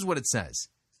 1. Here's what it says.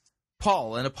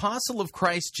 Paul, an apostle of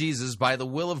Christ Jesus, by the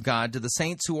will of God, to the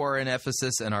saints who are in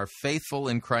Ephesus and are faithful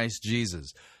in Christ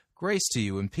Jesus. Grace to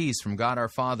you and peace from God our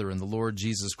Father and the Lord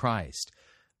Jesus Christ.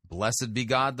 Blessed be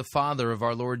God, the Father of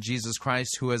our Lord Jesus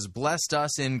Christ, who has blessed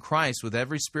us in Christ with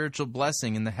every spiritual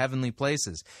blessing in the heavenly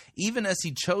places, even as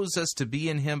he chose us to be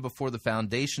in him before the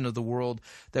foundation of the world,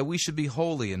 that we should be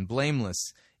holy and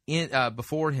blameless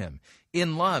before him.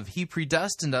 In love, he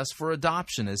predestined us for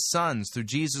adoption as sons through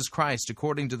Jesus Christ,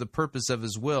 according to the purpose of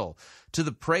his will, to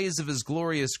the praise of his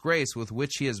glorious grace with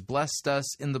which he has blessed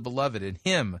us in the Beloved. In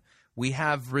him we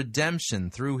have redemption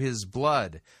through his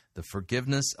blood, the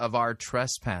forgiveness of our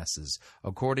trespasses,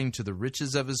 according to the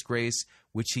riches of his grace,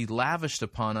 which he lavished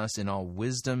upon us in all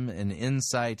wisdom and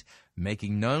insight,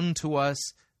 making known to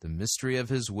us the mystery of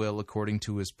his will, according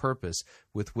to his purpose,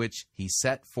 with which he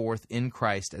set forth in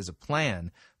Christ as a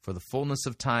plan for the fullness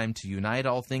of time to unite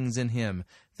all things in him,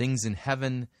 things in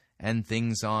heaven and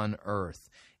things on earth.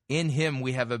 In him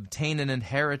we have obtained an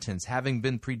inheritance, having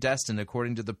been predestined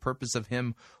according to the purpose of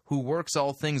him who works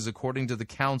all things according to the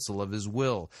counsel of his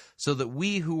will, so that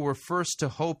we who were first to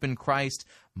hope in Christ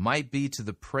might be to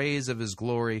the praise of his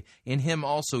glory. In him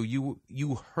also you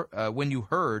when you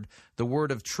heard the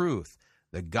word of truth,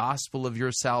 the gospel of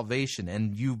your salvation,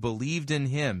 and you believed in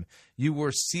him, you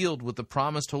were sealed with the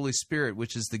promised Holy Spirit,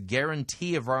 which is the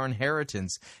guarantee of our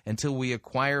inheritance until we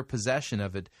acquire possession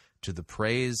of it to the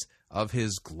praise of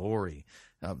his glory.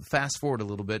 Fast forward a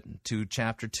little bit to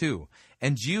chapter 2.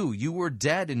 And you were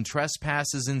dead in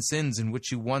trespasses and sins in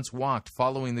which you once walked,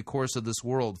 following the course of this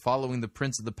world, following the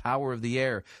prince of the power of the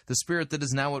air, the spirit that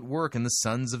is now at work in the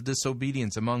sons of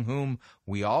disobedience, among whom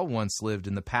we all once lived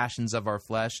in the passions of our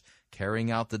flesh, carrying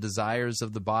out the desires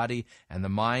of the body and the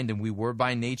mind, and we were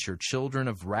by nature children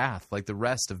of wrath like the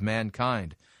rest of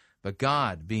mankind. But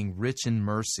God, being rich in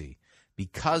mercy,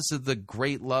 because of the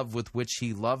great love with which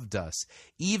he loved us,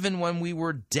 even when we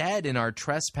were dead in our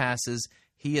trespasses,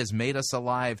 he has made us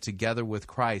alive together with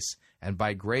Christ, and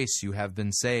by grace you have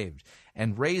been saved,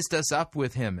 and raised us up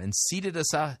with him, and seated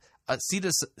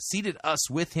us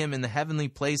with him in the heavenly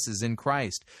places in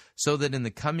Christ, so that in the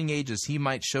coming ages he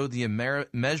might show the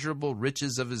immeasurable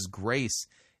riches of his grace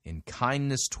in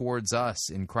kindness towards us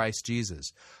in Christ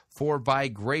Jesus. For by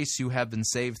grace you have been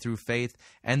saved through faith,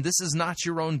 and this is not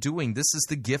your own doing, this is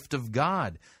the gift of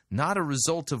God, not a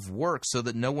result of work, so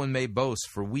that no one may boast,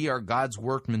 for we are God's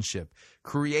workmanship,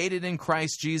 created in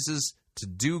Christ Jesus to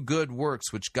do good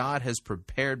works, which God has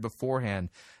prepared beforehand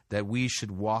that we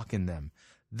should walk in them.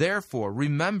 Therefore,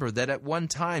 remember that at one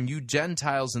time you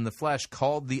Gentiles in the flesh,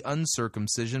 called the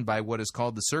uncircumcision by what is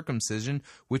called the circumcision,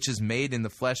 which is made in the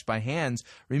flesh by hands,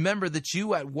 remember that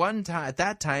you at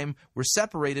that time were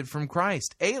separated from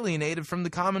Christ, alienated from the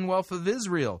commonwealth of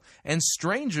Israel, and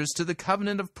strangers to the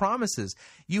covenant of promises.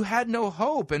 You had no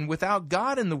hope and without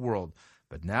God in the world.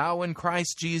 But now in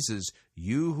Christ Jesus,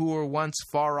 you who were once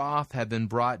far off have been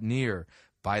brought near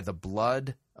by the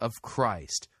blood of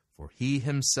Christ. For he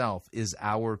himself is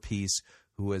our peace,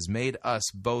 who has made us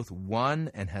both one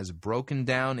and has broken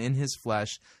down in his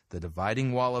flesh the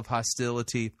dividing wall of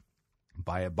hostility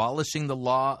by abolishing the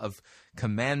law of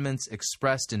commandments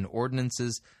expressed in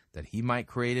ordinances, that he might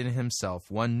create in himself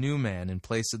one new man in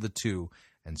place of the two,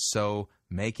 and so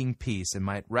making peace, and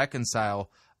might reconcile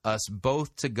us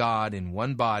both to God in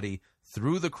one body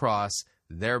through the cross,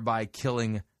 thereby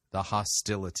killing the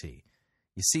hostility.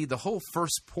 You see, the whole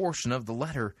first portion of the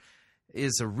letter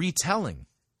is a retelling,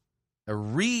 a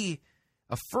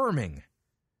reaffirming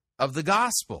of the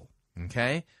gospel,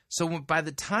 okay? So by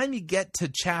the time you get to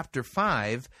chapter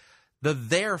 5, the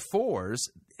therefores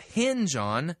hinge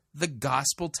on the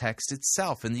gospel text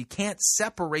itself, and you can't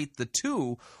separate the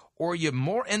two, or you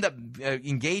end up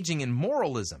engaging in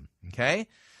moralism, okay?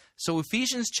 So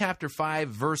Ephesians chapter 5,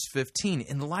 verse 15,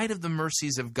 in light of the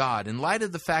mercies of God, in light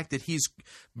of the fact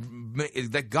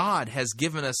that God has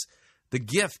given us the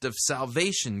gift of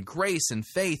salvation, grace, and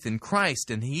faith in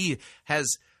Christ, and he has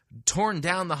torn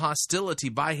down the hostility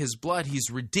by his blood,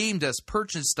 he's redeemed us,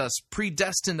 purchased us,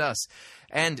 predestined us,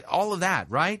 and all of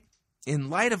that, right? In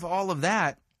light of all of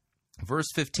that, verse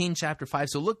 15, chapter 5,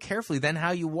 so look carefully then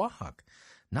how you walk,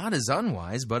 not as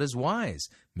unwise, but as wise,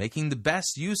 making the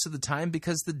best use of the time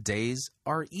because the days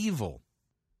are evil.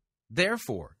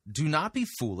 Therefore, do not be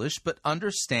foolish, but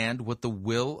understand what the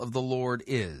will of the Lord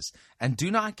is. And do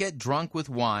not get drunk with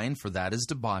wine, for that is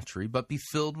debauchery, but be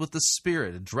filled with the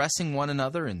Spirit, addressing one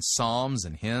another in psalms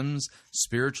and hymns,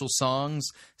 spiritual songs,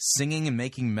 singing and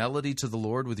making melody to the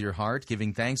Lord with your heart,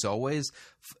 giving thanks always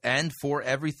and for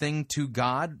everything to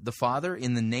God the Father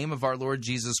in the name of our Lord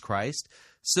Jesus Christ,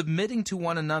 submitting to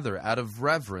one another out of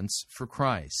reverence for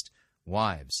Christ.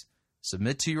 Wives,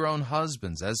 submit to your own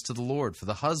husbands as to the Lord, for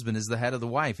the husband is the head of the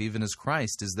wife, even as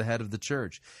Christ is the head of the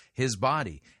church, his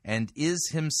body, and is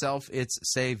himself its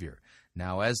Savior.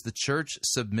 Now as the church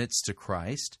submits to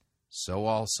Christ, so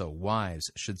also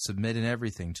wives should submit in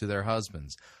everything to their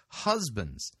husbands.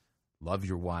 Husbands, love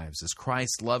your wives as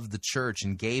Christ loved the church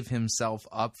and gave himself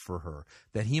up for her,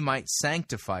 that he might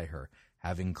sanctify her,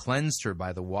 having cleansed her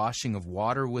by the washing of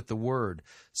water with the word,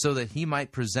 so that he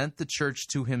might present the church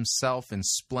to himself in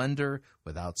splendor,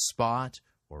 without spot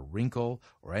or wrinkle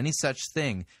or any such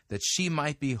thing, that she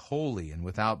might be holy and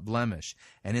without blemish.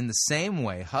 And in the same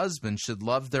way, husbands should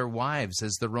love their wives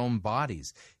as their own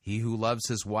bodies. He who loves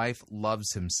his wife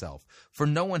loves himself. For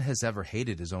no one has ever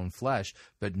hated his own flesh,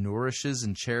 but nourishes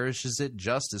and cherishes it,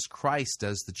 just as Christ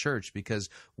does the church, because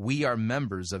we are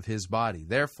members of his body.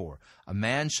 Therefore, a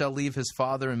man shall leave his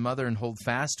father and mother and hold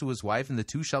fast to his wife, and the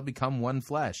two shall become one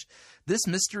flesh. This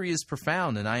mystery is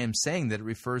profound, and I am saying that it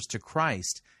refers to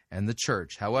Christ and the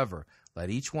church. However, let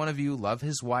each one of you love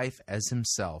his wife as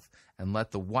himself, and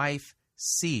let the wife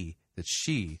see that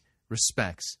she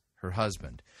respects her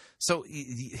husband. So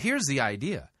here's the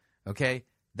idea, okay?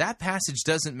 That passage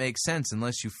doesn't make sense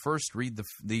unless you first read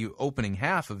the opening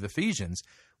half of Ephesians,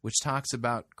 which talks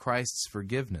about Christ's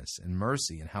forgiveness and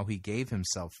mercy and how he gave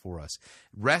himself for us,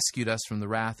 rescued us from the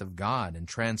wrath of God and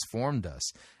transformed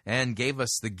us and gave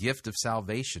us the gift of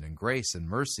salvation and grace and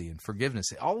mercy and forgiveness.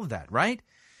 All of that, right?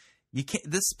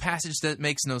 This passage that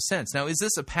makes no sense. Now, is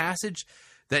this a passage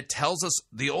that tells us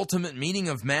the ultimate meaning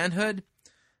of manhood?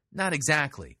 Not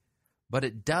exactly. But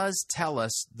it does tell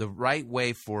us the right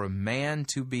way for a man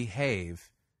to behave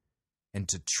and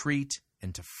to treat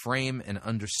and to frame and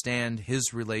understand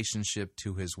his relationship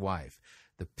to his wife.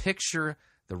 The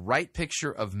right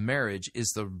picture of marriage is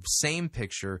the same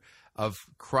picture of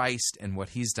Christ and what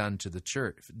he's done to the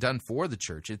church, done for the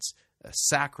church. It's a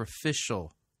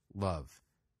sacrificial love.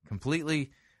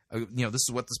 Completely, this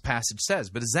is what this passage says.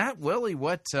 But is that really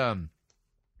what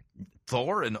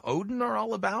Thor and Odin are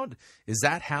all about? Is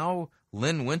that how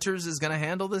Linn Winters is going to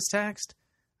handle this text?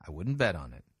 I wouldn't bet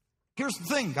on it. Here's the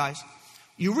thing, guys.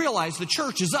 You realize the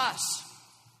church is us.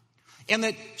 And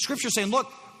that Scripture's saying,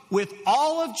 look, with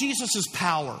all of Jesus'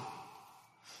 power,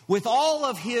 with all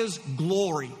of his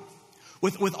glory,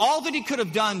 with all that he could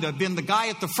have done to have been the guy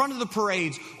at the front of the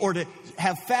parades or to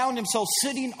have found himself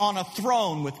sitting on a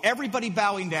throne with everybody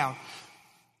bowing down,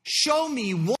 show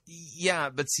me what... Yeah,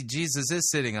 but see, Jesus is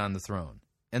sitting on the throne.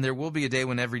 And there will be a day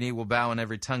when every knee will bow and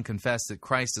every tongue confess that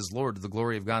Christ is Lord to the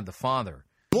glory of God the Father.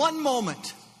 One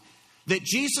moment that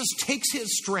Jesus takes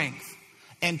his strength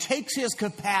and takes his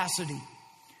capacity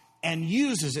and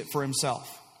uses it for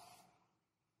himself.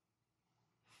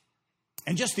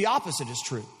 And just the opposite is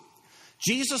true.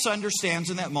 Jesus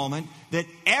understands in that moment that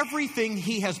everything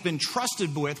he has been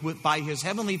trusted with by his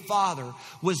heavenly Father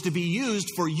was to be used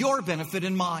for your benefit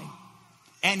and mine.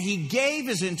 And he gave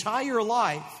his entire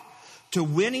life to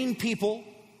winning people,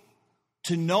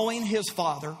 to knowing his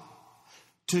Father,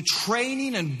 to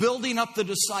training and building up the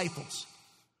disciples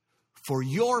for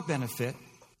your benefit.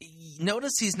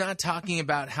 Notice he's not talking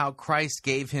about how Christ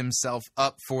gave himself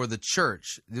up for the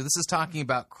church. This is talking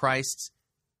about Christ's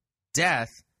death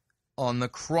on the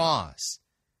cross.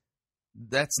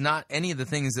 That's not any of the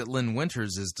things that Linn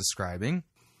Winters is describing.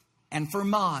 And for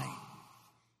mine.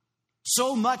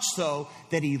 So much so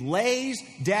that he lays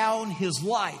down his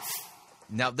life.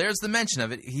 Now, there's the mention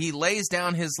of it. He lays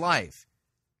down his life.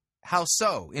 How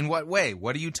so? In what way?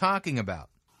 What are you talking about?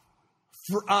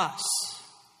 For us.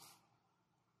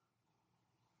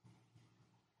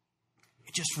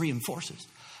 It just reinforces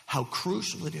how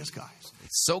crucial it is, guys.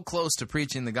 It's so close to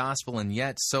preaching the gospel and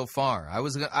yet so far. I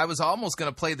was almost going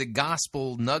to play the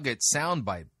gospel nugget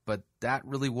soundbite, but that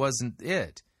really wasn't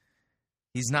it.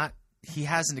 He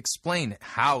hasn't explained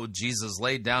how Jesus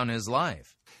laid down his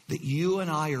life. That you and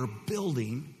I are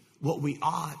building what we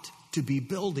ought to be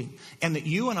building. And that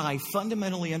you and I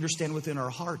fundamentally understand within our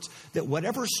hearts that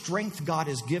whatever strength God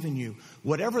has given you,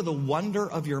 whatever the wonder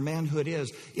of your manhood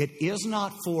is, it is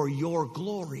not for your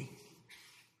glory.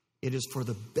 It is for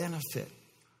the benefit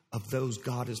of those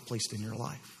God has placed in your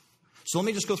life. So let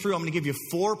me just go through. I'm going to give you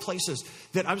 4 places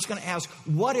that I'm just going to ask,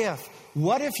 what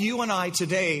if you and I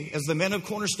today, as the men of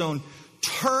Cornerstone,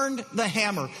 turned the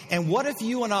hammer? And what if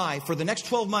you and I, for the next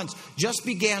 12 months, just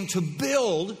began to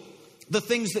build the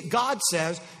things that God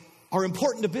says are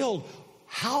important to build?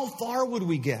 How far would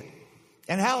we get?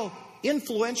 And how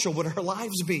influential would our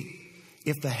lives be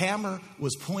if the hammer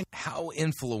was pointed? How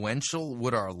influential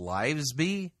would our lives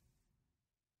be?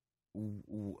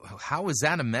 How is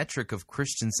that a metric of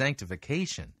Christian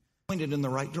sanctification? Pointed in the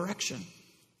right direction.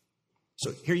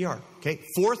 So here you are, okay?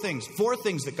 4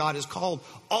 things that God has called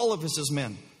all of us as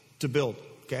men to build,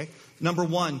 okay? Number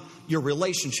 1, your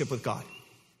relationship with God.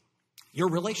 Your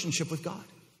relationship with God.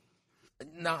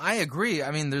 Now, I agree.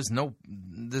 I mean, there's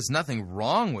nothing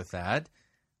wrong with that.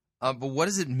 But what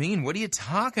does it mean? What are you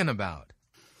talking about?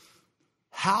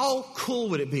 How cool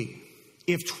would it be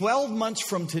if 12 months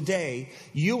from today,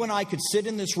 you and I could sit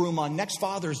in this room on next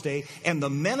Father's Day and the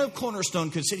men of Cornerstone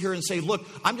could sit here and say, look,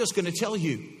 I'm just going to tell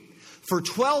you, for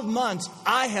 12 months,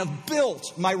 I have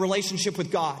built my relationship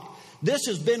with God. This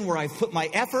has been where I've put my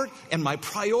effort and my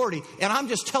priority. And I'm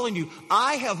just telling you,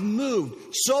 I have moved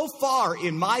so far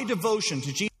in my devotion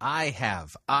to Jesus. I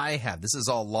have. This is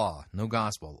all law, no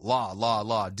gospel.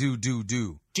 Law.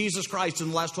 Do. Jesus Christ in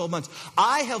the last 12 months.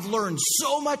 I have learned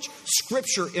so much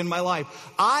scripture in my life.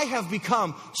 I have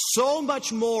become so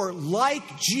much more like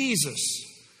Jesus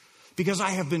because I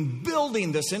have been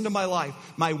building this into my life.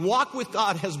 My walk with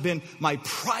God has been my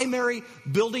primary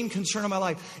building concern in my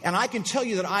life. And I can tell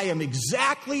you that I am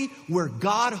exactly where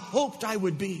God hoped I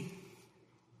would be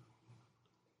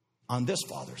on this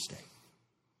Father's Day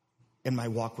in my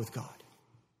walk with God.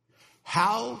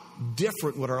 How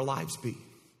different would our lives be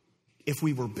if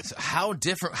we were... How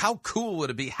different, how cool would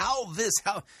it be?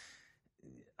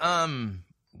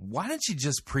 why don't you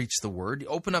just preach the word?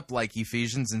 Open up like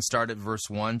Ephesians and start at verse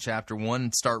 1, chapter 1,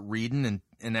 and start reading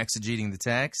and exegeting the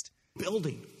text.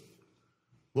 Building.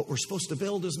 What we're supposed to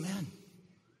build as men.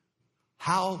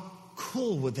 How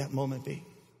cool would that moment be?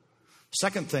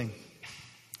 Second thing,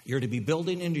 you're to be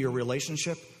building into your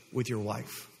relationship with your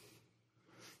wife.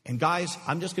 And guys,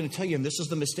 I'm just going to tell you, and this is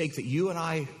the mistake that you and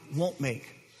I won't make,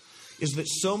 is that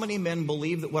so many men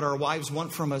believe that what our wives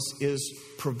want from us is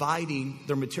providing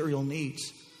their material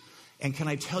needs. And can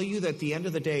I tell you that at the end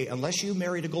of the day, unless you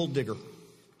married a gold digger,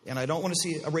 and I don't want to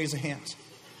see a raise of hands,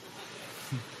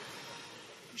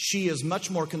 she is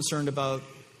much more concerned about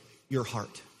your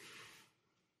heart.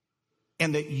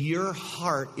 And that your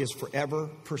heart is forever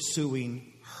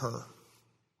pursuing her.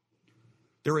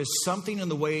 There is something in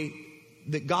the way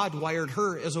that God wired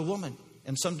her as a woman.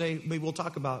 And someday maybe we'll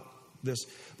talk about this.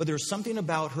 But there's something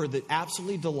about her that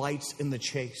absolutely delights in the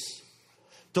chase.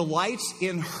 Delights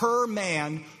in her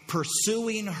man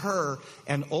pursuing her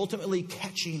and ultimately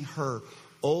catching her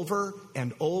over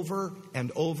and over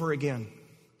and over again.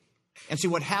 And see,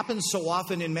 what happens so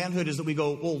often in manhood is that we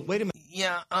go, well, wait a minute.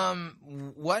 Yeah,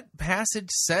 what passage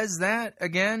says that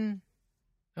again?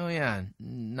 Oh, yeah,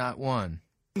 not one.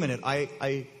 Wait a minute,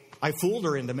 I fooled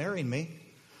her into marrying me.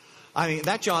 I mean,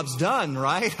 that job's done,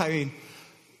 right? I mean,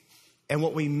 and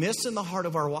what we miss in the heart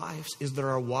of our wives is that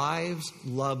our wives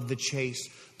love the chase.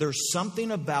 There's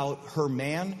something about her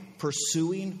man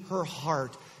pursuing her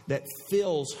heart that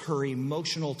fills her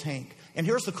emotional tank. And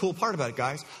here's the cool part about it,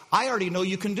 guys. I already know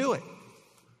you can do it.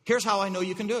 Here's how I know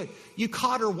you can do it. You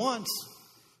caught her once.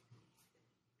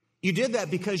 You did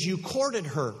that because you courted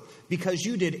her, because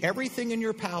you did everything in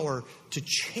your power to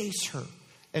chase her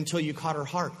until you caught her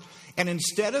heart. And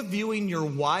instead of viewing your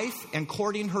wife and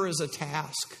courting her as a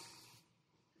task,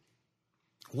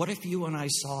 what if you and I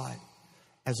saw it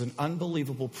as an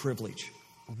unbelievable privilege?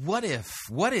 What is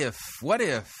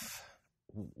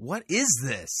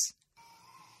this?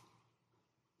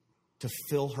 To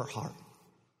fill her heart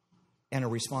and a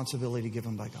responsibility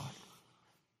given by God.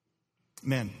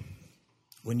 Men,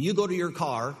 when you go to your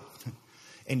car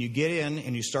and you get in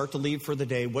and you start to leave for the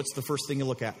day, what's the first thing you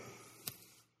look at?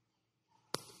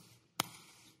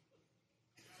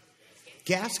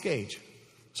 Gas gauge.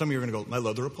 Some of you are going to go, my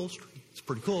leather upholstery. It's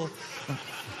pretty cool.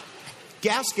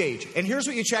 Gas gauge. And here's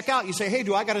what you check out. You say, hey,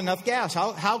 do I got enough gas?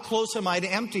 How close am I to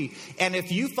empty? And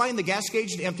if you find the gas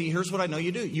gauge to empty, here's what I know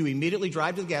you do. You immediately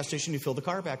drive to the gas station, you fill the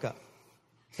car back up.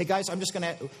 Hey, guys, I'm just going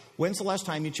to, when's the last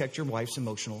time you checked your wife's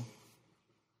emotional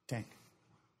tank?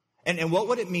 And what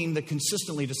would it mean that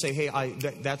consistently to say, hey,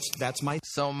 that's my...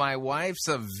 So my wife's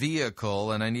a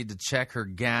vehicle and I need to check her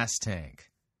gas tank.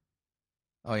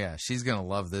 Oh, yeah, she's going to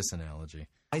love this analogy.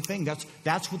 I think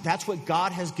that's what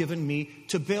God has given me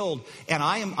to build. And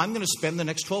I'm going to spend the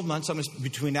next 12 months,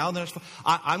 between now and the next,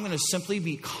 I'm going to simply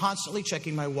be constantly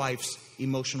checking my wife's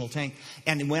emotional tank.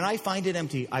 And when I find it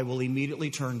empty, I will immediately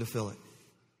turn to fill it.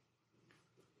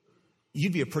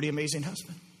 You'd be a pretty amazing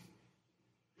husband.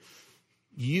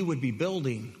 You would be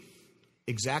building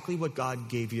exactly what God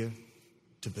gave you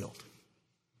to build.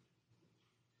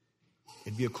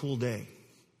 It'd be a cool day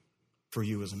for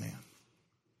you as a man.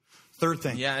 Third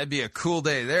thing. Yeah, it'd be a cool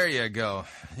day. There you go.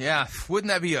 Yeah, wouldn't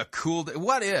that be a cool day?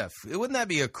 What if? Wouldn't that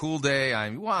be a cool day?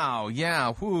 Wow,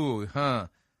 yeah, whoo, huh.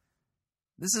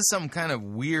 This is some kind of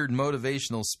weird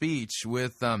motivational speech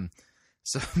with some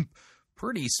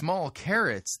pretty small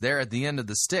carrots there at the end of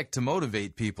the stick to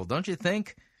motivate people, don't you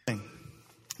think?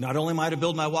 Not only am I to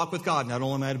build my walk with God, not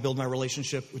only am I to build my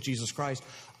relationship with Jesus Christ,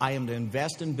 I am to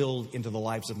invest and build into the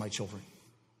lives of my children.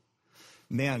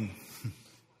 Men,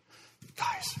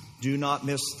 guys, do not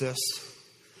miss this.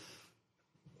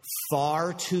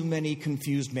 Far too many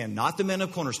confused men, not the men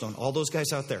of Cornerstone, all those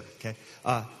guys out there, okay?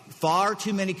 Far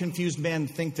too many confused men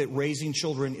think that raising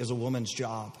children is a woman's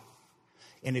job.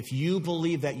 And if you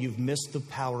believe that, you've missed the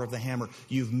power of the hammer.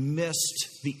 You've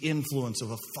missed the influence of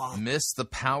a father. Missed the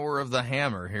power of the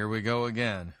hammer. Here we go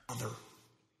again.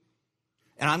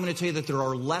 And I'm going to tell you that there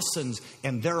are lessons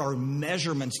and there are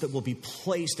measurements that will be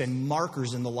placed and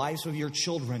markers in the lives of your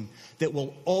children that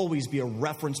will always be a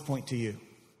reference point to you.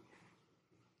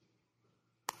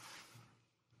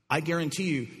 I guarantee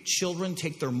you, children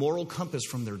take their moral compass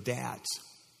from their dads.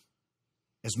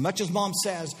 As much as mom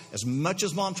says, as much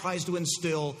as mom tries to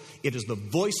instill, it is the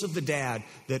voice of the dad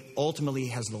that ultimately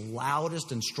has the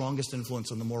loudest and strongest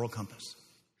influence on the moral compass.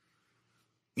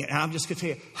 And I'm just going to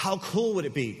tell you, how cool would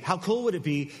it be? How cool would it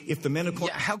be if the men of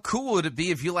Cornerstone... Yeah, how cool would it be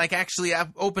if you actually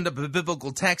opened up a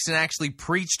biblical text and actually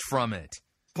preached from it?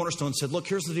 Cornerstone said, look,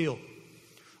 here's the deal.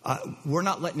 We're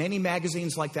not letting any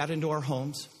magazines like that into our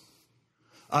homes.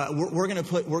 We're going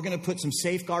to put some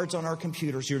safeguards on our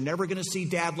computers. You're never going to see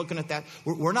Dad looking at that.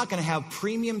 We're not going to have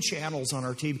premium channels on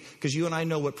our TV because you and I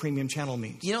know what premium channel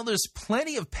means. You know, there's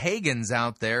plenty of pagans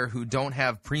out there who don't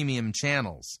have premium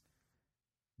channels.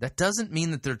 That doesn't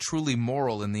mean that they're truly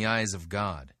moral in the eyes of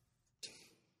God.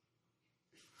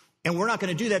 And we're not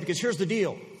going to do that because here's the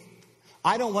deal.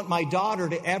 I don't want my daughter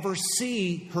to ever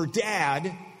see her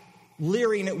dad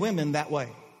leering at women that way.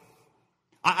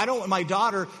 I don't want my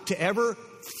daughter to ever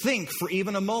think for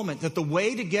even a moment that the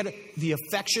way to get the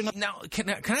affection... Now, can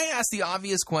I ask the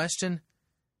obvious question?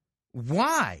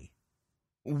 Why?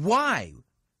 Why?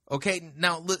 Okay,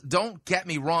 now, don't get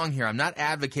me wrong here. I'm not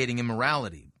advocating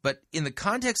immorality. But in the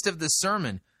context of this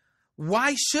sermon,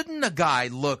 why shouldn't a guy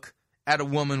look at a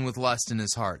woman with lust in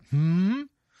his heart?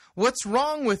 What's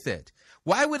wrong with it?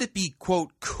 Why would it be,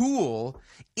 quote, cool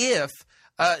if,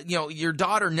 your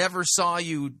daughter never saw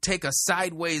you take a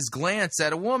sideways glance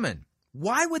at a woman?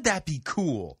 Why would that be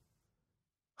cool?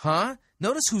 Huh?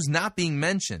 Notice who's not being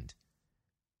mentioned.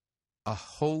 A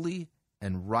holy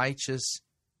and righteous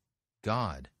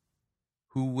God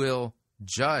who will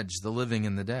judge the living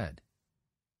and the dead.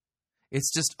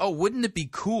 It's just, wouldn't it be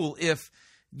cool if,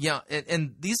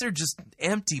 and these are just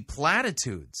empty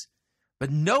platitudes. But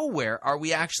nowhere are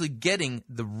we actually getting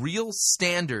the real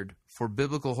standard for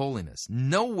biblical holiness.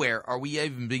 Nowhere are we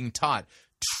even being taught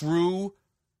true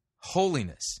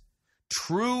holiness.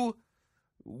 Truly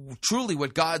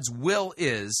what God's will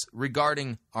is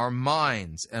regarding our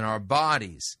minds and our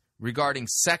bodies, regarding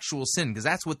sexual sin, because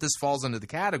that's what this falls under the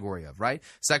category of, right?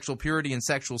 Sexual purity and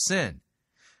sexual sin.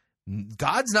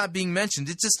 God's not being mentioned.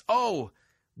 It's just,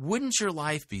 wouldn't your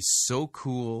life be so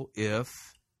cool if...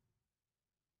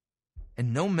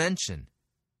 And no mention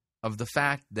of the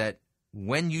fact that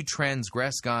when you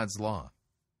transgress God's law,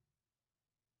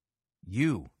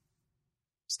 you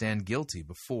stand guilty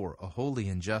before a holy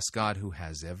and just God who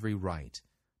has every right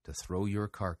to throw your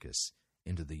carcass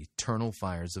into the eternal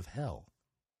fires of hell.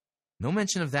 No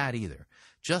mention of that either.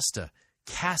 Just a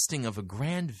casting of a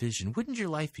grand vision. Wouldn't your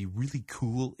life be really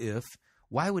cool if?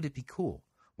 Why would it be cool?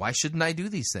 Why shouldn't I do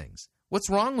these things? What's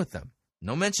wrong with them?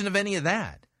 No mention of any of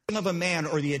that. Of a man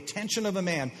or the attention of a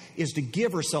man is to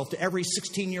give herself to every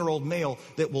 16-year-old male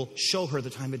that will show her the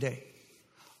time of day.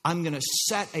 I'm going to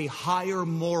set a higher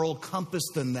moral compass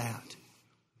than that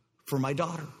for my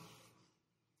daughter.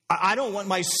 I don't want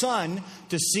my son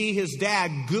to see his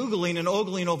dad Googling and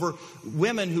ogling over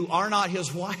women who are not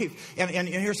his wife. And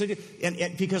here's the deal.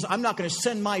 And because I'm not going to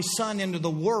send my son into the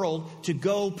world to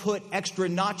go put extra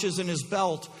notches in his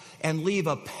belt and leave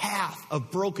a path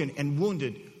of broken and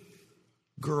wounded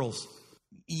girls.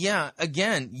 Yeah,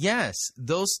 again, yes,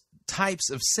 those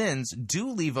types of sins do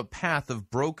leave a path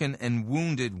of broken and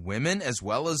wounded women as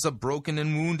well as a broken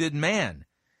and wounded man.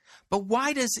 But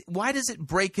why does it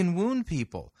break and wound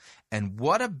people? And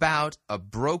what about a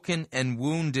broken and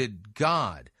wounded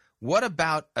God? What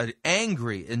about an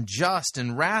angry and just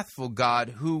and wrathful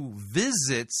God who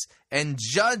visits and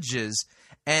judges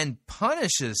and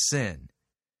punishes sin?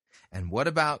 And what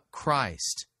about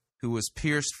Christ, who was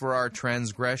pierced for our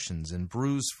transgressions and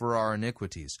bruised for our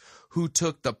iniquities, who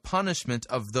took the punishment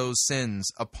of those sins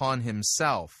upon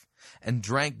himself and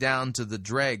drank down to the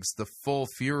dregs the full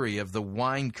fury of the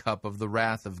wine cup of the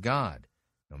wrath of God?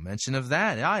 No mention of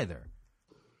that either.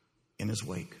 In his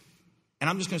wake. And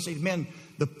I'm just going to say, men,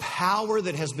 the power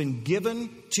that has been given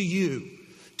to you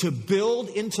to build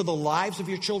into the lives of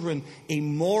your children a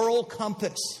moral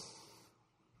compass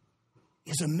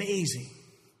is amazing.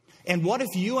 And what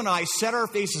if you and I set our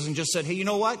faces and just said, hey, you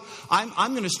know what?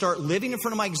 I'm going to start living in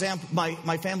front of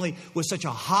my family with such a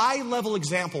high-level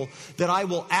example that I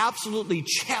will absolutely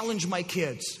challenge my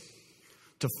kids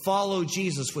to follow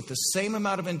Jesus with the same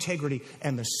amount of integrity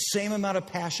and the same amount of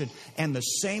passion and the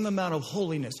same amount of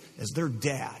holiness as their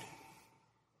dad.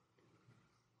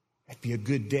 That'd be a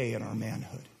good day in our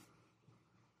manhood.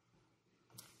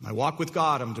 My walk with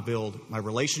God, I'm to build. My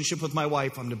relationship with my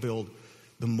wife, I'm to build.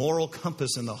 The moral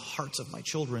compass in the hearts of my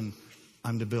children,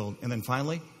 I'm to build. And then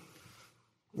finally,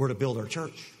 we're to build our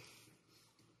church.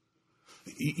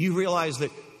 You realize that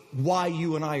why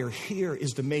you and I are here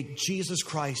is to make Jesus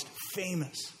Christ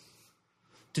famous.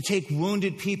 To take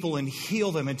wounded people and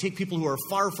heal them and take people who are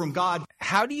far from God.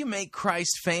 How do you make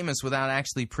Christ famous without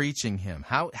actually preaching him?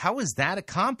 How is that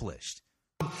accomplished?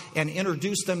 And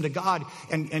introduce them to God.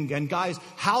 And guys,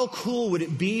 how cool would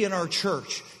it be in our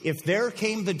church if there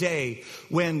came the day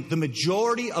when the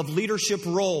majority of leadership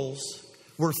roles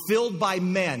were filled by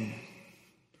men,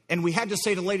 and we had to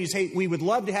say to ladies, hey, we would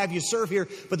love to have you serve here,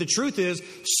 but the truth is,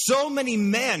 so many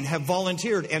men have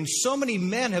volunteered and so many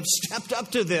men have stepped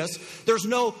up to this, there's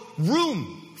no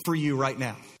room for you right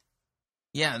now.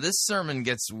 Yeah, this sermon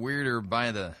gets weirder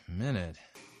by the minute.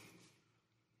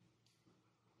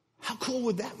 How cool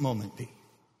would that moment be?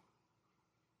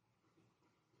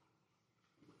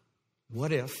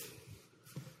 What if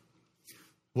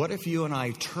you and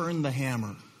I turned the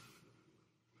hammer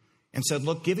and said,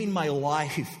 look, giving my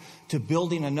life to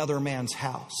building another man's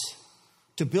house,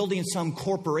 to building some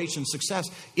corporation success,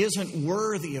 isn't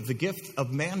worthy of the gift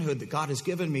of manhood that God has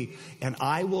given me, and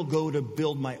I will go to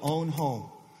build my own home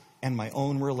and my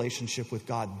own relationship with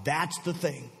God. That's the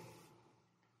thing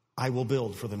I will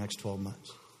build for the next 12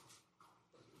 months.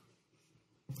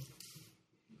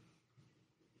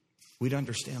 We'd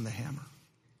understand the hammer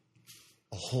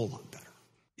a whole lot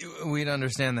better. We'd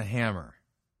understand the hammer.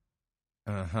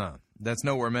 That's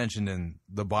nowhere mentioned in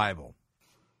the Bible.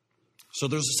 So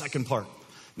there's a second part.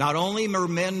 Not only are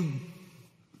men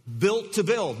built to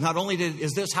build, not only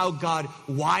is this how God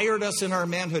wired us in our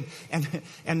manhood,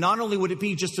 and not only would it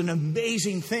be just an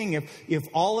amazing thing if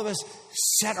all of us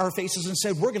set our faces and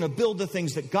said, we're going to build the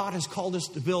things that God has called us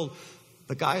to build.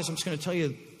 But guys, I'm just going to tell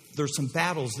you, there's some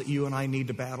battles that you and I need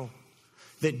to battle.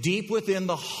 That deep within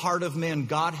the heart of man,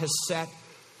 God has set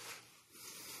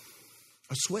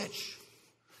a switch.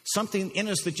 Something in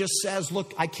us that just says,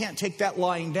 look, I can't take that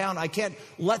lying down. I can't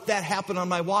let that happen on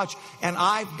my watch. And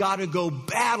I've got to go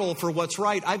battle for what's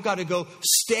right. I've got to go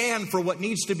stand for what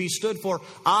needs to be stood for.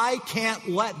 I can't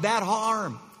let that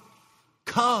harm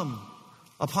come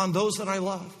upon those that I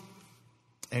love.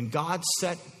 And God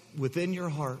set within your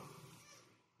heart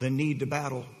the need to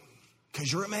battle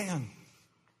because you're a man.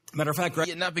 Matter of fact,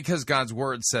 not because God's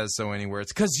word says so anywhere.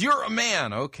 It's because you're a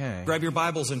man. Okay. Grab your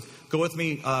Bibles and go with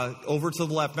me over to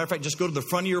the left. Matter of fact, just go to the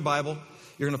front of your Bible.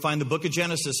 You're going to find the book of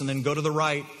Genesis, and then go to the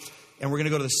right. And we're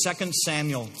going to go to 2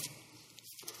 Samuel.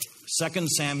 2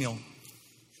 Samuel.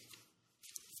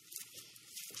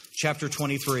 Chapter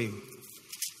 23.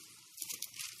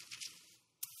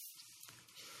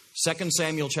 2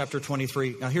 Samuel chapter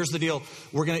 23. Now here's the deal.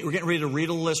 We're getting ready to read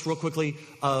a list real quickly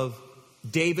of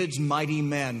David's mighty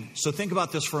men. So think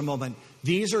about this for a moment.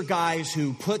 These are guys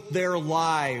who put their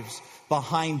lives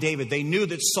behind David. They knew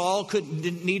that Saul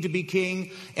didn't need to be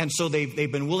king, and so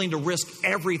they've been willing to risk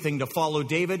everything to follow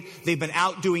David. They've been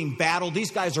out doing battle. These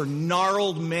guys are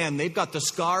gnarled men. They've got the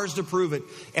scars to prove it.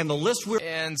 And the list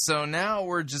And so now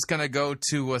we're just going to go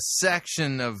to a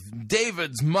section of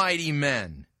David's mighty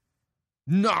men.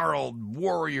 Gnarled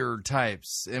warrior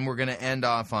types. And we're going to end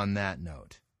off on that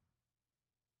note.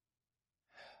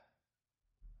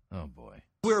 Oh, boy.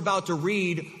 We're about to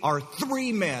read are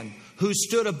three men who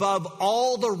stood above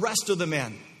all the rest of the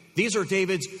men. These are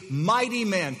David's mighty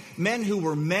men, men who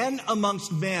were men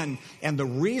amongst men. And the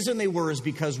reason they were is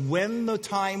because when the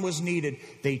time was needed,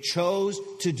 they chose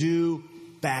to do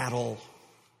battle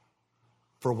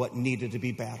for what needed to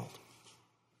be battled.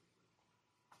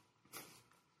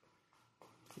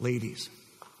 Ladies,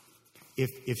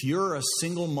 if you're a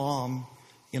single mom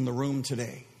in the room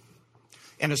today,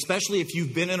 and especially if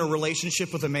you've been in a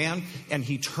relationship with a man and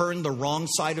he turned the wrong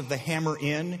side of the hammer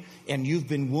in, and you've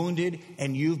been wounded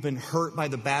and you've been hurt by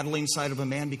the battling side of a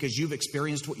man because you've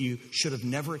experienced what you should have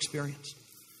never experienced,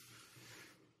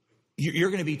 you're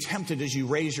going to be tempted as you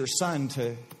raise your son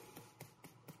to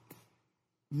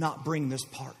not bring this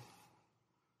part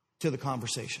to the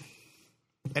conversation.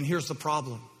 And here's the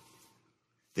problem.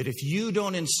 That if you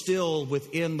don't instill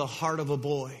within the heart of a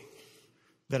boy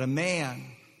that a man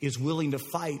is willing to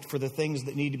fight for the things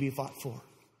that need to be fought for,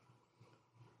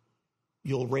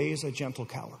 you'll raise a gentle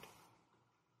coward.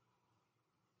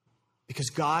 Because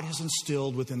God has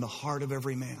instilled within the heart of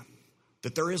every man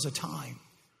that there is a time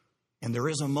and there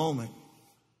is a moment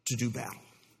to do battle.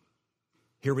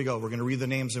 Here we go. We're going to read the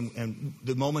names and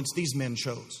the moments these men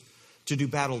chose to do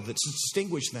battle that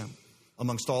distinguished them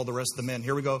amongst all the rest of the men.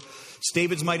 Here we go. It's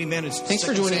David's mighty men. It's Thanks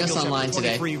for joining us online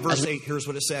today. 23, verse 8. Here's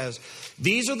what it says.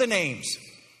 These are the names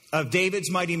of David's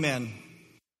mighty men.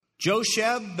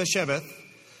 Josheb-Bashebeth,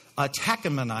 a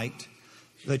Tachemonite,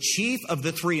 the chief of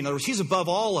the three. In other words, he's above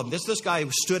all of them. This guy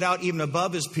stood out even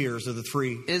above his peers of the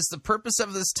three. Is the purpose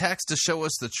of this text to show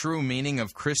us the true meaning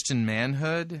of Christian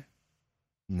manhood?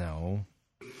 No.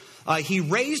 He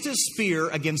raised his spear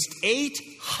against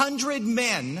 800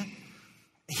 men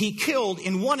he killed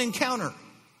in one encounter.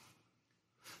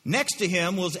 Next to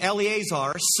him was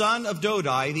Eleazar, son of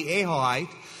Dodai, the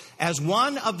Ahohite. As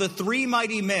one of the three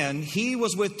mighty men, he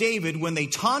was with David when they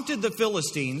taunted the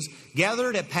Philistines,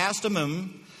 gathered at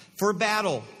Pasdammim for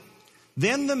battle.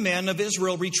 Then the men of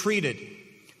Israel retreated.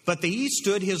 But he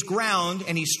stood his ground,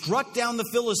 and he struck down the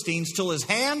Philistines till his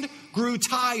hand grew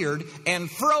tired and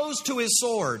froze to his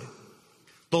sword.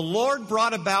 The Lord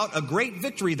brought about a great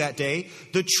victory that day.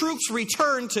 The troops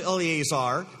returned to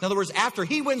Eleazar. In other words, after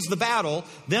he wins the battle,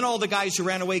 then all the guys who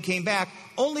ran away came back,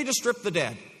 only to strip the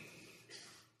dead.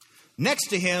 Next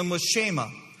to him was Shema,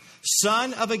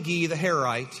 son of Agi the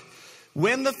Herite.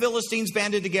 When the Philistines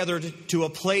banded together to a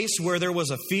place where there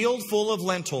was a field full of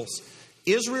lentils,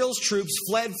 Israel's troops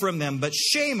fled from them, but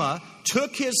Shema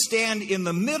took his stand in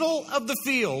the middle of the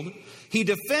field. He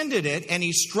defended it, and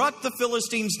he struck the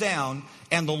Philistines down,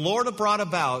 and the Lord brought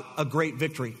about a great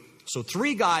victory. So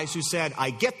 3 guys who said,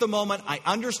 I get the moment, I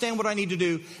understand what I need to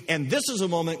do, and this is a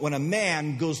moment when a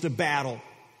man goes to battle.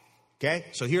 Okay,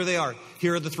 so here they are.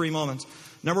 Here are the 3 moments.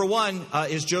 Number 1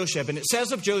 is Josheb, and it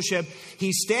says of Josheb,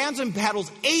 he stands and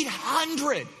battles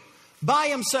 800 by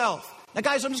himself. Now,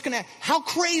 guys, I'm just going to ask, how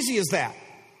crazy is that?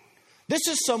 This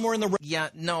is somewhere in the... Yeah,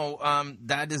 no,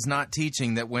 that is not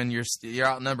teaching that when you're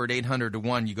outnumbered 800 to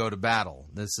 1, you go to battle.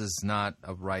 This is not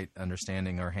a right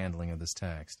understanding or handling of this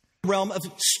text. Realm of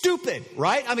stupid,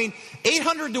 right? I mean,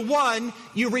 800 to 1,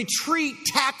 you retreat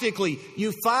tactically.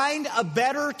 You find a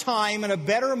better time and a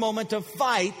better moment to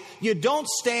fight. You don't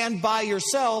stand by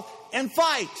yourself and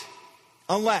fight.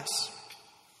 Unless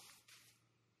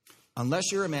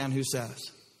you're a man who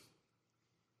says,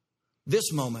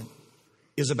 this moment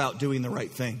is about doing the right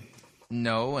thing.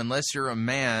 No, unless you're a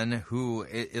man who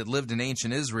lived in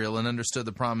ancient Israel and understood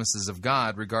the promises of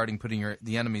God regarding putting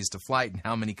the enemies to flight and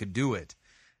how many could do it.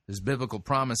 There's biblical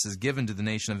promises given to the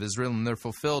nation of Israel, and they're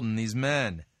fulfilled in these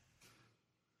men.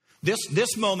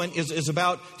 This moment is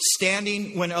about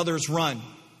standing when others run.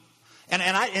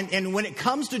 And when it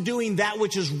comes to doing that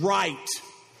which is right,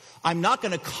 I'm not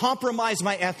going to compromise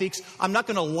my ethics. I'm not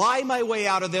going to lie my way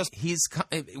out of this.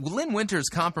 Linn Winters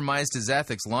compromised his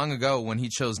ethics long ago when he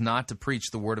chose not to preach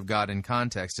the Word of God in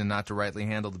context and not to rightly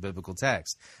handle the biblical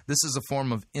text. This is a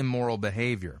form of immoral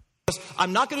behavior.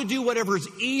 I'm not going to do whatever is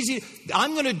easy.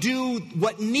 I'm going to do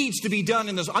what needs to be done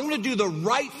in this. I'm going to do the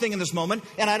right thing in this moment,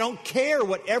 and I don't care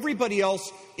what everybody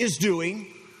else is doing.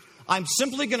 I'm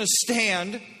simply going to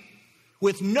stand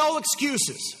with no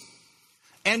excuses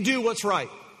and do what's right.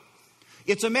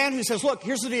 It's a man who says, look,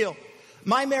 here's the deal.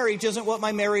 My marriage isn't what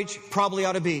my marriage probably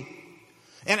ought to be.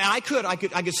 And I could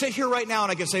sit here right now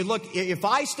and I could say, look, if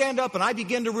I stand up and I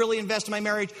begin to really invest in my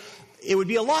marriage, it would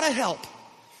be a lot of help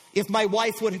if my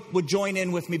wife would join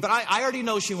in with me. But I already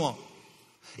know she won't.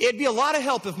 It'd be a lot of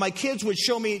help if my kids would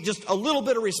show me just a little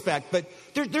bit of respect. But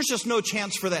there's just no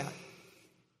chance for that.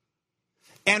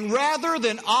 And rather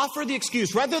than offer the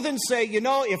excuse, rather than say,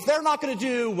 if they're not going to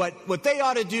do what they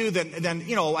ought to do, then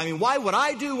why would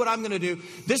I do what I'm going to do?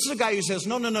 This is a guy who says,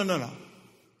 no.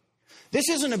 This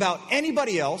isn't about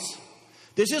anybody else.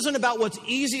 This isn't about what's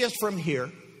easiest from here.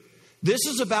 This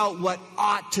is about what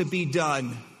ought to be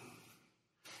done.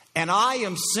 And I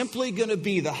am simply going to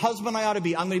be the husband I ought to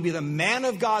be. I'm going to be the man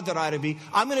of God that I ought to be.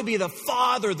 I'm going to be the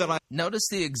father that I... Notice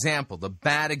the example, the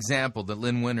bad example that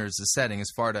Linn Winters is setting as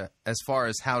far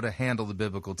as how to handle the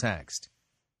biblical text.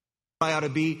 I ought to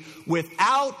be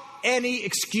without any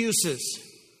excuses.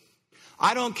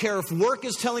 I don't care if work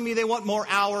is telling me they want more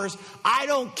hours. I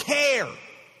don't care.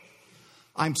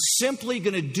 I'm simply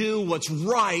going to do what's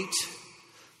right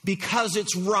because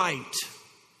it's right.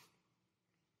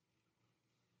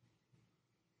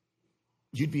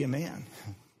 You'd be a man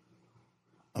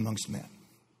amongst men.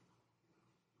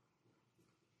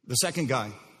 The second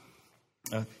guy,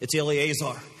 it's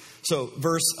Eleazar. So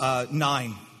verse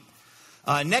 9.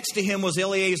 Next to him was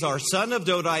Eleazar, son of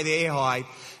Dodai the Ahite.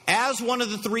 As one of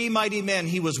the 3 mighty men,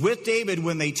 he was with David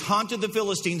when they taunted the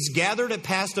Philistines, gathered at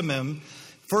Pasdammim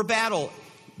for battle.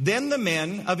 Then the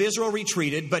men of Israel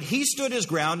retreated, but he stood his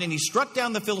ground and he struck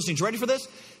down the Philistines. Ready for this?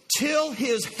 Till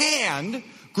his hand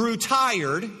grew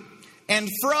tired and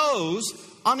froze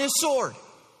on his sword.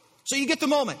 So you get the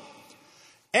moment.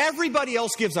 Everybody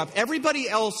else gives up. Everybody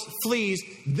else flees.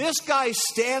 This guy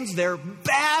stands there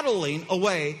battling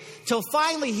away till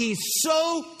finally he's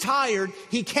so tired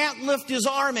he can't lift his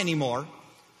arm anymore.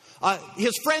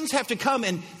 His friends have to come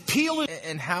and peel it.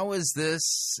 And how is this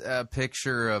a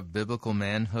picture of biblical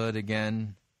manhood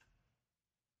again?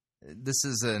 This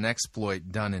is an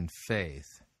exploit done in faith.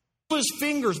 His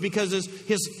fingers because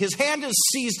his hand is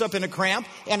seized up in a cramp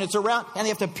and it's around, and they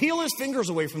have to peel his fingers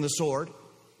away from the sword.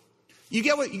 You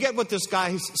get what this guy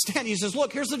is standing. He says,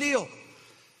 "Look, here's the deal.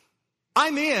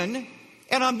 I'm in,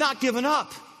 and I'm not giving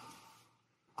up.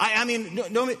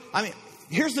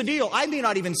 Here's the deal. I may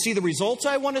not even see the results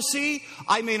I want to see.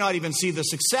 I may not even see the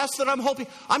success that I'm hoping.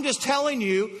 I'm just telling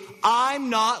you, I'm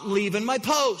not leaving my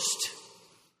post.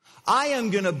 I am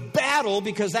going to battle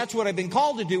because that's what I've been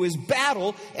called to do is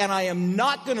battle, and I am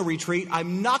not going to retreat.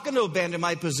 I'm not going to abandon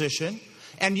my position.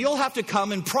 and you'll have to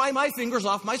come and pry my fingers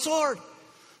off my sword.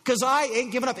 Because I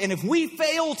ain't giving up. And if we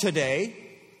fail today,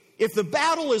 if the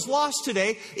battle is lost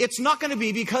today, it's not going to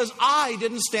be because I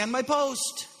didn't stand my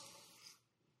post.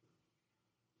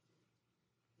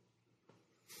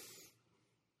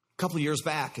 A couple of years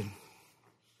back, and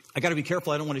I got to be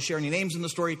careful. I don't want to share any names in the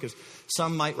story because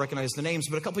some might recognize the names.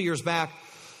 But a couple of years back,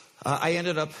 I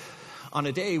ended up on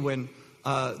a day when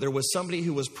there was somebody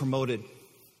who was promoted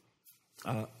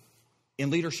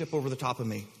in leadership over the top of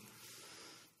me.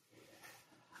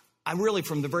 I really,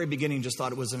 from the very beginning, just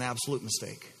thought it was an absolute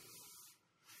mistake.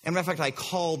 And matter of fact, I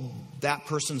called that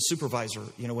person's supervisor,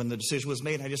 when the decision was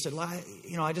made. I just said,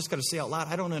 I just got to say out loud,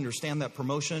 I don't understand that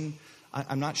promotion.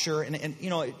 I'm not sure.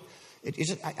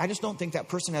 I just don't think that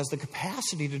person has the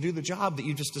capacity to do the job that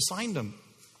you just assigned them.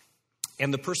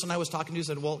 And the person I was talking to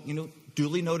said, well,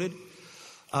 duly noted,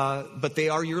 but they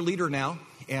are your leader now,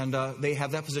 and they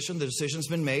have that position. The decision's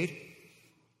been made.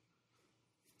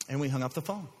 And we hung up the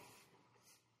phone.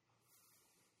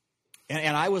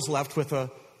 And I was left with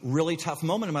a really tough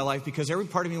moment in my life because every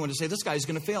part of me wanted to say, this guy's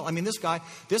going to fail. I mean, this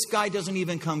guy doesn't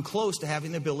even come close to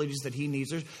having the abilities that he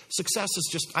needs. Success is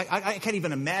just, I can't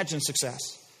even imagine success.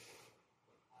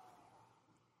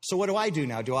 So what do I do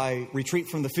now? Do I retreat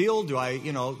from the field? Do I,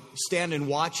 stand and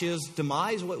watch his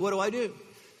demise? What do I do?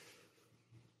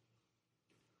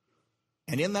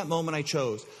 And in that moment I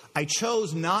chose. I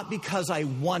chose not because I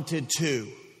wanted to.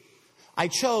 I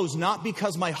chose not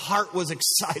because my heart was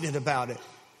excited about it.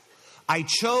 I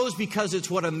chose because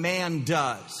it's what a man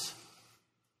does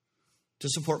to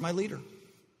support my leader.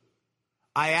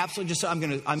 I absolutely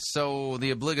just, So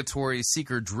the obligatory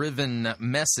seeker-driven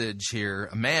message here,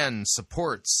 a man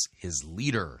supports his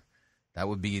leader. That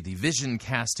would be the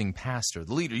vision-casting pastor.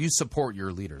 The leader, you support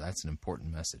your leader. That's an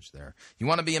important message there. You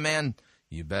want to be a man?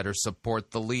 You better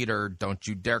support the leader. Don't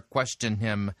you dare question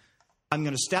him. I'm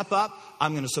going to step up.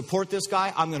 I'm going to support this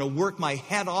guy. I'm going to work my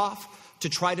head off to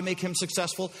try to make him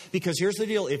successful. Because here's the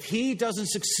deal. If he doesn't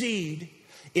succeed,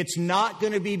 it's not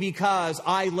going to be because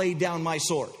I laid down my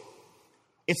sword.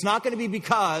 It's not going to be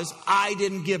because I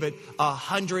didn't give it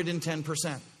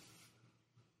 110%.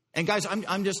 And guys,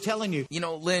 I'm just telling you.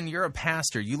 Linn, you're a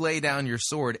pastor. You lay down your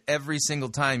sword every single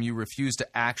time you refuse to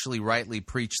actually rightly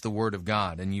preach the word of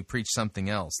God, and you preach something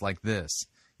else like this.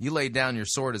 You laid down your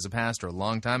sword as a pastor a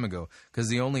long time ago because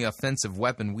the only offensive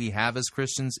weapon we have as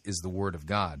Christians is the word of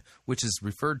God, which is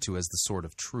referred to as the sword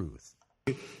of truth.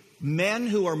 Men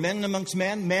who are men amongst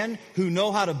men who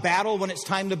know how to battle when it's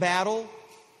time to battle,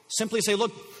 simply say,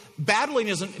 look, battling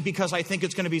isn't because I think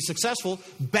it's going to be successful.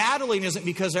 Battling isn't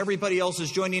because everybody else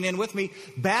is joining in with me.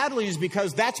 Battling is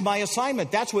because that's my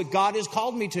assignment. That's what God has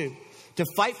called me to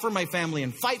fight for my family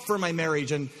and fight for my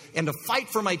marriage and to fight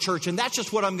for my church. And that's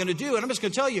just what I'm going to do. And I'm just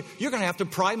going to tell you, you're going to have to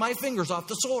pry my fingers off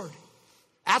the sword.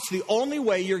 That's the only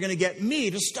way you're going to get me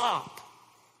to stop.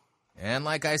 And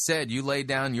like I said, you laid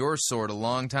down your sword a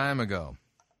long time ago.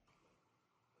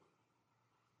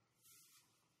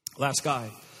 Last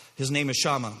guy, his name is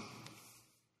Shammah.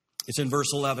 It's in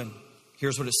verse 11.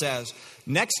 Here's what it says.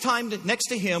 Next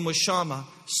to him was Shammah,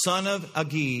 son of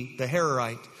Agi, the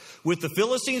Hararite. With the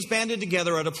Philistines banded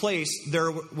together at a place, there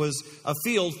was a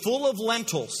field full of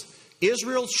lentils.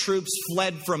 Israel's troops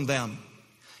fled from them.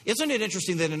 Isn't it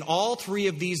interesting that in all three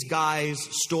of these guys'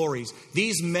 stories,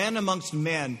 these men amongst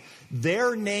men,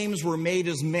 their names were made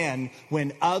as men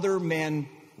when other men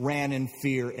ran in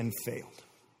fear and failed.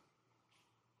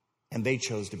 And they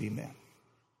chose to be men.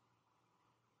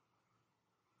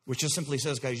 Which just simply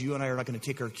says, guys, you and I are not going to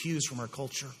take our cues from our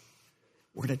culture.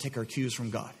 We're going to take our cues from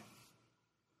God.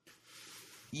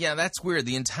 Yeah, that's weird.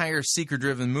 The entire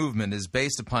seeker-driven movement is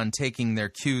based upon taking their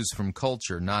cues from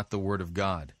culture, not the Word of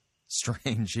God.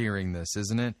 Strange hearing this,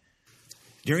 isn't it?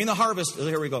 During the harvest,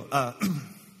 here we go.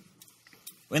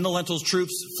 When the lentils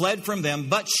troops fled from them,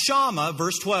 but Shammah,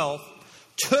 verse 12,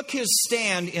 took his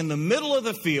stand in the middle of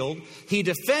the field. He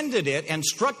defended it and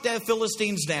struck the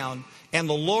Philistines down, and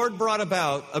the Lord brought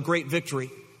about a great victory.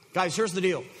 Guys, here's the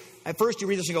deal. At first you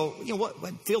read this and go, what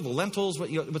field, the lentils,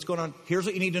 what's going on? Here's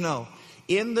what you need to know.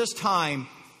 In this time,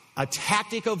 a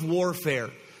tactic of warfare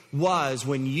was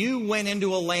when you went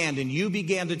into a land and you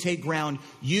began to take ground,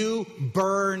 you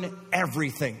burn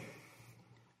everything.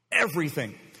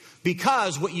 Everything.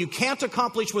 Because what you can't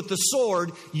accomplish with the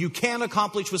sword, you can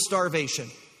accomplish with starvation.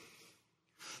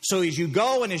 So as you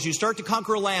go and as you start to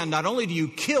conquer a land, not only do you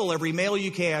kill every male you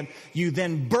can, you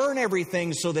then burn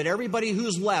everything so that everybody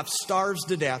who's left starves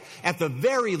to death. At the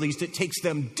very least, it takes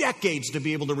them decades to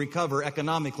be able to recover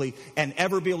economically and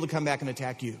ever be able to come back and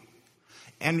attack you.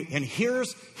 And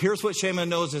here's what Shammah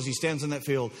knows as he stands in that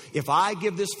field. If I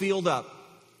give this field up,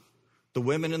 The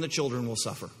women and the children will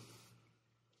suffer.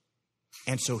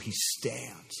 And so he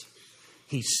stands.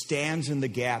 He stands in the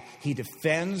gap. He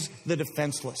defends the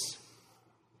defenseless.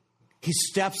 He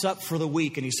steps up for the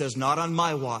weak and he says, not on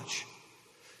my watch.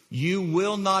 You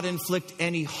will not inflict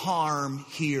any harm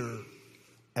here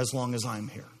as long as I'm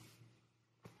here.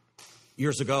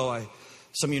 Years ago,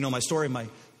 some of you know my story. My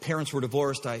parents were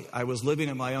divorced. I was living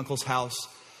at my uncle's house.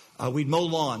 We'd mow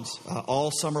lawns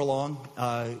all summer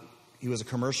long. He was a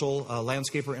commercial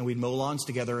landscaper, and we'd mow lawns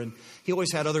together. And he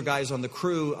always had other guys on the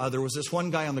crew. There was this one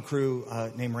guy on the crew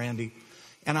named Randy.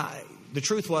 And the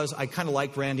truth was, I kind of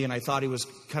liked Randy, and I thought he was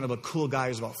kind of a cool guy. He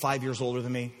was about 5 years older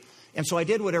than me. And so I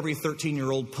did what every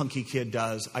 13-year-old punky kid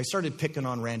does. I started picking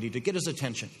on Randy to get his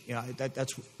attention. You know,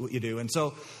 that's what you do. And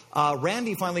so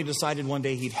Randy finally decided one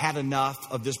day he'd had enough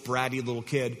of this bratty little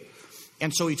kid.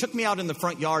 And so he took me out in the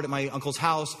front yard at my uncle's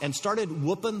house and started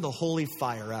whooping the holy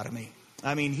fire out of me.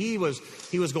 I mean, he was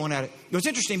going at it. It was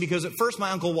interesting because at first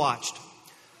my uncle watched.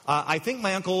 I think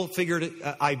my uncle figured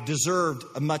I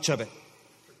deserved much of it.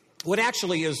 What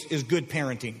actually is good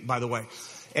parenting, by the way.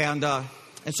 And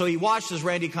so he watched as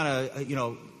Randy kind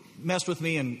of, messed with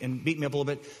me and beat me up a little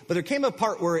bit. But there came a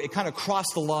part where it kind of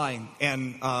crossed the line.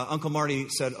 And Uncle Marty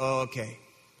said, oh, okay,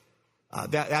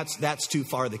 that's too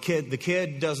far. The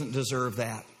kid doesn't deserve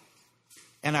that.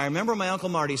 And I remember my Uncle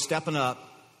Marty stepping up.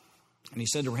 And he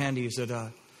said to Randy, he said,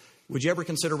 would you ever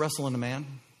consider wrestling a man?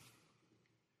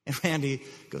 And Randy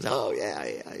goes, oh,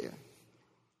 yeah.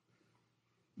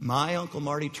 My Uncle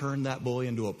Marty turned that boy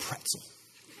into a pretzel.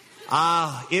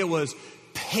 It was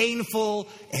painful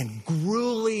and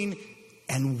grueling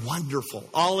and wonderful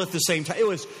all at the same time. It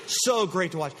was so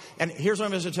great to watch. And here's what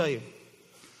I'm going to tell you.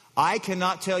 I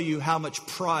cannot tell you how much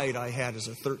pride I had as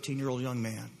a 13-year-old young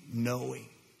man, knowing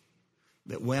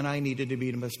that when I needed to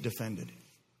be defended,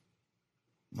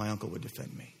 my uncle would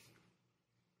defend me.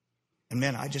 And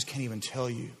man, I just can't even tell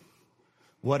you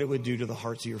what it would do to the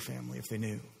hearts of your family if they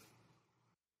knew.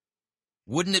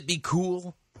 Wouldn't it be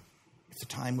cool? If the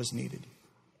time was needed,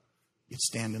 you'd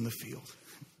stand in the field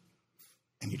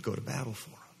and you'd go to battle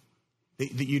for them.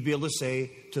 That you'd be able to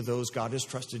say to those God has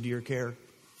trusted to your care,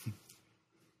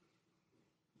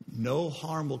 no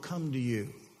harm will come to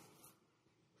you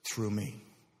through me,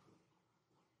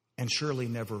 and surely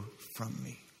never from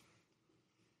me.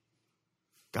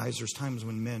 Guys, there's times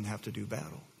when men have to do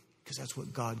battle because that's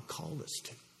what God called us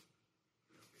to.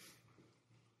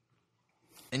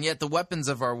 And yet the weapons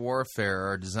of our warfare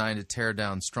are designed to tear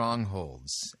down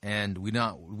strongholds. And we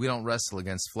don't wrestle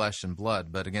against flesh and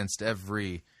blood, but against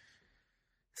every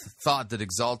thought that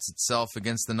exalts itself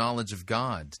against the knowledge of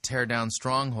God, to tear down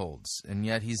strongholds. And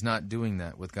yet he's not doing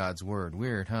that with God's word.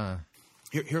 Weird, huh?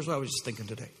 Here's what I was just thinking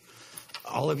today.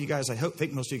 All of you guys,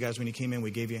 think most of you guys, when you came in,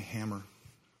 we gave you a hammer.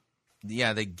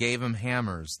 Yeah, they gave him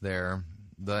hammers there.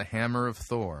 The hammer of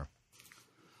Thor.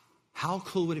 How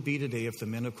cool would it be today if the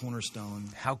men of Cornerstone...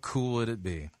 How cool would it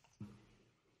be?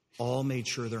 ...all made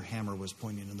sure their hammer was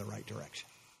pointing in the right direction.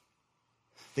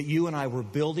 That you and I were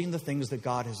building the things that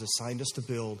God has assigned us to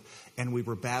build, and we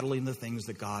were battling the things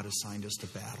that God assigned us to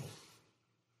battle.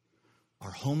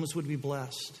 Our homes would be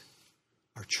blessed.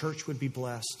 Our church would be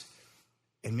blessed.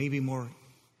 And maybe more,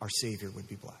 our Savior would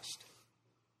be blessed.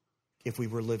 If we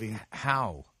were living...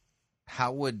 How?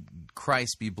 How would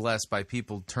Christ be blessed by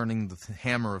people turning the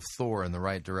hammer of Thor in the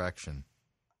right direction?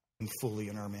 And fully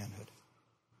in our manhood.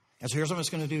 And so here's what I'm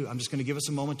just going to do. I'm just going to give us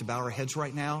a moment to bow our heads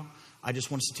right now. I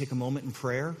just want us to take a moment in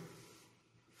prayer.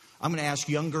 I'm going to ask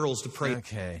young girls to pray.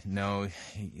 Okay. No,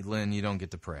 Linn, you don't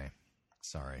get to pray.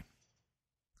 Sorry.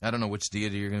 I don't know which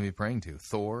deity you're going to be praying to.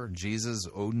 Thor, Jesus,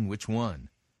 Odin, which one?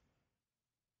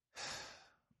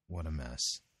 What a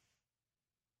mess.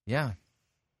 Yeah.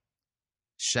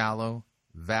 Shallow,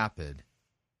 vapid,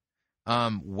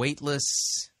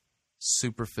 weightless,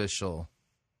 superficial,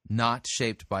 not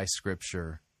shaped by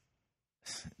Scripture.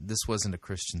 This wasn't a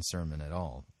Christian sermon at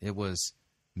all. It was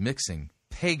mixing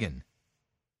pagan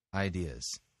ideas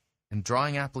and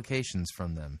drawing applications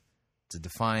from them to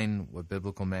define what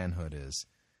biblical manhood is.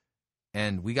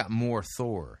 And we got more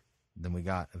Thor than we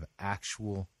got of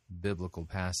actual biblical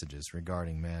passages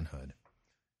regarding manhood.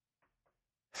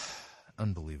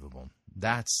 Unbelievable.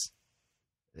 That's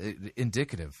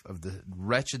indicative of the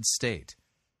wretched state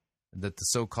that the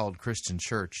so-called Christian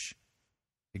church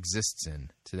exists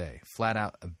in today. Flat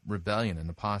out rebellion and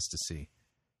apostasy,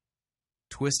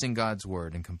 twisting God's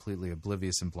word and completely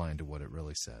oblivious and blind to what it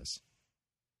really says.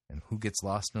 And who gets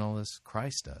lost in all this?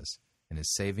 Christ does, in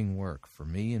his saving work for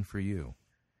me and for you.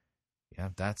 Yeah,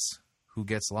 that's who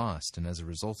gets lost, and as a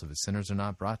result of it, sinners are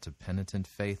not brought to penitent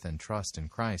faith and trust in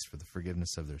Christ for the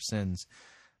forgiveness of their sins,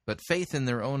 but faith in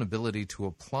their own ability to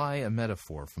apply a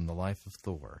metaphor from the life of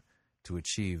Thor to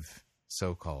achieve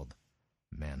so-called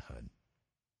manhood.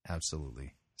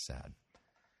 Absolutely sad.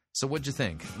 So what'd you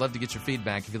think? Love to get your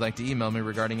feedback. If you'd like to email me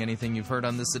regarding anything you've heard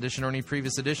on this edition or any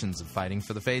previous editions of Fighting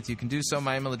for the Faith, you can do so.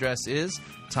 My email address is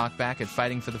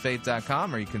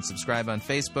talkback@fightingforthefaith.com, or you can subscribe on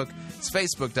Facebook. It's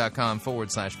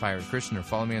facebook.com/Pirate Christian, or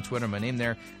follow me on Twitter. My name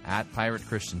there, @Pirate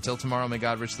Christian. Till tomorrow, may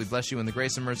God richly bless you in the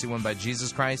grace and mercy won by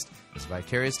Jesus Christ, his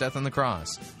vicarious death on the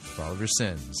cross, for all of your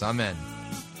sins. Amen.